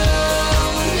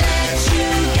 Won't let you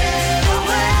get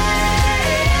away.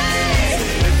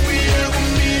 If we ever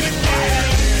meet again.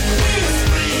 This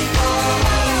free fall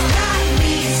got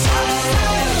me so.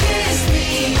 Kiss me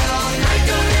all night,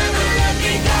 don't ever let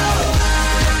me go.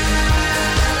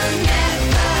 I'll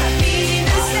never be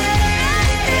the same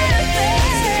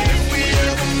if we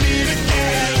ever meet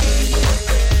again.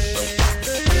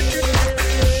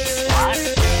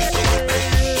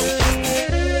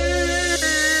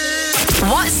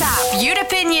 WhatsApp your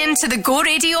opinion to the Go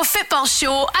Radio Football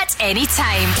Show at any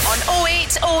time on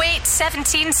 0808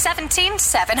 17 17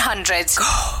 700.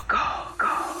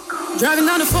 Driving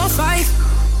down the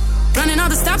 4-5, running all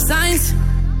the stop signs.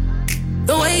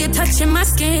 The way you're touching my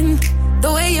skin,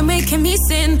 the way you're making me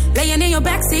sin, laying in your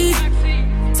backseat.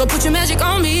 So put your magic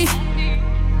on me.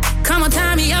 Come on,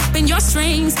 tie me up in your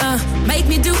strings. Make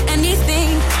me do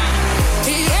anything.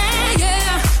 Yeah,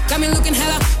 yeah. Got me looking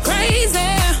hella crazy.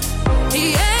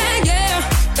 Yeah,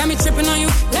 yeah. Got me tripping on you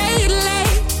lately.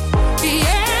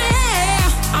 Yeah.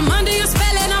 I'm under your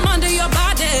spell and I'm under your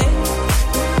body.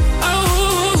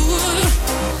 Oh,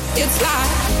 it's like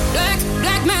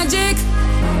black magic.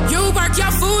 You work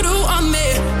your voodoo on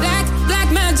me. Black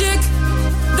magic.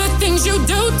 The things you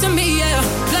do to me, yeah.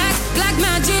 Black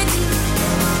magic.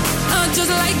 Just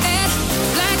like that.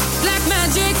 Black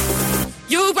magic.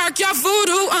 You work your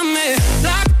voodoo on me.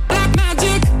 Black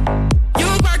magic. You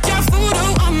work your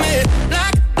voodoo on me.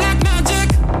 Black magic.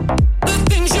 The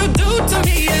things you do to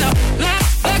me, yeah. Black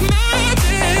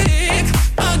magic.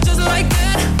 Just like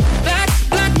that.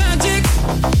 Black magic.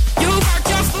 You work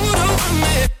your voodoo on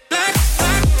me. Black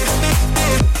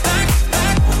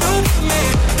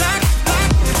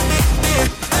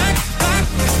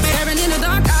staring in the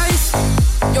dark eyes.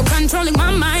 You're controlling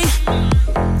my mind.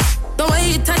 The way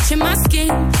you're touching my skin,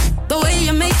 the way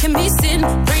you're making me sin,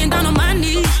 praying down on my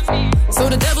knees, so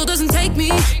the devil doesn't take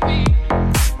me.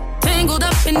 Tangled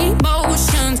up in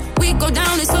emotions, we go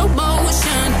down in slow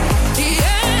motion.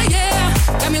 Yeah, yeah,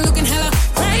 got me looking hella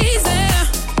crazy.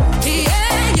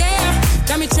 Yeah, yeah,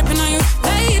 got me tripping on you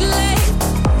lately.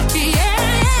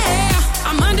 Yeah,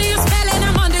 I'm under your spell and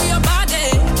I'm under your body.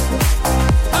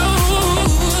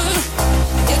 Oh,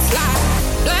 it's like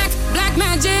black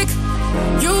magic.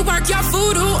 You work your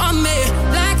voodoo on me.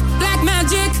 Black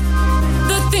magic.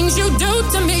 The things you do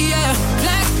to me, yeah.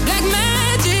 Black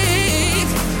magic.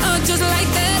 Just like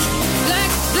that.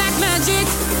 Black magic.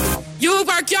 You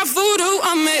work your voodoo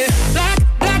on me. Black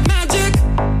magic.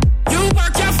 You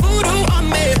work your voodoo on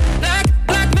me.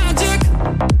 Black magic.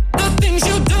 The things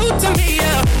you do to me,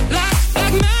 yeah. Black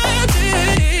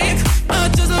magic.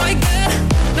 Just like that.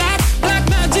 Black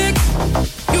magic.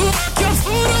 You work your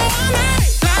voodoo on me.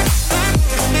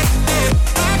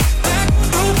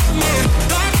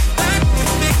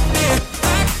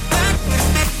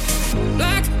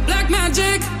 Black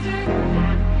magic.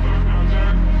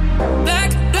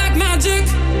 Black magic.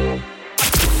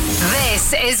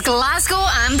 This is Glasgow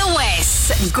and the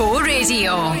West. Go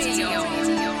Radio.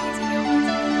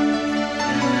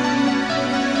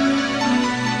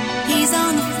 He's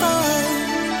on the phone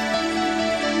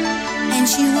and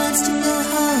she wants to go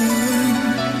home.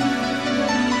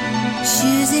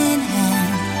 Shoes in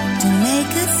hand to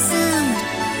make a sound.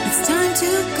 It's time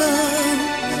to go.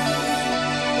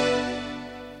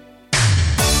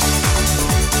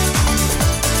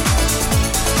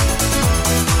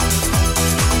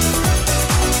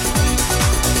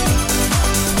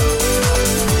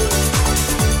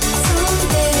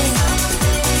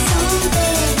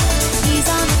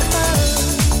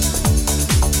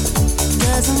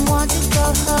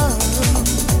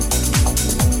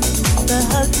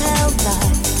 Hotel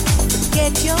life,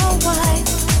 forget your wife,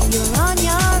 you're on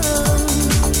your own.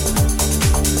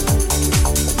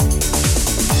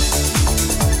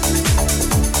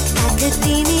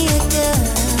 Academia girl,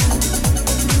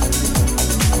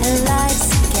 her life's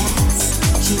a gas,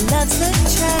 she loves the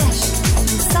trash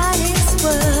inside his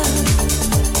world.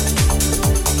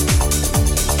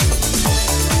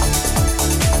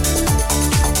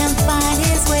 Can't find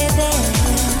his way there,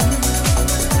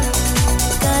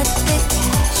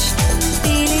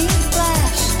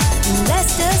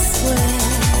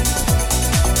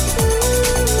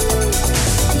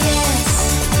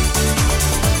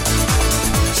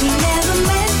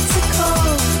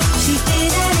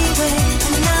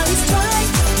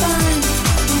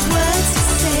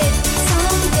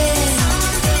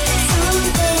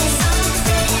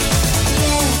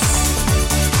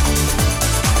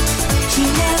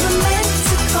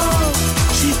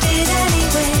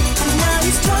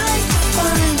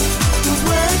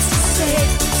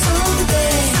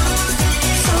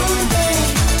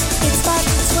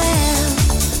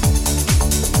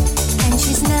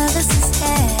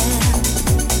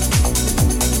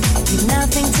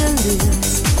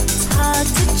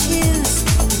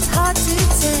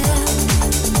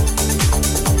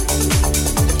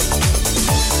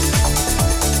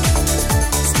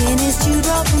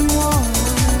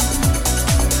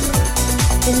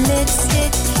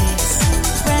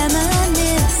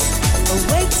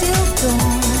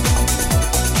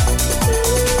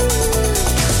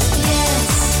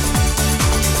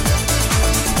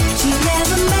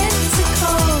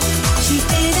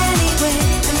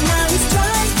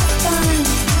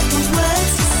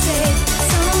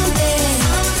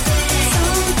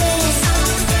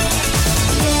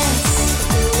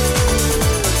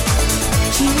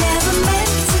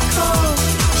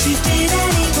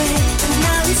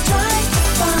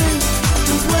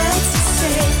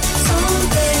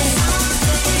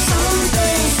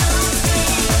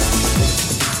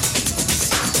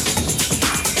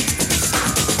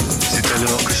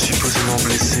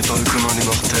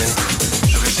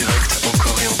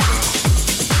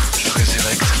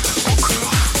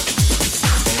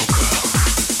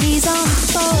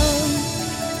 cold,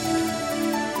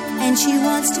 and she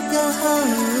wants to go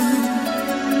home.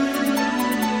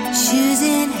 Shoes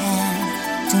in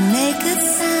hand, don't make a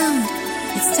sound.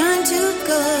 It's time to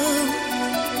go.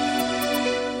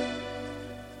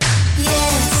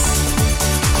 Yes,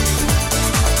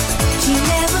 she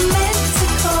never meant to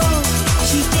call.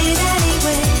 She did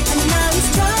anyway, and now he's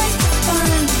trying to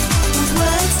find the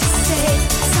words to say.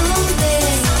 Someday,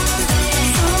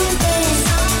 someday.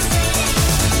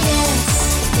 Yes,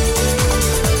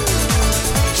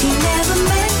 she never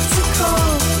meant to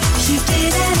call. She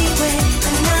did anyway,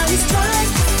 and now he's trying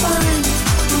to find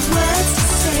the words to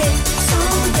say.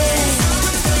 Someday,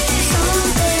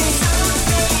 someday,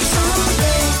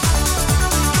 someday.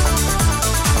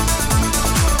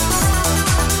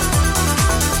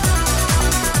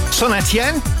 Son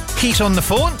Etienne, he's on the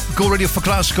phone. Go Radio for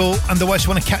Glasgow and the West.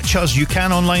 Want to catch us? You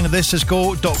can online at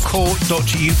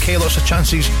thisisgo.co.uk. Lots of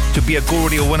chances to be a Go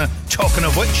Radio winner. Talking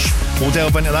of which, we'll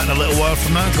delve into that in a little while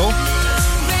from now. Go.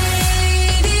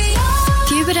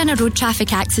 If you were in a road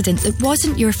traffic accident, it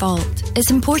wasn't your fault.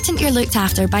 It's important you're looked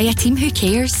after by a team who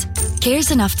cares. Cares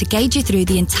enough to guide you through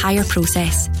the entire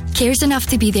process. Cares enough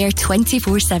to be there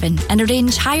 24/7 and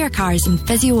arrange hire cars and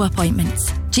physio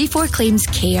appointments. G4 Claims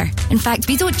care. In fact,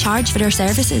 we don't charge for our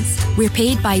services. We're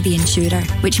paid by the insurer,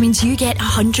 which means you get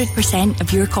 100%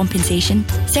 of your compensation.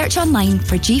 Search online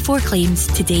for G4 Claims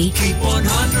today. Keep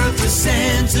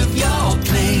 100% of your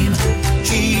claim.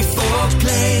 G4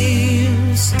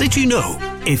 Claims. Did you know,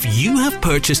 if you have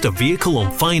purchased a vehicle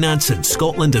on finance in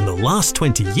Scotland in the last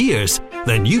 20 years,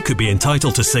 then you could be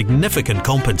entitled to significant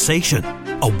compensation.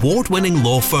 Award-winning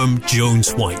law firm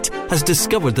Jones White has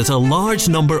discovered that a large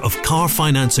number of car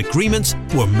finance agreements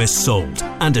were missold,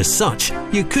 and as such,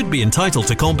 you could be entitled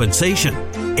to compensation.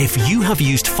 If you have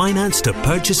used finance to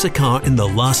purchase a car in the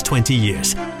last 20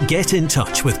 years, get in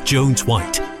touch with Jones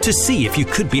White to see if you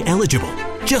could be eligible.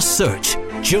 Just search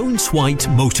Jones White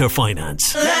Motor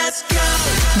Finance. Let's go!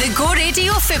 The Go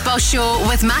Radio Football Show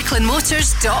with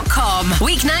MacklinMotors.com.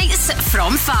 Weeknights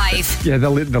from 5. Yeah, the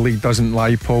league doesn't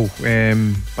lie, Paul.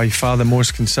 By far the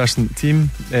most consistent team,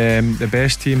 the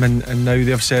best team, and now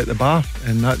they've set the bar,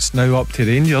 and that's now up to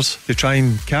Rangers to try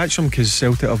and catch them, because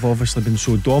Celtic have obviously been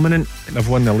so dominant. They've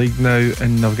won the league now,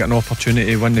 and they've got an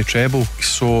opportunity to win the treble.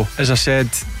 So, as I said,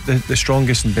 the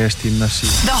strongest and best team this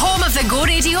season. The home of the Go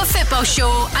Radio Football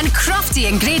Show and Crofty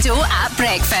and Grado at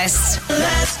breakfast.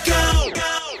 Let's go!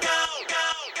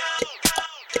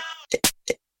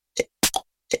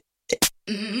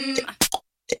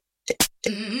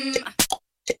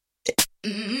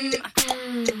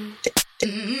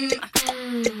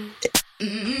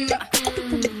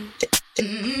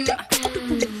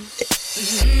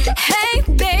 Hey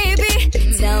baby,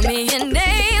 tell me your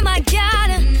name. I got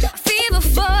a fever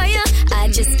for you. I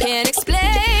just can't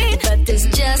explain, but there's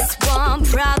just one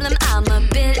problem. I'm a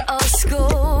bit old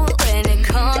school when it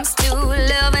comes to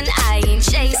loving. I ain't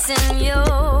chasing you.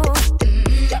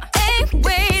 Ain't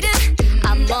waiting,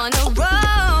 I'm on a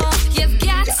roll. You've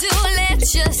got to let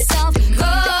yourself go.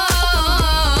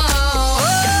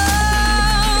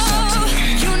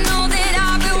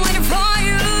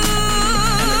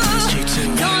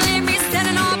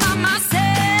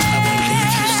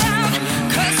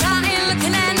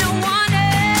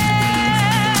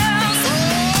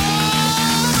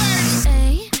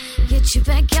 You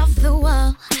back off the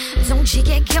wall, don't you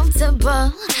get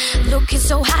comfortable? Looking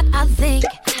so hot, I think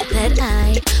that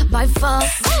I might fall.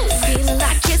 Feel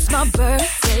like it's my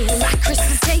birthday, like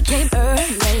Christmas Day came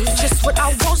early. Just what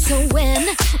I want, so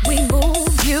when we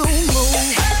move, you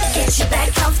move. Get you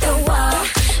back off the wall,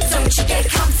 don't you get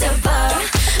comfortable?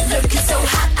 Looking so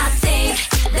hot, I think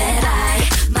that I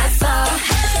might fall.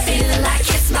 Feel like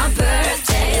it's my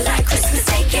birthday, like Christmas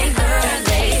Day came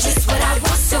early. Just what I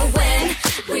want, so when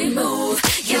we move,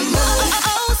 you move.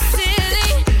 Oh,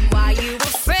 silly, why you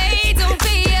afraid? Don't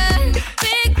be a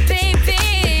big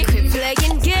baby. Quit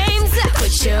playing games,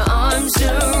 put your arms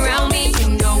around me. You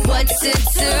know what to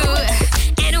do,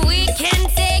 and we can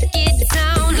take it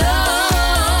down low.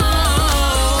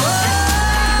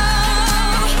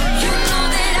 You know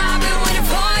that I've been waiting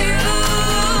for you.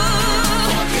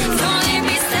 Don't leave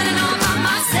me standing all by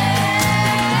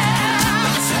myself,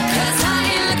 'cause I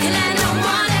ain't looking at no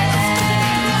one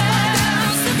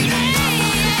else.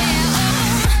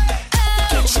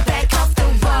 Get you back off the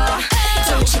wall,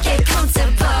 don't you get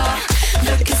comfortable?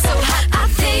 Looking so hot, I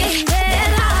think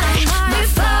that I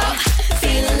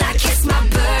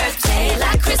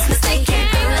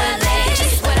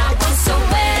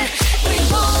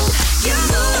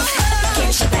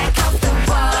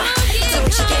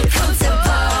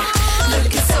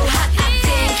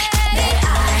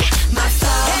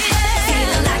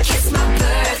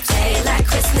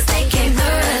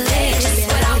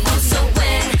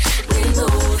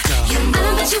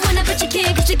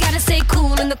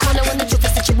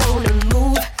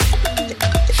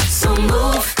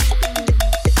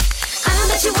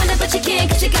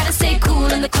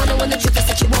around the corner when the truth is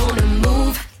that you wanna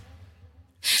move.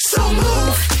 So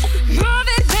move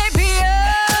it, baby.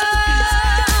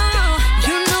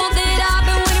 You know that I've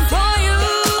been waiting for you.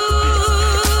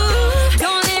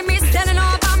 Don't leave me standing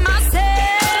all by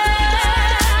myself.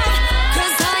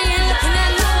 'Cause I ain't looking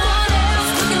at no one else.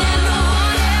 Looking at no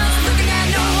one else. Looking at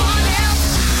no one else.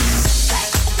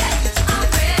 I'm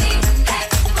ready. Hey,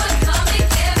 but come and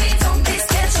get me. Don't be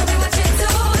scared. Show me what you do.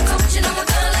 Don't you know I'm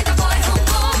gonna like a boy who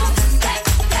moves. Hey,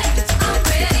 I'm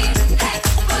ready. Hey,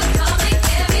 but come and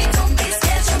get me. Don't be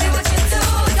scared. Show me what you do.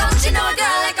 Don't you know a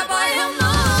girl like a boy who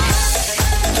moves?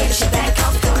 Get your back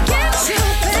off the wall. Get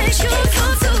your back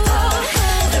off the wall.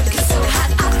 Looking so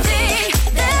hot, I think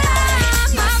that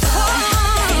I'm my fault.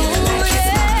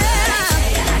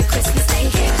 Yeah, like Christmas Day,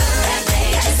 here birthday.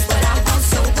 Just what I want.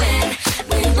 So when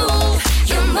we move,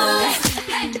 you move.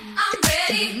 Hey, I'm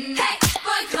ready. Hey,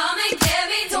 boy, come and get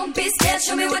me. Don't be scared.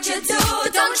 Show me what you do.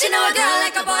 Don't you know a girl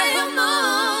like a boy who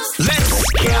moves? Let's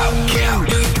go.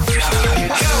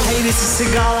 Hey, this is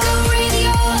Sigala.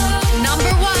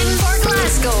 Number 1 for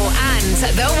Glasgow and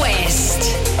the West.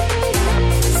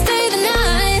 Stay the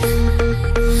night.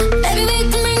 Baby, we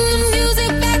can bring the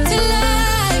music back to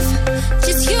life.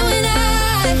 Just you and I.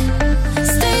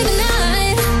 Stay the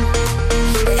night.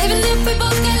 Even if we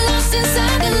both get lost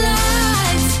inside the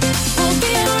lights, we'll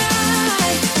be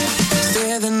alright. Stay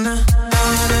the night.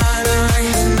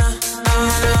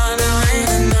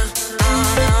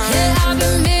 Yeah, I've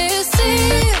been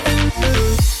missing.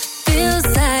 Feels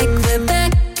like we're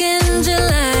back in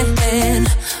July and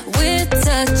we're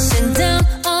touching down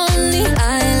on the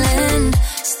island.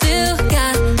 Still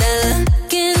got that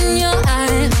look in your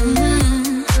eye.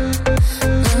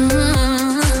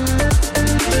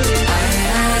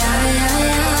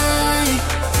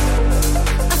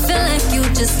 I feel like you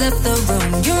just left the room.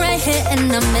 You're right here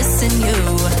and I'm missing you.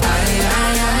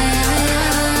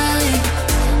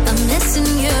 I'm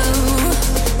missing you.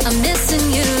 I'm missing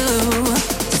you.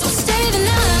 So stay the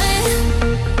night.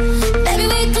 Baby,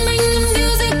 we can bring the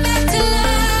music back to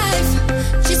life.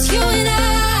 Just you and I.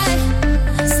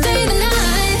 Stay the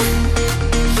night.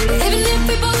 Even if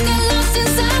we both get lost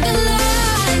inside the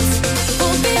lights,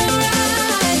 we'll be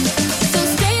alright. So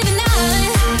stay the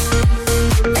night.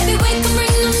 Baby, we can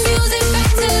bring the music back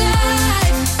to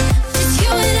life. Just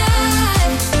you and I.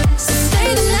 So stay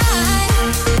the night.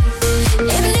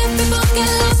 Even if we both get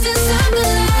lost inside the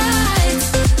lights,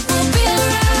 we'll be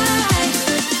alright.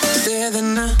 Stay the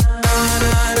night.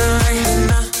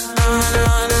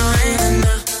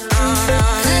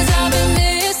 'Cause I've been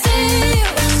missing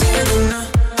you.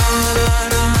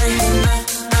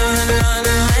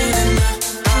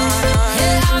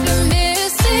 Yeah, I've been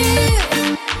missing you.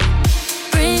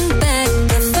 Bring back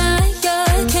the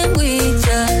fire. Can we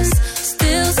just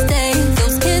still stay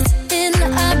those kids in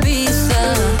Ibiza?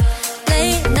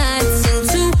 Late nights and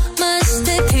too much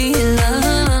tequila.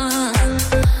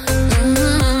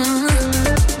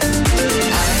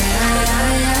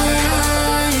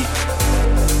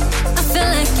 I feel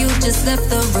like you just left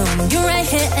the room. You're right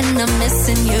here and I'm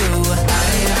missing you.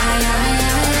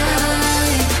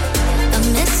 I'm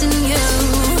missing you.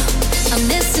 I'm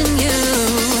missing you.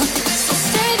 So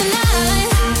stay the night.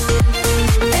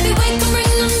 Baby, we can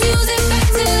bring the music back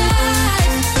to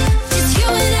life. Just you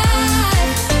and I.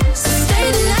 So stay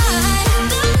the night.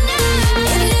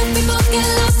 Even if we both get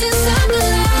lost inside the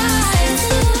lights,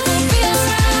 we'll be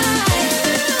alright.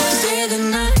 Stay the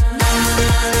night.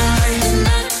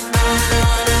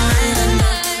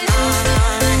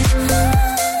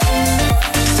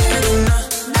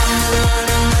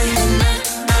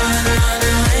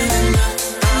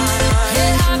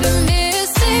 Yeah, I've been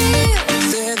missing you.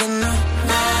 Stay the night.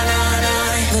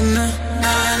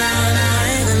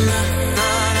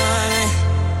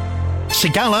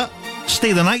 Sigala,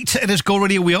 Stay the Night. It is Go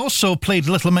Radio. We also played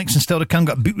Little Mix and Still to Come,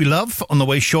 got Beat We Love on the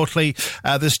way shortly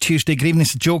this Tuesday. Good evening,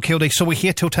 it's Joe Kilday. So we're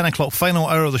here till 10 o'clock, final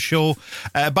hour of the show.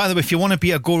 By the way, if you want to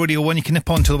be a Go Radio 1, you can nip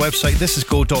onto the website. This is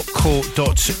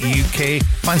go.co.uk.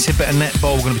 Fancy a bit of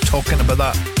netball. We're going to be talking about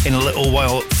that in a little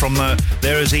while from now.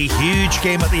 There is a huge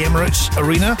game at the Emirates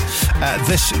Arena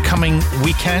this coming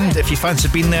weekend. If you fancy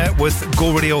being there with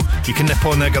Go Radio, you can nip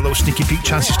on there, get little sneaky peek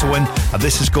chances to win.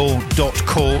 This is go.co.uk.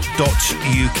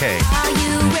 Are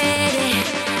you ready?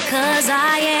 'Cause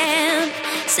I am.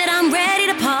 Said I'm ready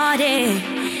to party.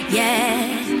 Yeah.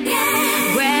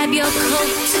 Grab your coat,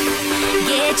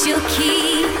 get your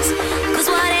keys. 'Cause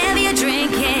whatever you're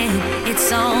drinking,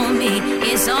 it's on me,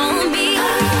 it's on me.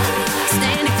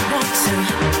 Stand if you want to,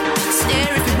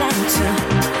 stare if you want to.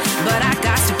 But I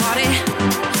got to party,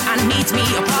 I need me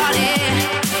a party.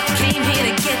 Came here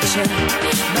to get you,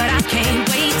 but I can't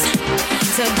wait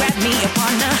to to grab me a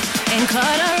partner and cut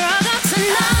a rug up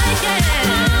tonight. Yeah,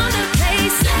 found a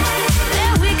place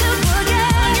that we could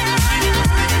forget.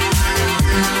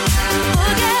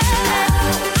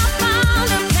 I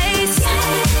found a place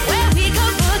where we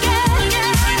could forget.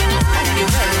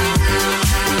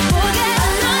 Forget the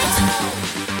night.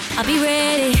 I'll be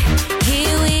ready.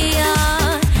 Here we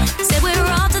are. Said we're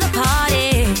off to the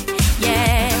party.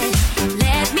 Yeah,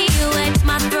 let me wet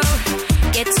my throat.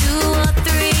 Get 2 or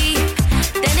 3,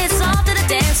 then it's off to the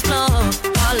dance floor.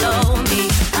 Follow me.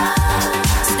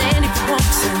 Stand if you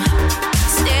want to,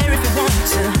 stare if you want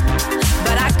to,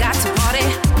 but I got to party.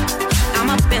 I'm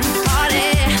up in the party.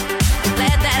 I'm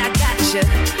glad that I got you,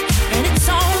 and it's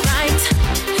alright.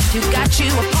 You got you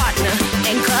a partner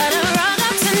and cut a rug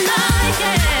up tonight.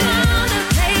 Yeah, found a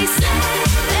place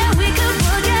that we could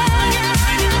forget.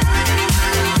 I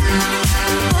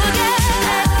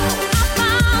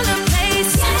found a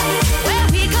place where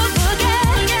we could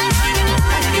forget.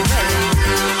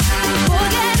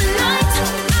 Forget the night.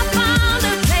 I found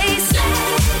a place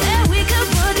that we could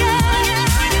forget.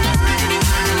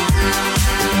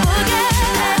 I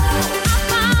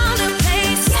found a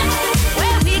place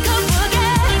where we could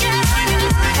forget.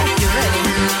 You ready?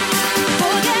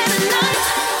 Forget the night.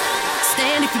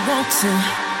 Stand if you want to,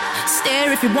 stare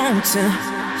if you want to,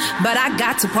 but I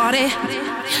got to party.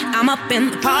 I'm up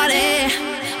in the party.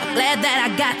 I'm glad that I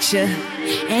got you,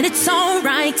 and it's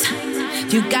alright.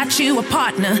 You got you a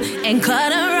partner and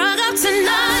cut a rug up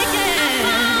tonight. Yeah, I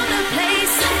found a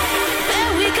place that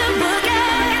we could forget.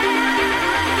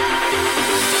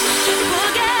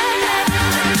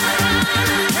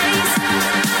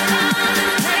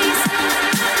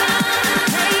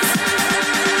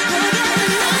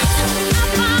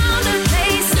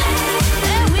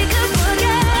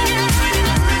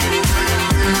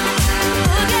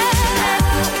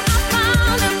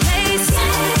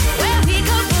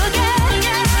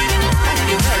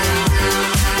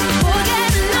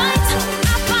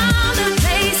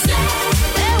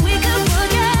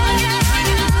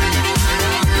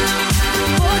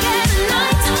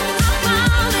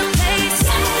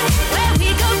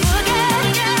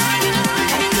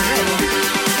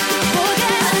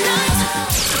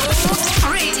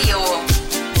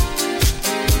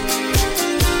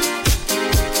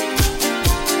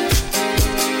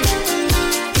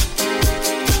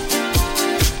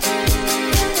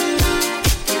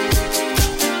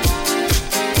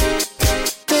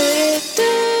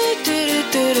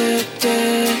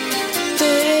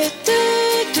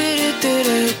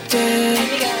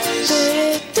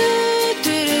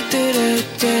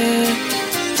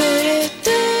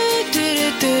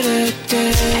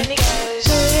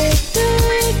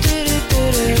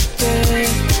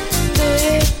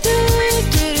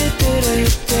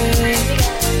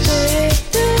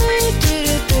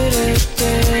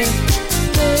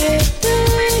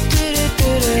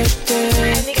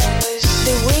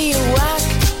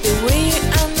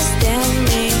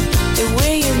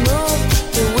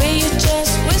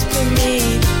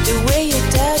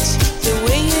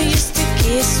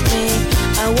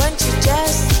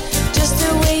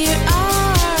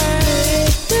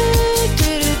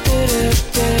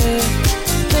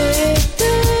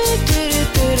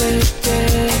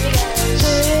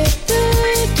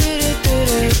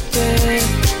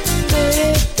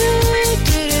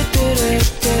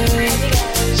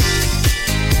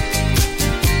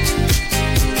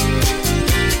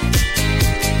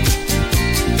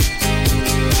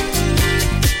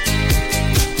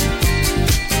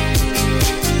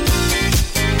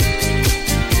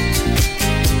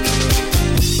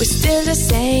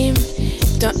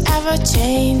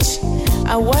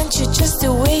 I want you just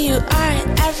the way you are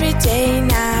every day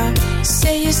now.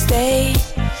 Say you stay,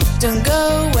 don't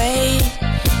go away.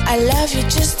 I love you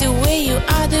just the way you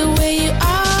are, the way you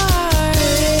are.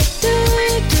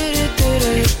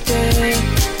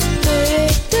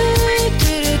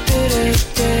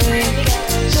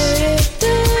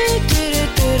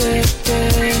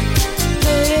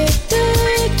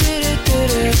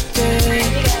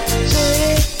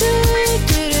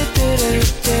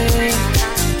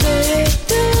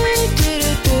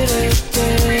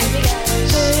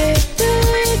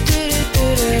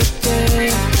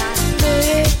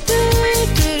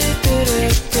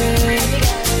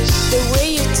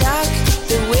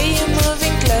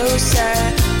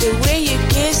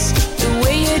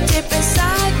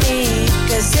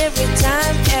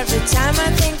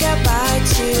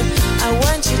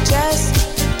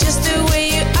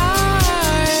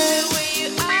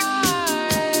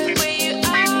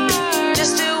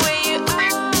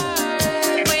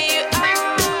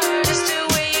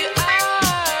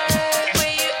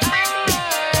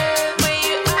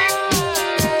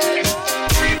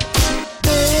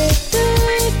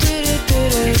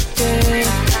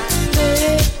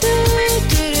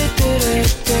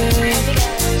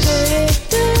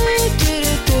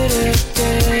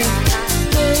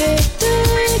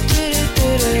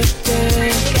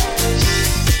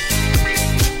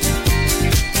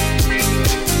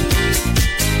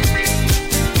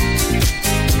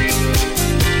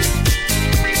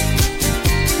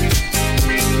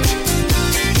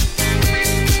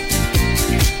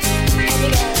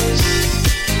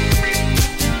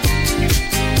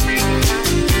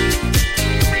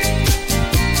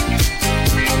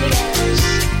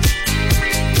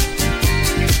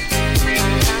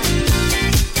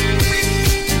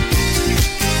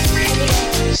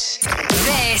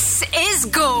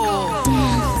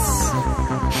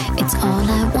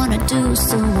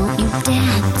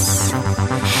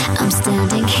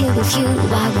 here with you,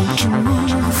 why won't you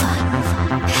move?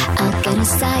 I'll get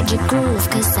inside your groove,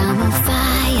 'cause I'm on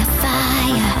fire,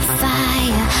 fire,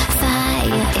 fire,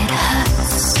 fire. It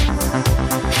hurts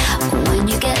when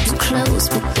you get too close,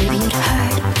 but baby it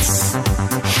hurts.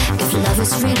 If love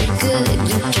is really good,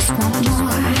 you just want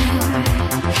more.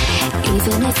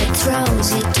 Even if it throws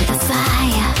you to the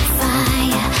fire,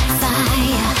 fire,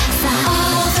 fire, fire.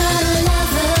 All the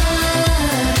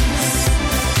lovers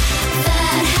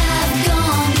that have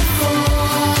gone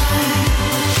before,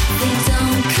 they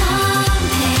don't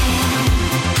compare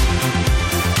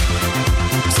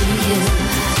to you.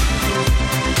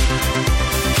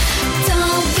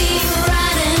 Don't be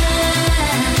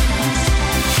frightened,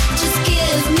 just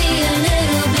give me a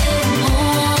little bit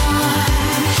more.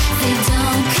 They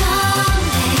don't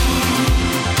compare.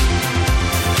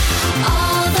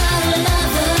 All the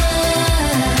lovers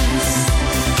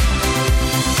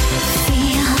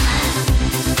feel.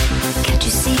 Can't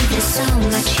you see there's so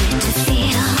much here to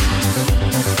feel?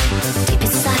 Deep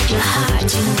inside your heart,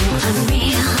 you know I'm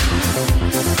real.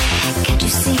 Can't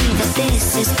you see that this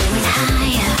is going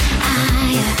higher,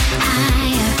 higher,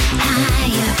 higher,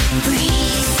 higher?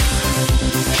 Breathe.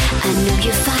 I know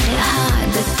you find it hard,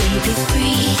 but baby,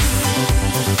 breathe.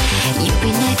 You'll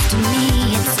be next to me,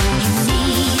 it's all you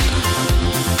need.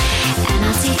 And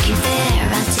I'll take you there,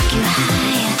 I'll take you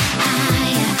higher,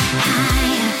 higher,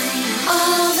 higher.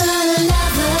 All the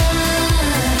lovers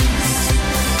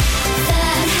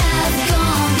that have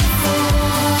gone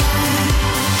before,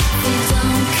 they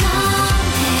don't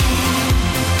compare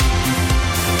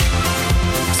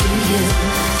to you.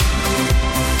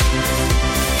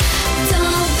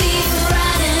 Don't be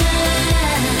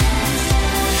frightened,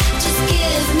 just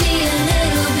give me a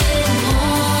little bit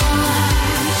more.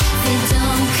 They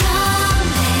don't compare.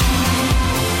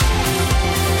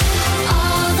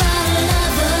 All the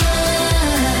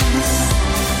lovers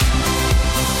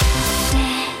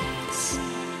dance.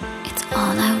 It's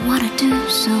all I wanna do,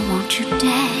 so won't you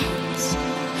dance?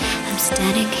 I'm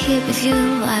standing here with you,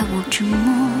 I want you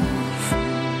move.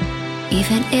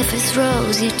 Even if it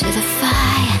throws you to the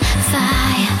fire,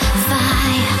 fire,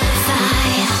 fire,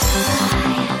 fire, fire.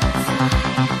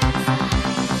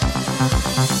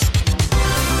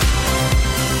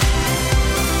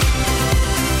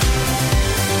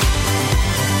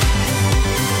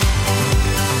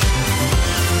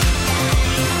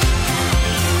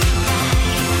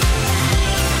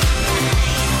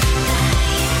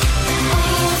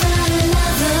 All the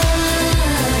lovers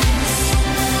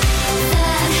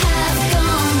that have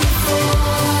gone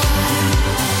before,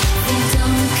 they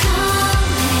don't compare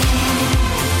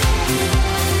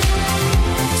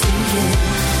to you.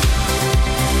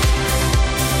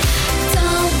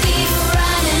 Don't be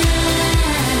frightened,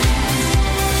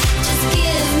 just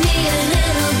give me a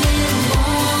little bit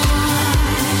more.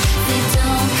 They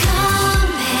don't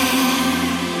compare.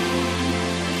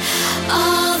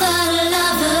 All the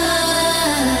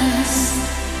lovers.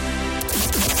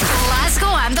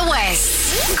 Glasgow and the West.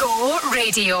 Go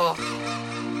Radio.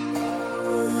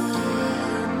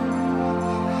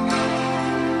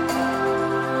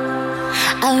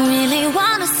 I really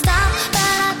wanna stop, but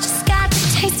I just got the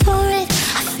taste for it.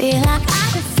 I feel like I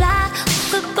could fly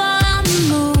with the ball on the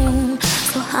moon.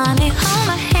 So honey, hold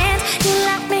my hand, you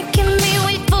like making me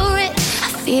wait for it. I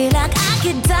feel like I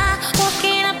could die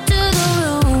walking up to the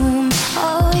room.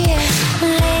 Oh yeah,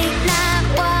 late night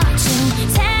watching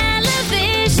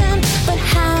television, but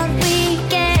how we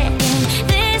get in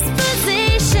this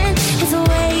position is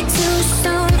way too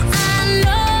soon. I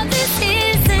know this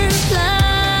isn't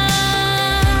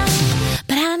love,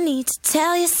 but I need to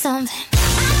tell you something.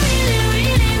 I really,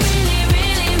 really, really,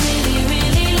 really, really,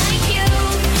 really like you.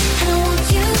 And I want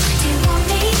you. Do you want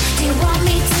me? Do you want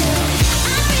me to?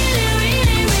 I really,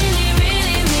 really, really,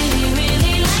 really, really,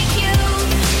 really like you.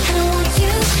 And I want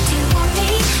you. Do you want me?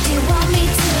 Do you want me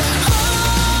to?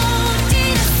 Oh,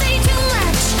 did I say too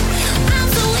much? I'm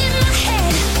so in my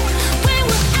head when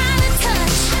we're out of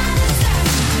touch.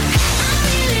 I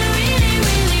really, really,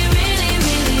 really, really,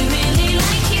 really, really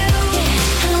like you.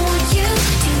 And I want you.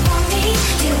 Do you want me?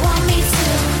 Do you want me to?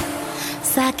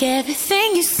 It's like everything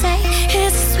you say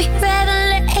is a sweet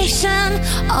revelation.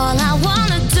 All I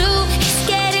wanna do is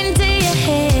get into your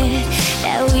head.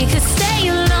 That we could stay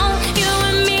alone, you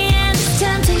and me and this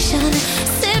temptation.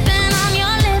 Sipping on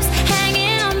your lips,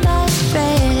 hanging on by a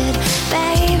thread.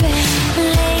 Baby,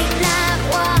 late night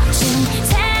watching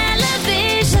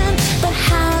television, but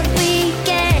how'd we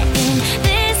get in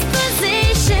this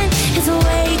position? It's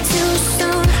way too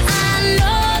soon. I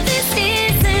know this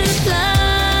isn't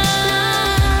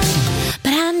love,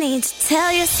 but I need to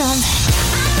tell you something.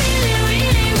 I really,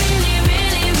 really, really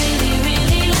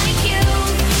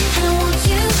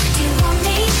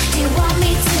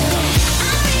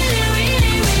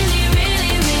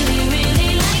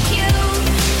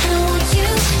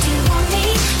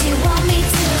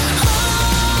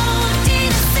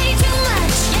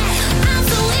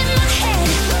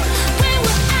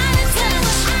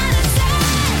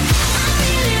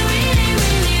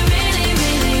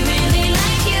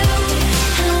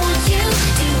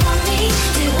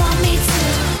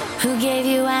Who gave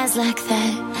you eyes like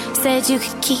that? Said you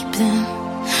could keep them.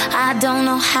 I don't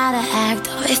know how to act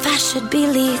or if I should be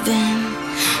leaving.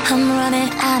 I'm running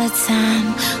out of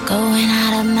time, going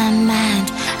out of my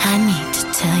mind. I need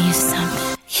to tell you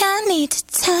something. Yeah, I need to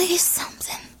tell you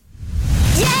something.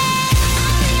 Yeah!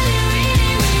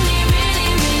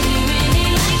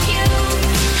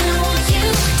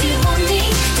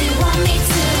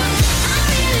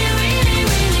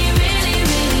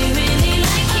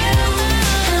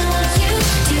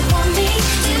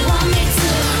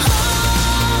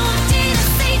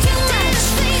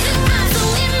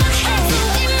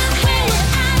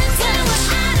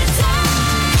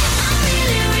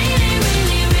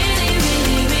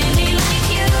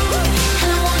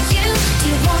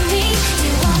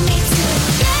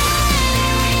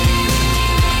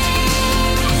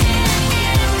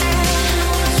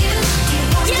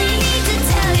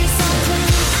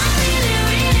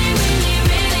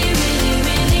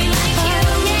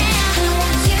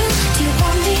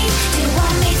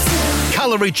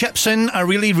 Calorie Chipson, I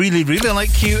really, really, really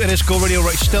like you. It is Go Radio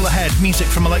right still ahead. Music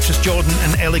from Alexis Jordan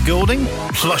and Ellie Goulding.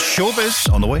 Plus showbiz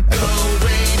on the way.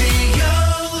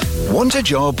 Want a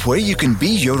job where you can be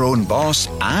your own boss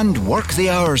and work the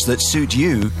hours that suit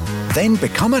you? Then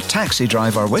become a taxi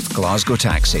driver with Glasgow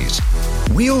Taxis.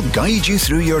 We'll guide you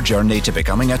through your journey to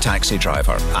becoming a taxi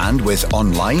driver, and with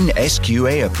online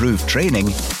SQA approved training,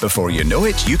 before you know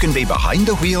it, you can be behind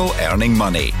the wheel earning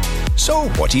money. So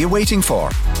what are you waiting for?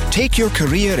 Take your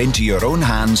career into your own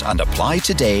hands and apply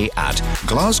today at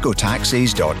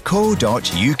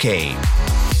glasgowtaxis.co.uk.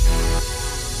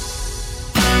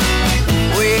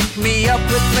 Wake me up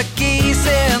with McGee's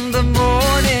in the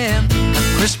morning. A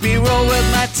crispy roll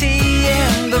with my tea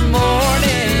in the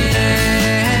morning.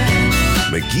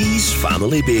 McGee's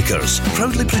Family Bakers,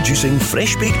 proudly producing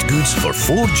fresh-baked goods for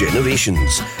 4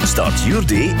 generations. Start your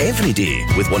day every day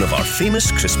with one of our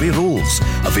famous crispy rolls.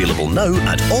 Available now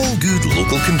at all good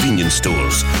local convenience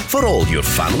stores. For all your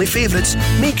family favourites,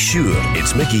 make sure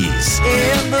it's McGee's.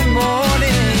 In the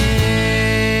morning.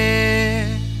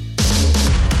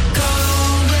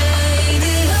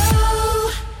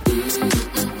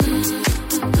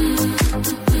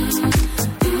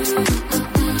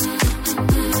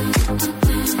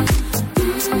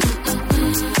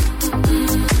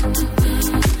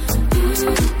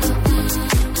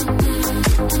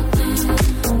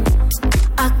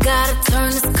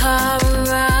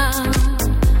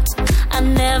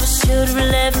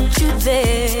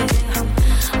 There.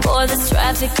 Boy, this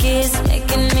traffic is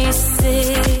making me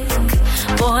sick.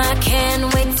 Boy, I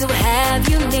can't wait to have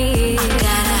you near. I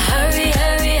gotta hurry,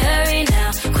 hurry, hurry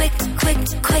now. Quick, quick,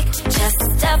 quick. Just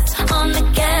step on the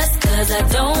gas, 'cause I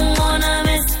don't wanna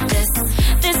miss this.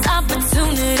 This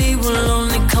opportunity will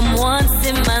only come once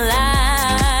in my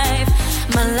life.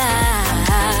 My life.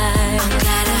 I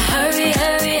gotta hurry,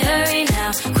 hurry, hurry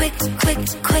now. Quick, quick,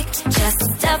 quick. Just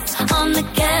step on the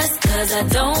gas, 'cause I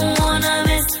don't wanna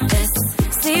miss this.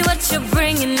 See what you're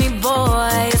bringing me,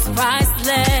 boy, it's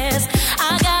priceless.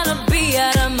 I gotta be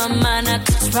out of my mind not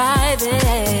to try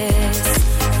this.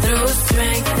 Through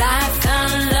strength I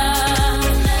found love.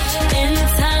 In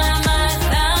time I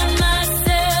found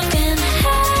myself in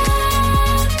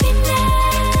happiness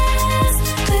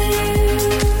with you.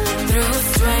 Through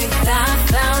strength I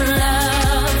found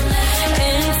love.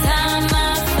 In time I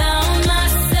found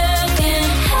myself in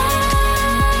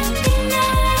happiness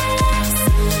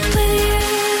with you.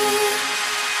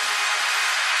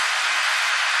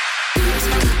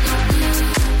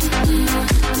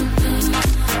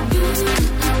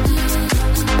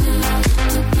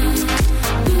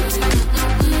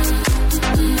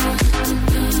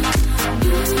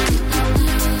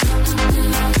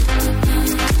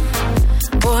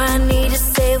 Boy, I need to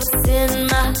say what's in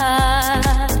my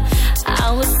heart.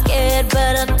 I was scared,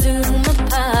 but I'll do my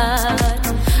part.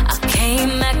 I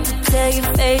came back to tell you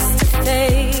face to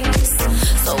face,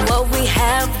 so what we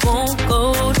have won't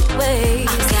go to waste.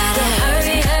 I gotta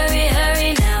hurry, hurry,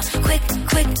 hurry now. Quick,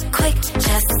 quick, quick.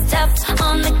 Just step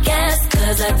on the gas,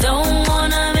 'cause I don't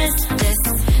wanna miss this.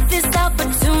 This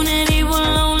opportunity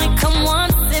will only come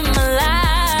once in my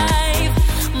life.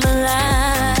 My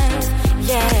life,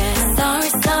 yeah. Sorry,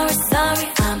 sorry, sorry,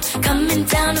 I'm coming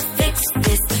down to fix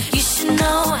this. You should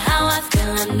know how I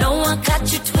feel, I know I got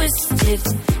you twisted.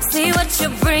 See what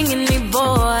you're bringing me,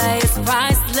 boy, it's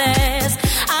priceless.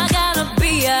 I gotta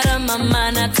be out of my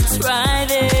mind not to try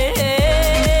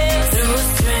this. Through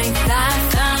strength I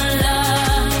found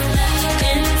love.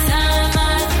 In time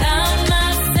I found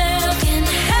myself in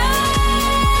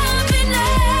happiness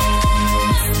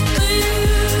with you.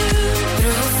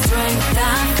 Through strength I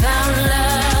found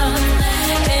love.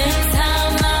 In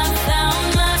time I found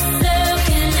myself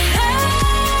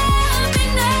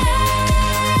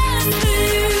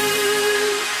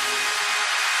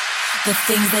the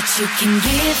things that you can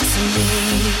give to me.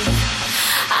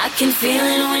 I can feel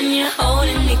it when you're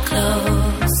holding me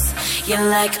close. You're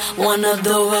like one of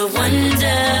the world wonders.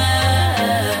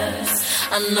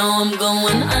 I know I'm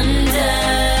going under.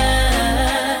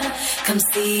 Come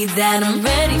see that I'm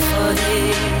ready for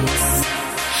this.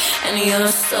 And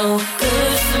you're so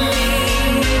good for me.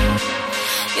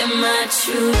 You're my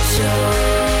true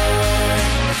joy.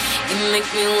 You make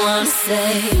me wanna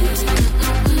say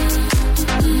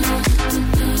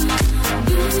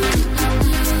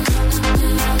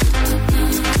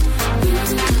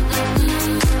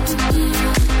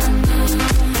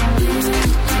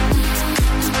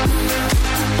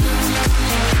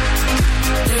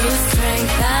through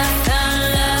strength I found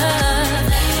love.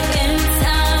 In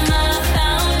time I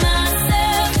found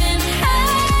myself in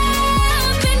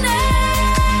happiness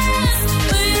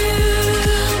with you.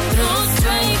 Through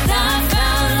strength I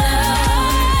found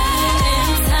love.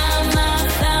 In time I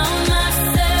found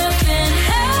myself in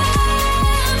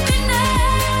happiness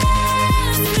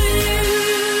with you.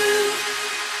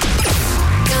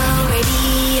 Go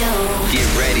Radio. Get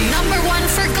ready. Number 1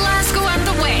 for Glasgow and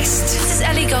the West. This is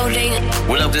Ellie Goulding.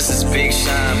 What up, this is Big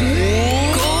Sean.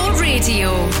 Go Radio.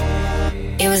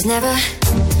 It was never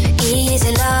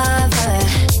easy, lover,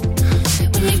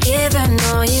 when you give and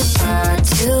all you brought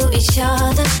to each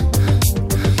other.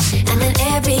 And then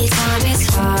every time it's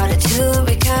harder to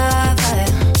recover.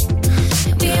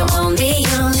 We won't be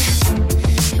young.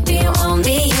 We won't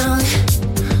be young.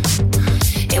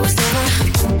 It was never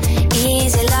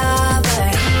easy, lover.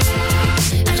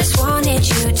 I just wanted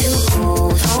you to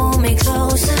hold me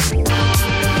closer.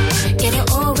 Yet you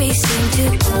always seem to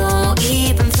go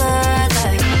even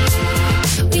further.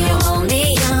 We are only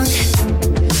young.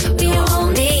 We are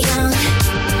only young.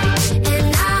 And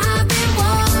I've been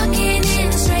walking in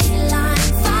a straight line,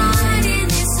 fighting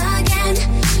this again.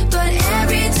 But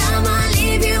every time I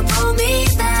leave, you pull me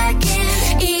back in.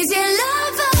 Easy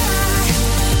lover,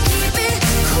 keep it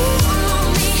cool on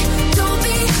me. Don't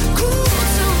be cruel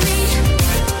to me.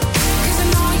 'Cause I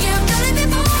know you've done it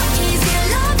before. Easy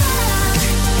lover,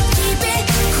 keep it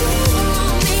cool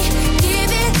on me.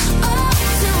 Give it up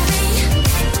to me.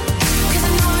 'Cause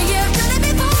I know you've done it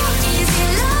before. Easy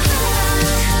lover.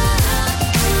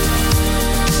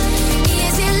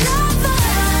 Easy lover.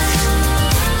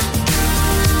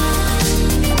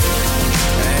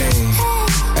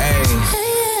 Hey,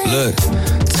 look,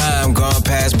 time gone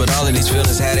past, but all of these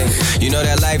feelings had it. You know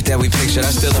that life that we pictured,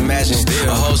 I still imagine.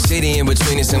 A whole city in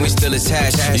between us and we still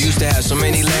attached. You used to have so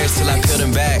many layers till I peeled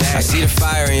them back. I see the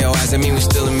fire in your eyes, I mean we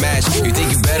still a match. You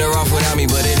think you're better off without me,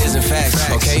 but it isn't fact.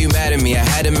 Okay, you mad at me, I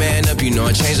had to man up, you know,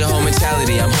 I changed the whole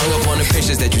mentality. I'm hung up on the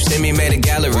pictures that you sent me, made a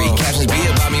gallery. Captions be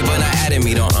about me, but not adding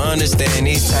me. Don't understand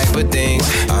these type of things.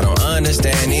 I don't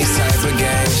understand these type of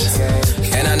games.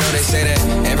 And I know they say that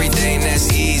everything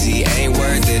that's easy ain't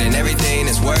worth it, and everything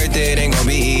that's worth it ain't gonna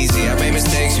be easy. I made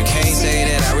mistakes, you can't say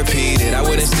that I repeat it. I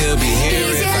wouldn't still be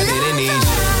here if I didn't need you.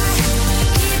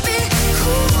 Keep it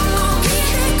cool on me.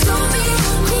 Don't be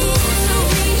cruel to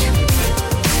me.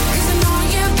 'Cause I know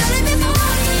you've done it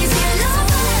before. Easy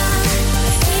lover,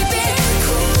 keep it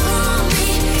cool on me.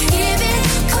 Give it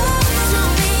up to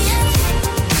me.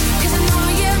 'Cause I know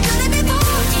you've done it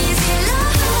before. Easy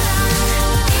lover.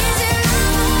 Easy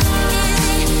lover.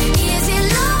 Easy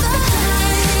lover.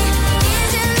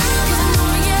 Easy lover. 'Cause I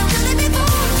know you've done it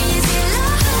before. Easy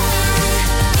lover.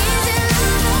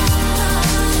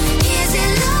 Easy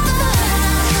lover.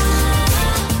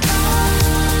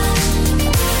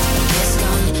 It's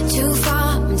gone too far,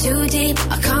 I'm too deep,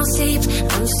 I can't sleep.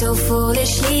 I'm so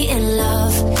foolishly in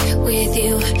love with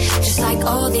you, just like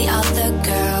all the other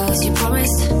girls. You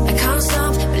promised I can't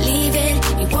stop believing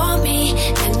you want me,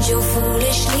 and you're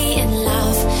foolishly in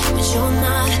love, but you're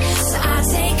not. So I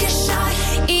take a shot.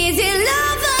 Easy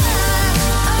lover,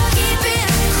 keep it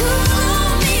cool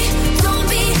on me. Don't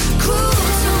be cruel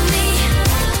to me.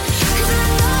 'Cause I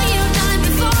know you've done it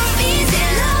before. Easy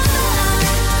lover,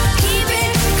 keep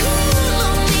it cool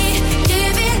on me.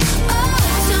 Give it up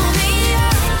to me.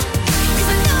 'Cause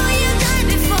I know you've done it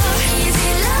before. Easy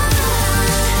lover.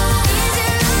 Easy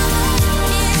lover.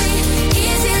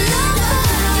 Easy lover.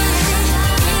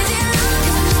 Easy lover.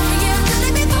 'Cause I know you've done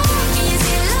it before.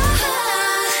 Easy lover.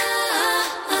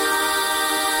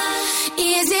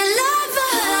 Easy lover.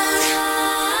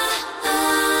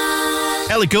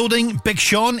 Ellie Goulding, Big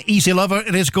Sean, Easy Lover.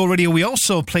 It is Go Radio. We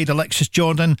also played Alexis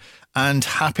Jordan and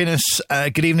Happiness.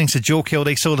 Good evening to Joe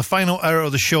Kilday. So the final hour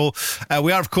of the show,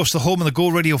 we are of course the home of the Go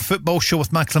Radio football show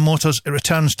with Macklin Motors. It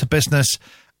returns to business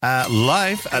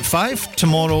live at 5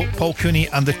 tomorrow. Paul Cooney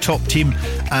and the top team.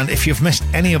 And if you've missed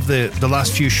any of the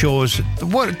last few shows,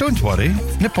 don't worry.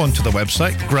 Nip onto the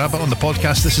website, grab it on the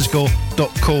podcast. This is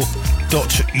go.co.uk.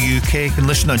 You can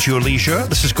listen at your leisure.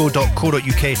 This is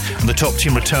go.co.uk, and the top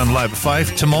team return live at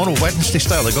 5 tomorrow, Wednesday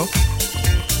style. They go.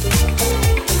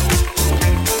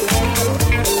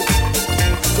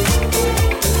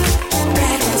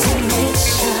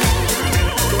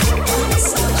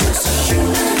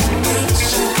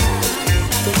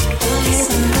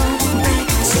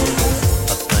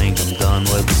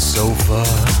 Sofa.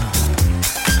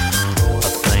 I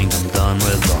think I'm done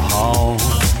with the hall.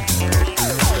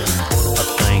 I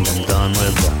think I'm done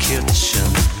with the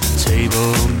kitchen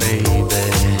table,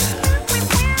 baby.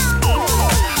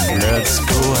 Let's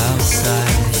go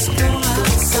outside in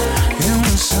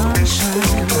the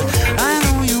sunshine. I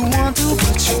know you want to,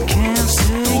 but you can't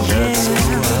say yes.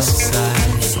 Let's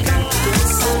go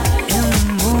outside in the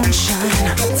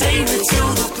moonshine. Take me to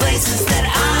the places that I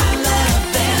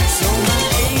love best.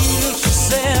 So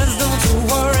says, don't you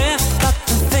worry about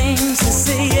the things you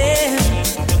say, yeah.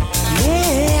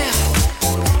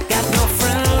 Got no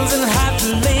friends in high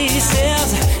places,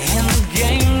 and the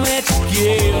game that you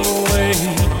gave away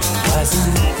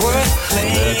wasn't worth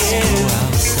playing. Let's go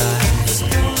outside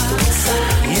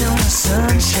in the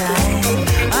sunshine.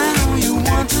 I know you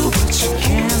want to, but you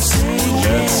can't say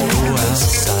yes.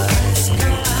 Let's go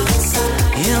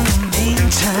outside in the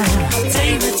meantime.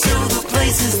 Take me to the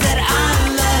places that I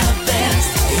love best.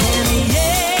 And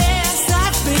yes,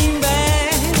 I've been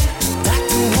bad.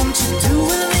 Doctor, won't you do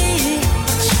with me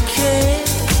what you can?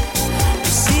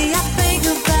 You see, I think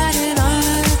about it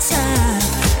all the time,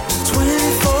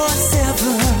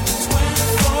 24/7.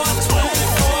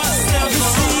 24/7. You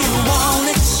see, you want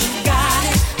it, you got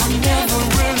it. I never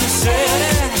really said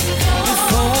it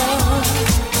before.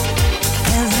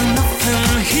 There's nothing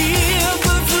here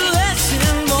but flesh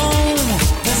and bone.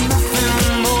 There's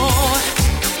nothing more.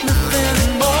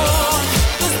 Nothing more.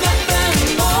 There's nothing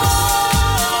more.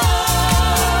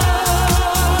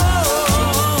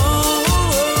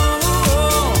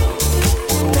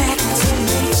 Back to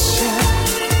nature.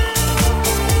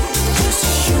 Just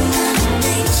human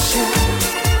nature.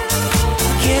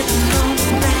 Getting on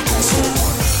back to.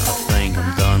 I think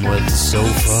I'm done with the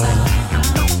sofa.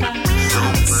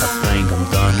 I think I'm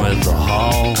done with the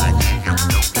hall. I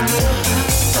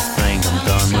think I'm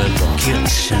done with the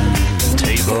kitchen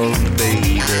table,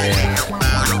 baby.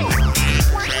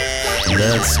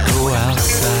 Let's go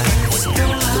outside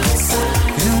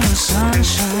in the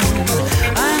sunshine.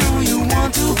 I know you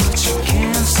want to, but you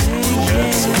can't say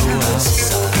yes. Let's go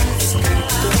outside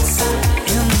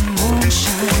in the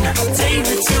moonshine. Take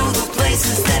me to the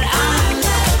places that I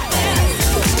love best.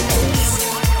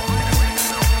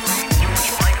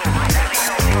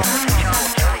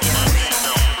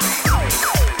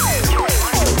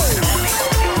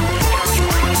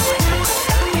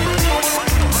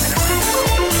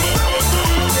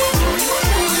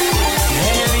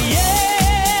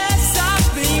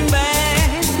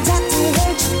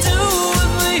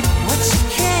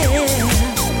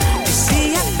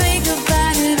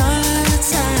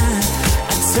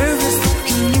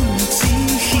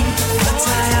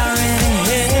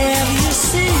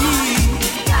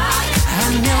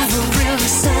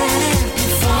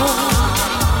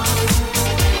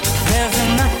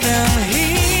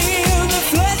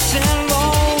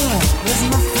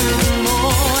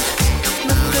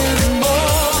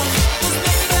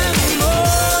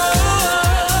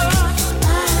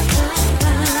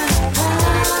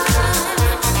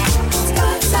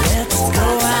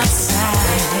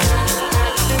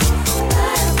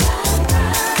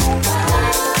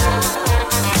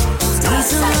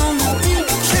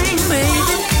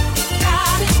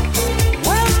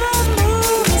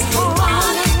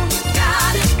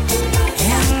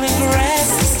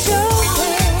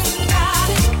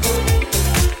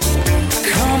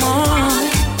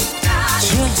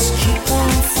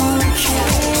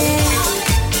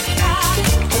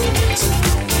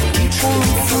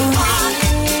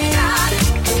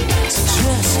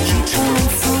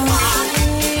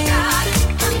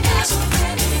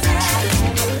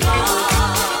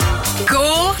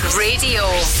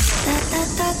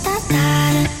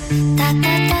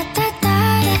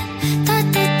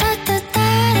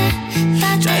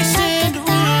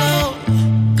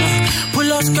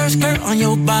 Skirt on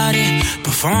your body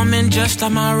Performing just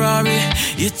like my Rari.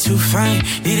 You're too fine,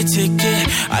 need a ticket.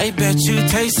 I bet you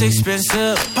taste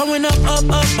expensive. Pouring up,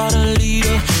 by the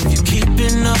leader. If you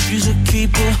keeping up, you's a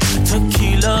keeper.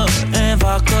 Tequila and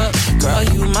vodka. Girl,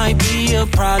 you might be a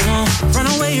problem. Run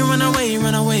away, run away,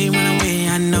 run away, run away.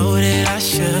 I know that I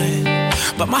should,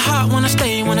 but my heart wanna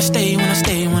stay, wanna stay, wanna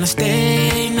stay, wanna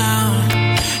stay now.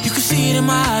 You can see it in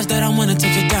my eyes that I wanna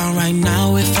take it down right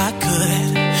now if I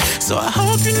could. So I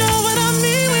hope you know what I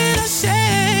mean when I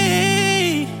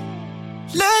say,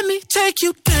 let me take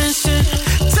you dancing.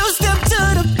 Two-step to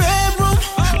the bedroom.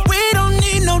 We don't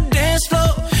need no dance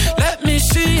floor. Let me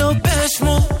see your best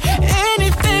move.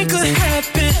 Anything could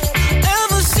happen.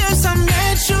 Ever since I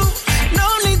met you, no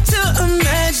need to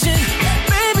imagine.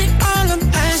 Baby, all I'm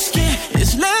asking is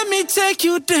let me take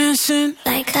you dancing.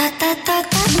 Like da da da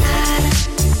da da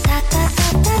da da da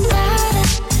da da.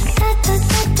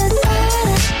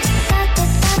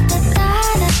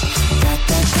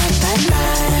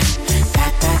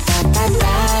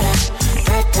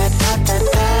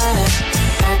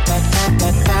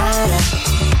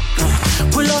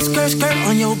 Pull up skirt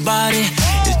on your body.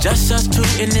 It's just us two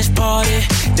in this party.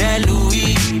 That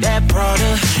Louis, that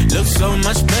Prada looks so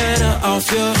much better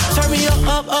off you. Turn me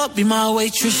up, be my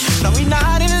waitress. No, we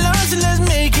not in love, so let's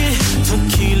make it.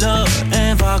 Tequila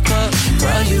and vodka.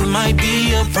 Girl, you might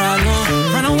be a problem.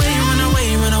 Run away, run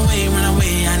away, run away, run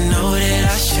away. I know that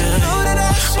I should,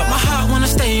 but my heart wanna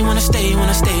stay, wanna stay,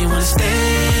 wanna stay, wanna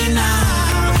stay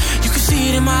now. You can see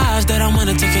it in my eyes that I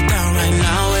wanna take it down right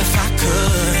now if I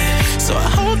could. So I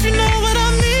hope you know what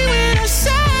I mean when I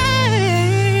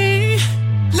say,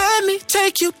 let me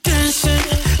take you dancing.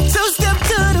 Two-step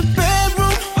to the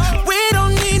bedroom. We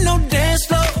don't need no dance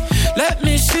floor. Let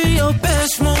me see your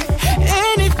best move.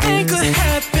 Anything could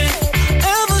happen.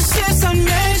 Ever since I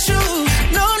met you,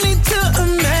 no need to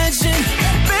imagine.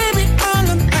 Baby, all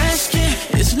I'm asking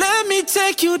is let me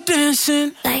take you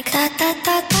dancing. Like da da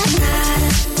da da da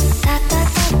da da da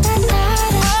da da.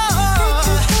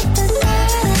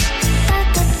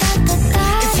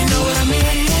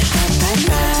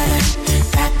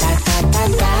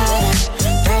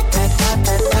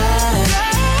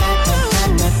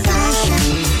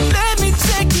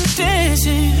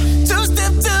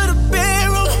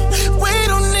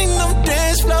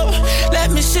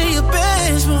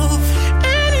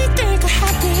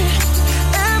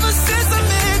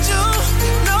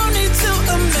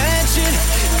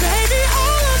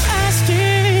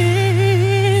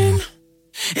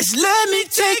 It's let me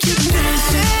take you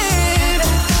dancing.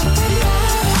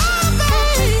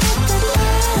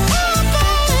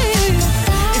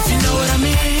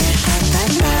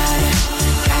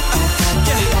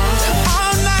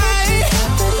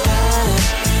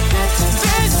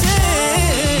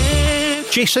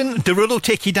 Jason Derulo,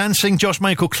 Take You Dancing, Josh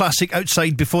Michael classic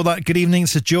Outside. Before that, good evening,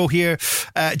 this is Joe here.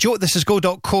 Joe at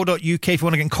thisisgo.co.uk. If you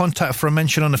want to get in contact for a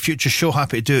mention on a future show,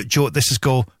 happy to do it. Joe at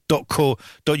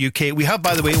thisisgo.co.uk. We have,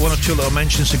 by the way, one or two little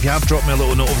mentions. If you have dropped me a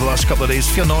little note over the last couple of days,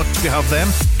 fear not, we have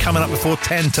them coming up before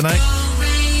 10 tonight.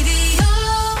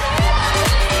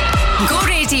 Go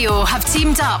Radio have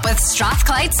teamed up with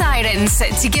Strathclyde Sirens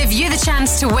to give you the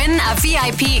chance to win a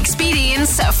VIP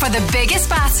experience for the biggest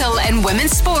battle in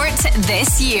women's sport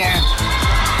this year.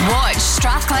 Watch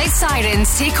Strathclyde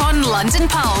Sirens take on London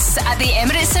Pulse at the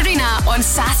Emirates Arena on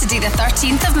Saturday the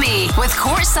 13th of May with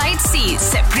courtside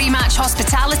seats, pre-match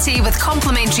hospitality with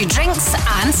complimentary drinks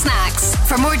and snacks.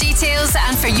 For more details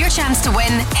and for your chance to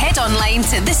win, head online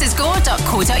to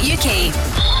thisisgo.co.uk.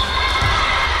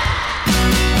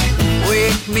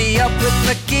 Wake me up with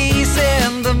McGee's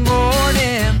in the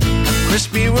morning. A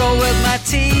crispy roll with my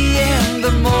tea in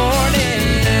the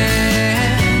morning.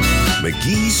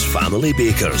 McGee's Family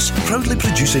Bakers, proudly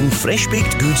producing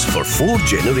fresh-baked goods for 4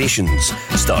 generations.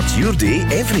 Start your day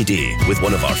every day with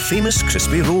one of our famous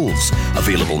crispy rolls.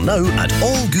 Available now at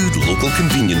all good local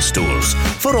convenience stores.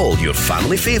 For all your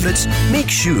family favourites, make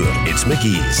sure it's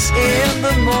McGee's. In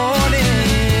the morning.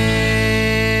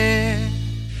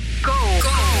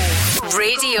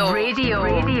 Radio.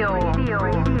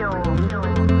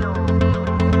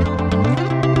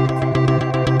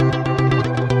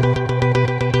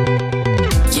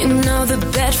 You know the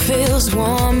bed feels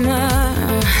warmer,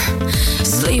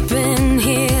 sleeping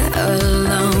here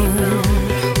alone.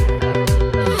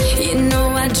 You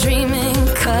know I dream in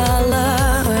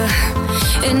color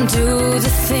and do the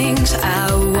things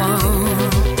I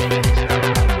want.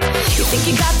 You think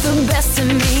you got the best of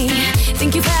me,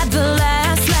 think you've had the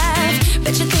last laugh.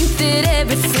 Bet you think that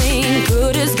everything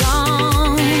good is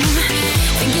gone.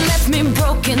 Think you left me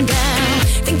broken down.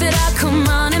 Think that I'll come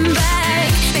running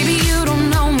back. Baby, you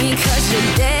don't know me 'cause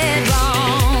you're dead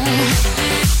wrong.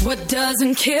 What doesn't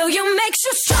doesn't kill you makes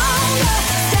you stronger.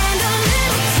 Stand a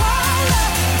little taller.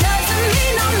 Doesn't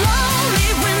mean I'm lonely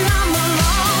when I'm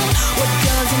alone. What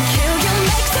doesn't kill you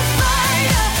makes a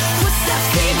fighter.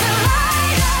 Footsteps even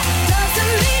lighter.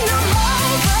 Doesn't mean I'm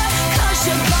over, 'cause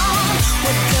you're gone.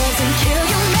 What doesn't kill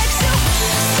you makes you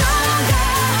stronger,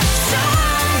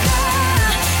 stronger.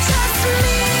 Just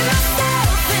me,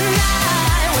 myself, and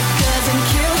I. What doesn't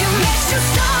kill you makes you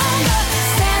stronger.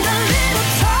 Stand a little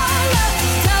taller.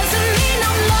 Doesn't mean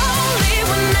I'm lonely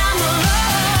when I'm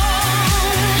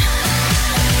alone.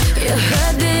 You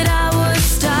heard that I was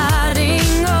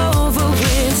starting over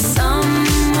with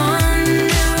someone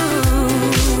new.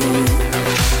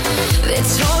 They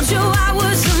told you I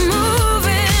was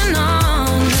moving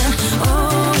on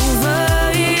over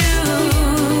you.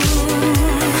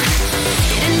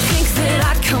 You didn't think that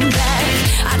I'd come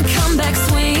back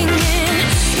swinging.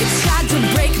 You tried to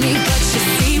break me, but you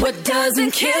see what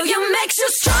doesn't kill you makes you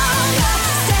stronger.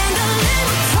 Stand a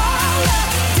little taller.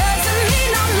 Doesn't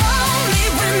mean I'm lonely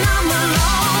when I'm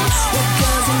alone. What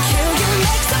doesn't kill you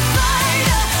makes a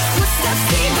fighter. Footsteps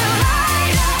even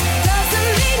lighter. Doesn't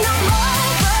mean I'm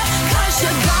over, 'cause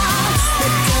you're gone.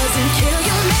 What doesn't kill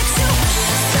you makes you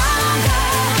stronger,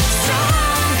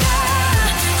 stronger.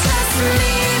 Just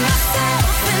me,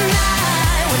 myself, and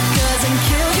I. What doesn't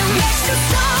kill you makes you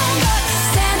stronger.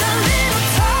 Stand a little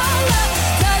taller.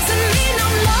 Doesn't mean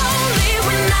I'm lonely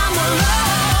when I'm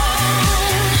alone.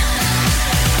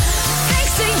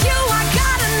 Thanks to you, I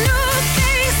got a new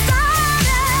thing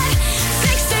started.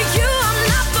 Thanks to you, I'm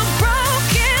not the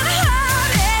broken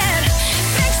hearted.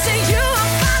 Thanks to you,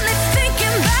 I'm finally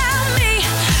thinking about me.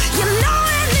 You know,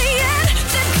 in the end,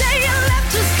 the day you left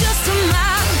was just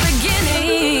my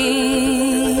beginning.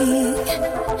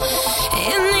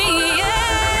 In the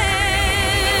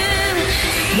end,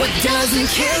 what doesn't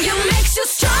kill you makes you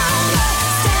stronger.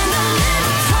 Stand a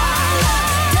little taller.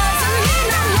 Doesn't mean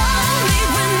I'm lonely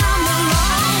when I'm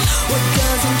alone. What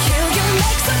doesn't kill you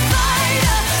makes a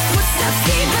fighter. Footsteps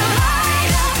even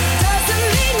lighter. Doesn't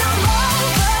mean I'm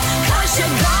over, 'cause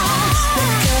you're gone.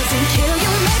 What doesn't kill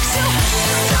you makes you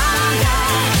stronger,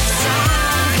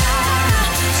 stronger.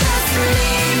 Just me,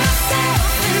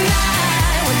 myself, and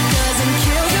I. What doesn't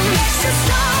kill you makes you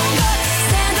stronger.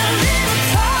 Stand a little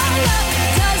taller.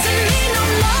 Doesn't mean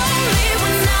I'm lonely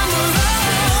when I'm alone.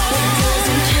 What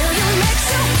doesn't kill you makes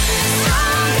you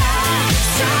stronger,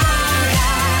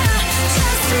 stronger.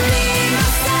 Just me,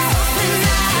 myself, and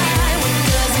I. What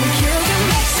doesn't kill you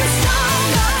makes you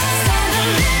stronger. Stand a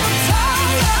little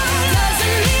taller.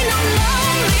 Doesn't mean I'm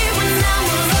lonely when I'm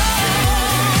alone.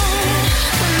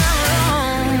 When I'm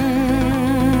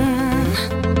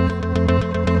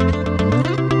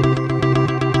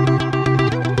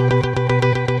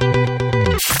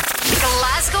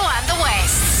Glasgow and the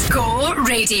West. Go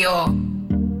Radio.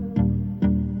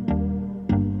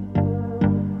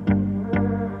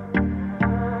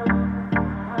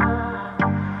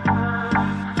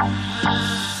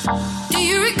 Do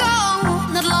you recall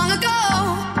not long ago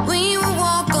when you would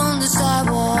walk on the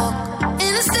sidewalk?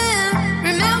 Innocent,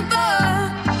 remember,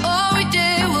 all we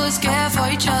did was care for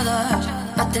each other.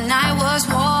 But the night was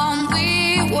warm,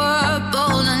 we were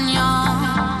bold and young.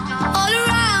 All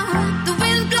around, the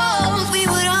wind blows, we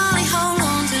would only hold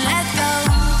on to let go.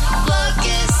 Blood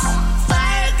kiss,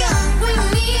 fire gun, we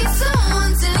need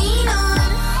someone to lean on.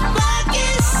 Blood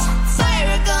kiss,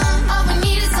 fire gun, all we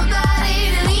need is somebody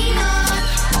to lean on.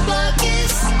 Blood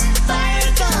kiss, fire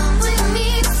gun, we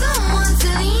need someone to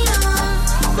lean on.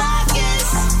 Blood kiss,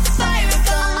 fire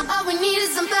gun, all we need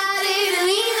is somebody to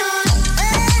lean on.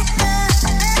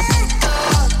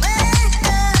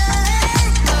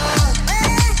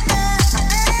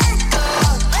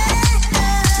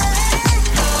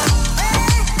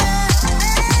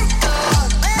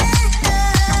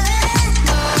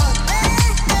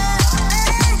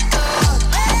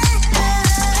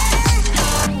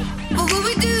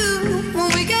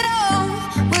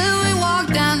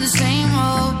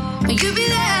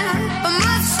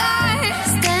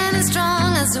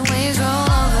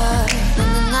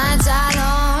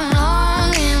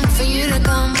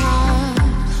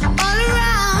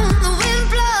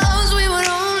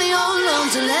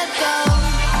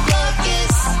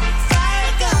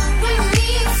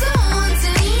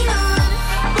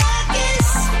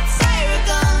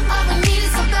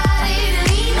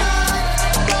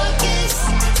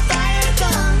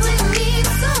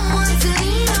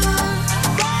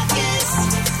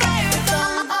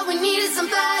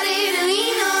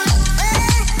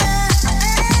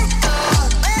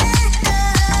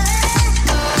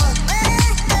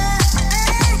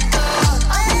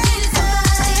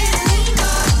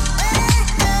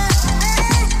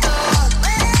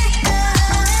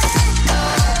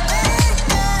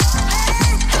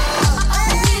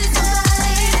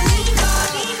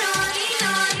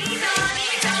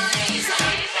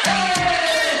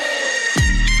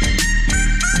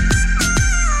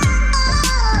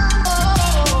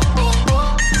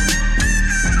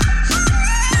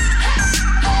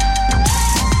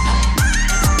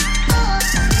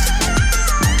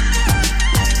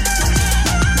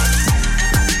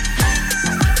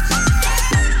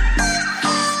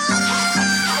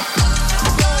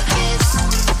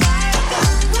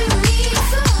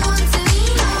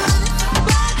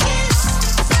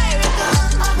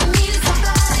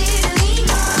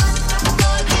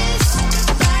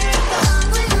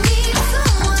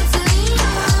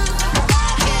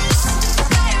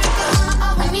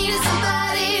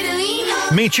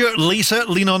 Stuart, Lisa,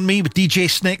 Lean On Me with DJ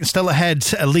Snake, and still ahead,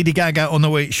 Lady Gaga on the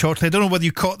way shortly. I don't know whether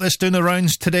you caught this doing the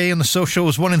rounds today on the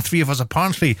socials. 1 in 3 of us,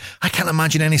 apparently, I can't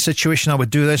imagine any situation I would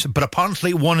do this, but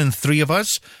apparently 1 in 3 of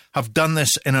us have done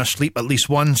this in our sleep at least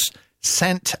once.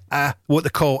 Sent what they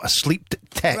call a sleep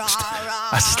text.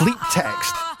 A sleep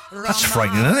text. That's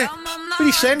frightening, isn't it? Who do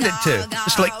you send it to?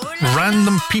 Just like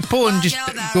random people and just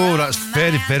go, that's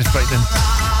very, very frightening.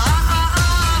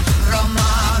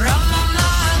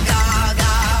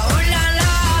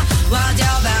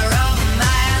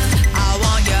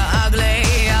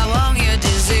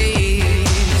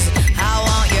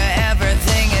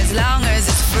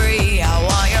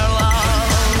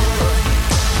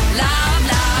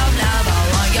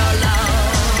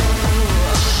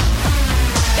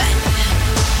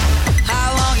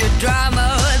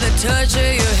 Touch of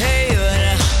your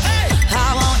hair,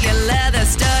 I want your leather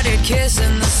studded kiss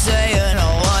in the sand. I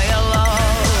want your love,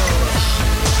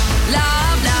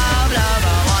 love, love, love.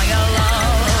 I want your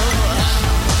love.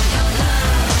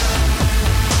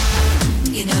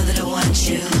 You know that I want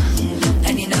you,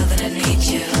 and you know that I need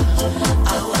you.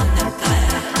 I want that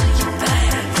bad,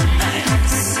 bad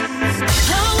romance.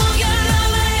 I want your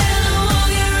love and I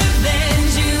want your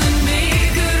revenge. You and me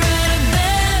could write a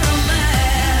bad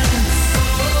romance.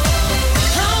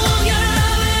 I want your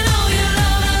love and all your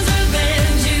lovers'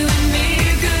 revenge. You and me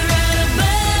could write a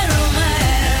bad romance.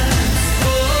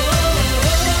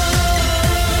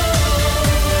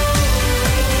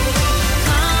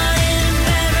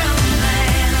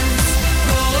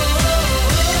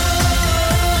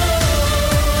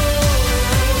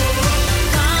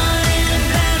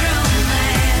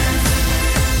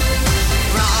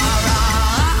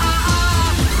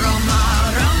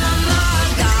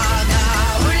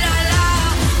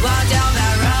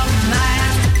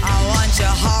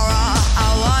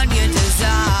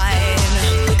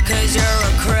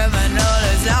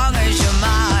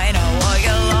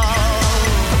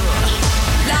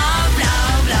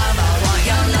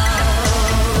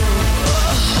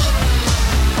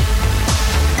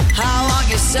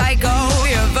 Psycho,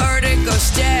 your vertigo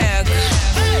stick.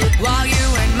 While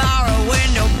you admire a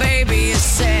window, baby, you're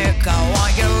sick. I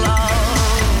want your love,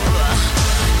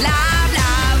 love,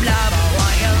 love, love. I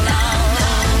want your love,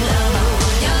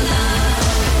 your love.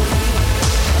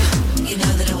 You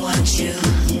know that I want you,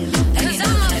 and you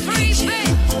know that I need you.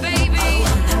 Baby. I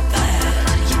want that bad,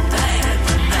 bad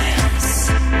romance.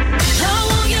 I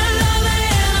want your love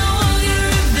and I want your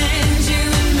revenge. You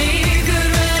and me could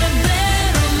write a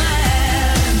bad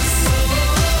romance.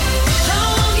 I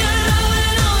want your love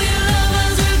and all your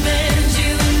lovers' revenge.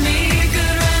 You and me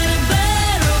could write a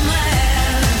bad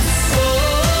romance.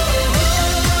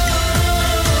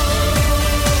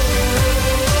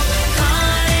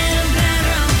 Caught in a bad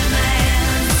romance.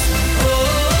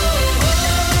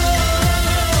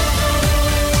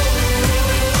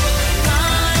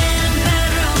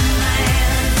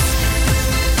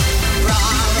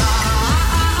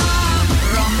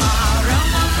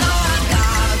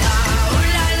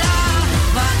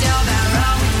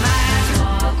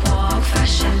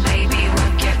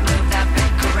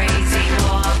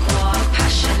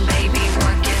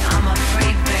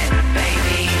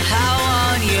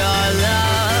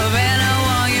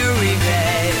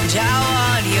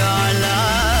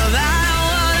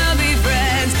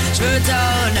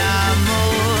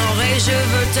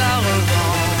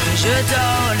 Je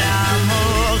donne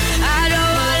amour, I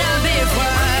don't wanna be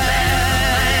friends.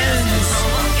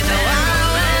 No, I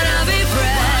don't wanna be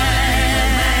friends.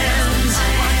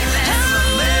 I don't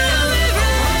wanna be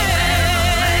friends.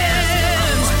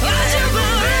 What's your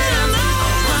problem?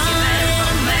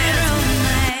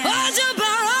 What's your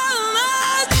problem?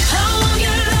 I want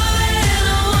your love and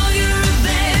I want your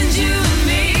revenge. You and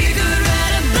me could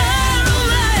write a bad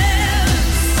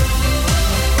romance.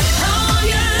 I want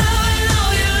your love and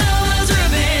all your lovers'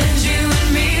 revenge. You and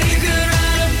me could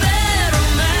write a bad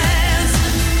romance.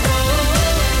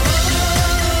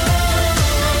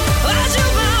 What's your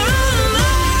problem?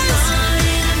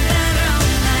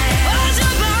 What's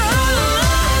your problem?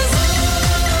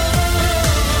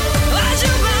 What's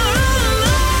your problem?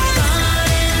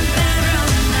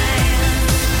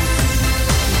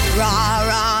 Ra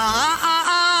ra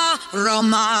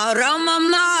Roma Roma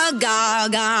ma ga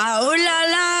ga ooh la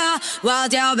la,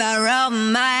 wild out that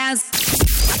romance.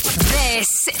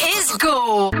 This is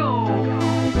Go.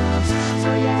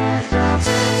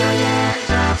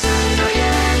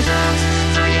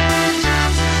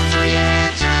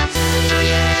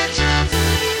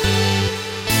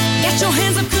 Get your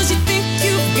hands up 'cause you think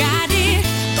you got it.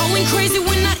 Going crazy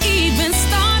when I even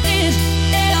started.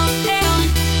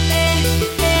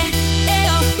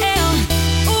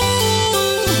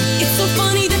 Ooh.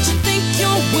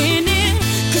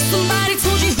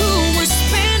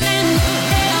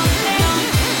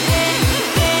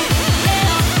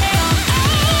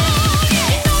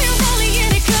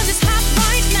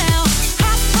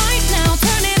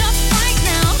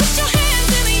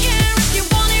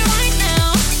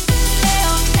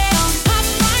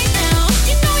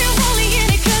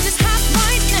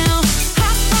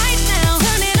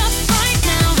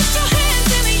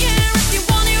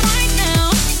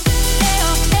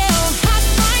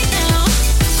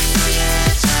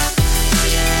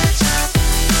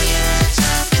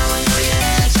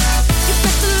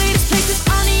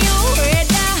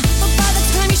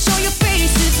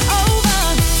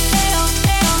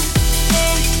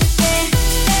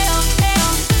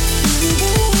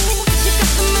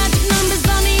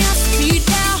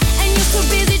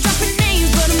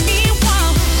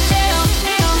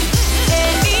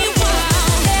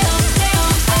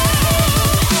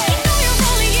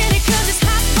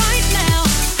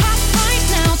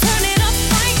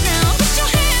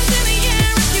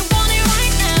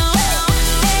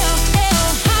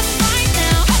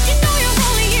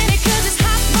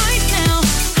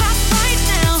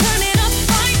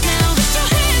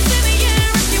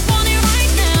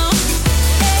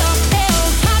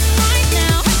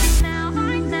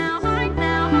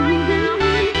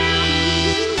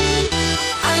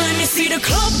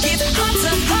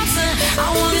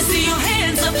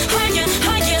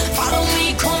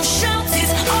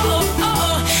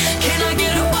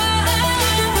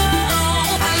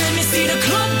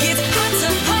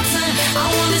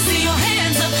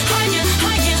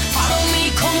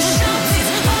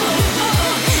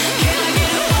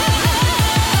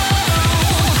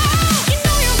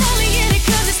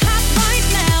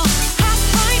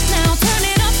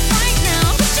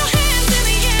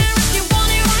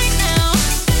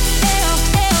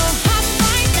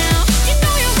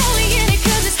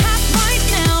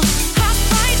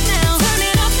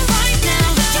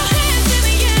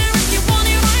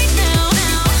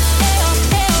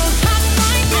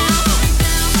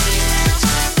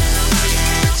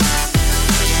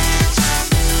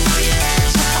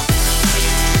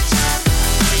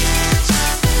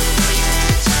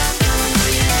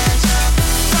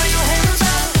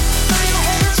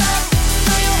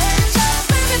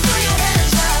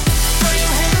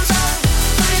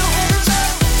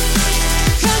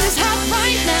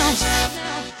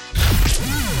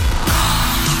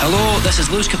 This is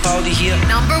Lewis Capaldi here.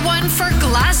 Number 1 for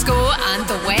Glasgow and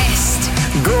the West.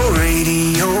 Go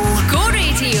radio. Go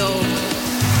Radio.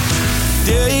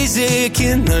 Days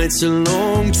aching, nights are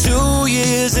long. 2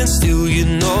 years and still you're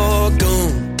not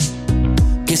gone.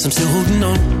 Guess I'm still holding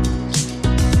on.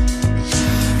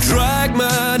 Drag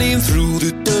my name through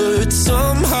the dirt.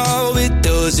 Somehow it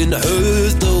doesn't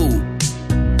hurt though.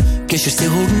 Guess you're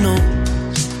still holding on.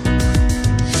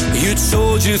 You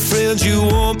told your friends you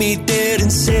want me dead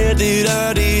and said that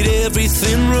I did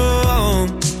everything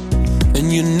wrong.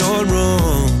 And you're not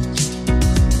wrong.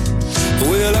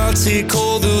 Well, I'll take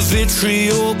all the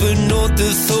vitriol, but not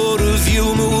the thought of you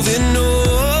moving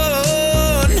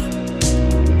on.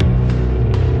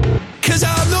 'Cause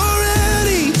I'm not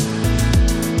ready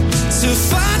to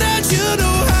find out you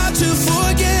know how to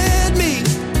forget me.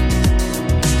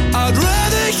 I'd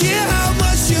rather hear how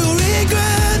much you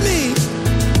regret me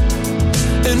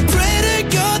and pray to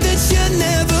God that you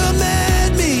never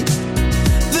met me,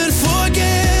 then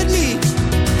forget me.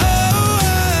 Oh,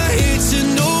 I hate to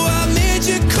know I made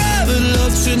you cry, but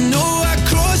love to know I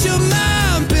crossed your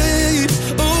mind, babe.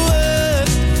 Oh,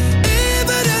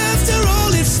 even after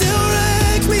all, it still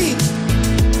wrecked me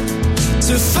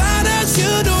to find out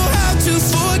you know how to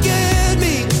forget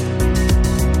me.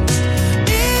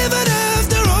 Even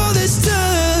after all this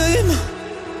time.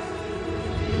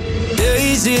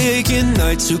 Days aching,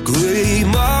 nights are grey.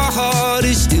 My heart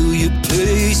is still your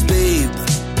place, babe.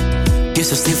 Guess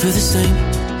I still feel the same.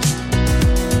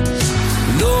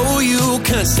 No, you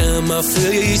can't stand my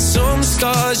face. Some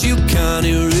scars you can't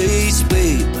erase,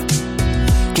 babe.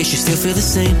 Guess you still feel the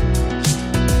same.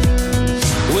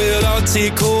 Well, I'll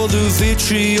take all the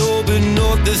vitriol, but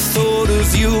not the thought of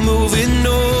you moving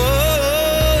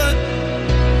on.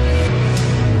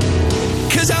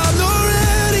 'Cause I'm not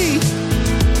ready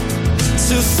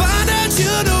to find out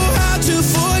you know how to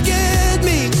forget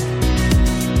me.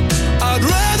 I'd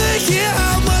rather hear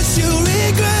how much you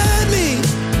regret me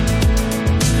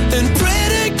and pray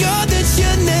to God that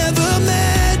you never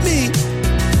met me,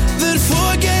 then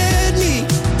forget me.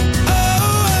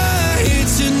 Oh, I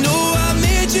hate to know I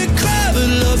made you cry, but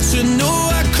love to know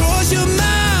I crossed your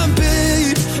mind,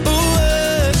 babe.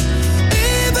 Oh,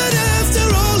 even after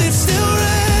all, it still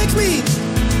wrecked me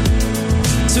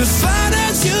to find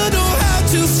out you know how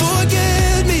to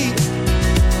forget me.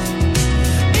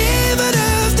 Even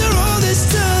after all this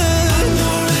time, I'm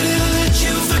not ready to let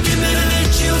you forgive me, to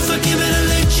let you forgive me, to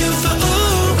let you for.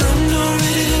 Oh, I'm not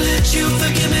ready to let you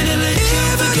forgive me, to let you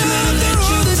forgive me, to let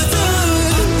you for.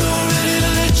 I'm not ready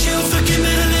to let you forgive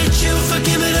me, to let you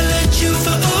forgive me, to let you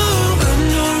for. Oh, I'm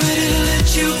not ready to let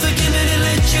you forgive me, to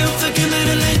let you forgive me,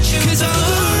 to let you. 'Cause I'm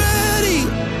not ready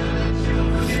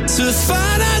to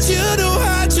find out you know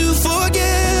how to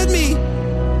forget me.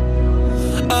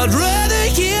 I'd rather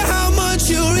hear how much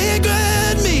you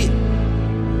regret me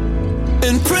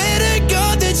and pray to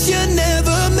God that you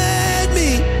never met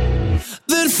me,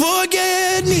 then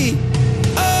forget me.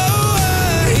 Oh,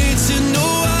 I hate to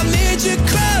know I made you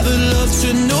cry, but love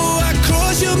to know I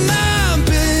crossed your mind,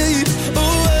 babe.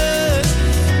 Oh,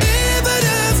 even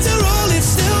after all, it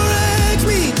still wrecked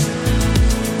me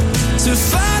to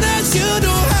find out you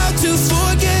know how to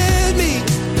forget me.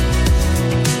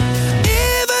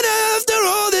 Even after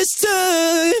all this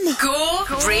time. Go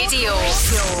Radio.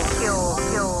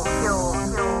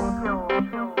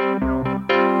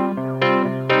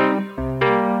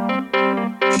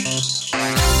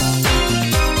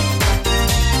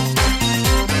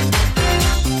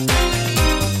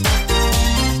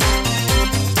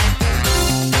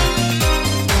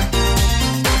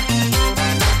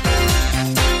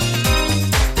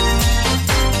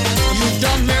 You've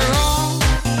done me wrong,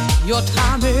 your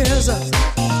time is up.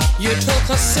 You took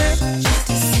a sip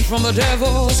from the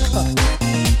devil's cup.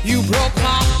 You broke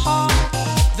my heart,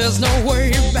 there's no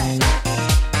way back.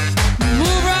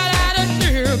 Move right out of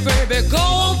here, baby,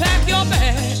 go pack your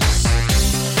bags.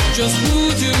 Just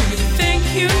who do you think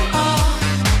you are?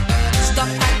 Stop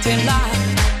acting like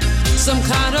some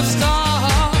kind of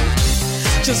star.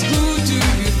 Just who do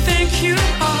you think you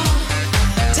are?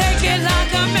 Take it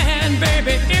like a man,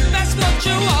 baby, if that's what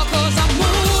you are. 'Cause I'm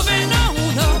moving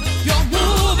on up, you're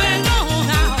moving on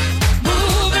out,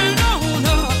 moving on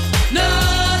up.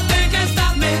 Nothing can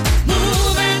stop me.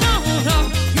 Moving on up,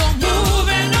 you're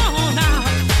moving on out.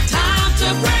 Time to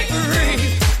break free.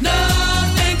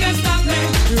 Nothing can stop me.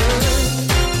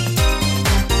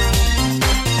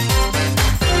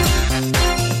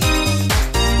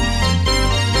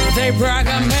 They brag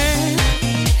a man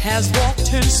has walked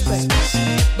in space,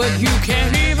 but you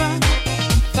can't even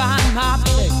find my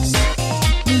place.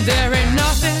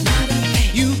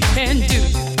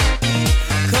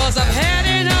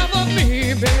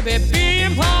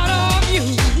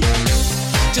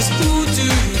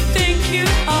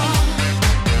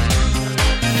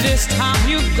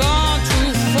 you've gone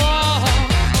too far.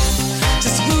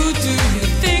 Just who do you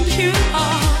think you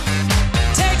are?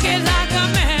 Take it like a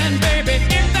man, baby,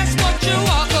 if that's what you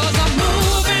are. 'Cause I'm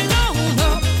moving on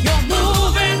up, you're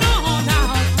moving on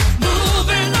out,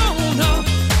 moving on up.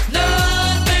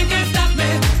 Nothing can stop me.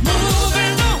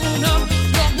 Moving on up,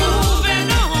 you're moving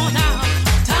on out.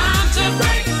 Time to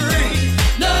break free.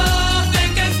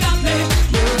 Nothing can stop me.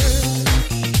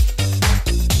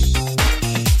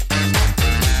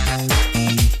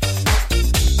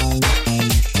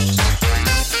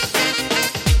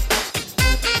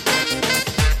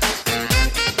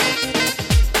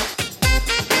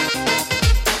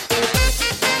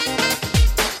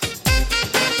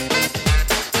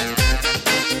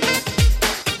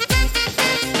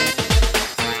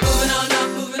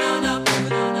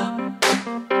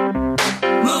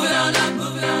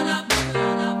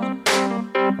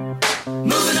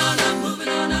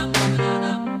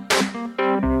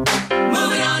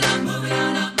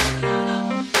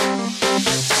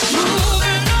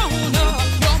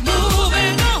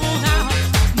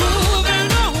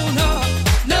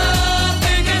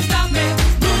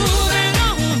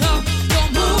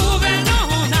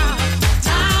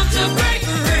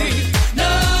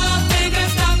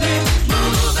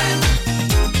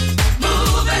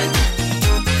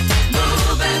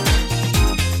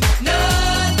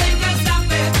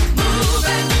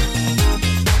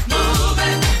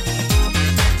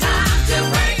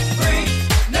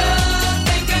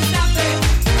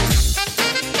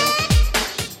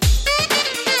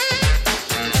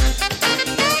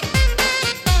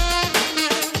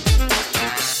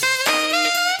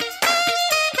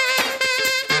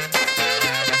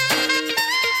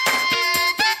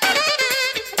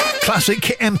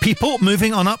 Classic people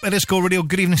moving on up. It is Go Radio.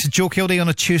 Good evening to Joe Kilday on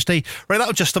a Tuesday. Right,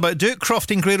 that'll just about do it.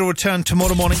 Crofty and Grey will return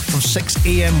tomorrow morning from 6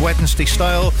 a.m. Wednesday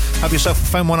style. Have yourself a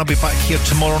fun one. I'll be back here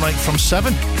tomorrow night from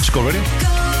 7. It's Go Radio.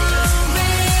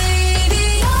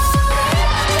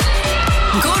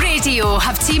 Go Radio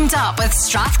have teamed up with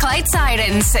Strathclyde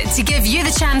Sirens to give you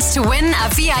the chance to win a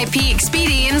VIP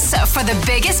experience for the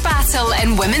biggest battle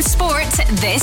in women's sport this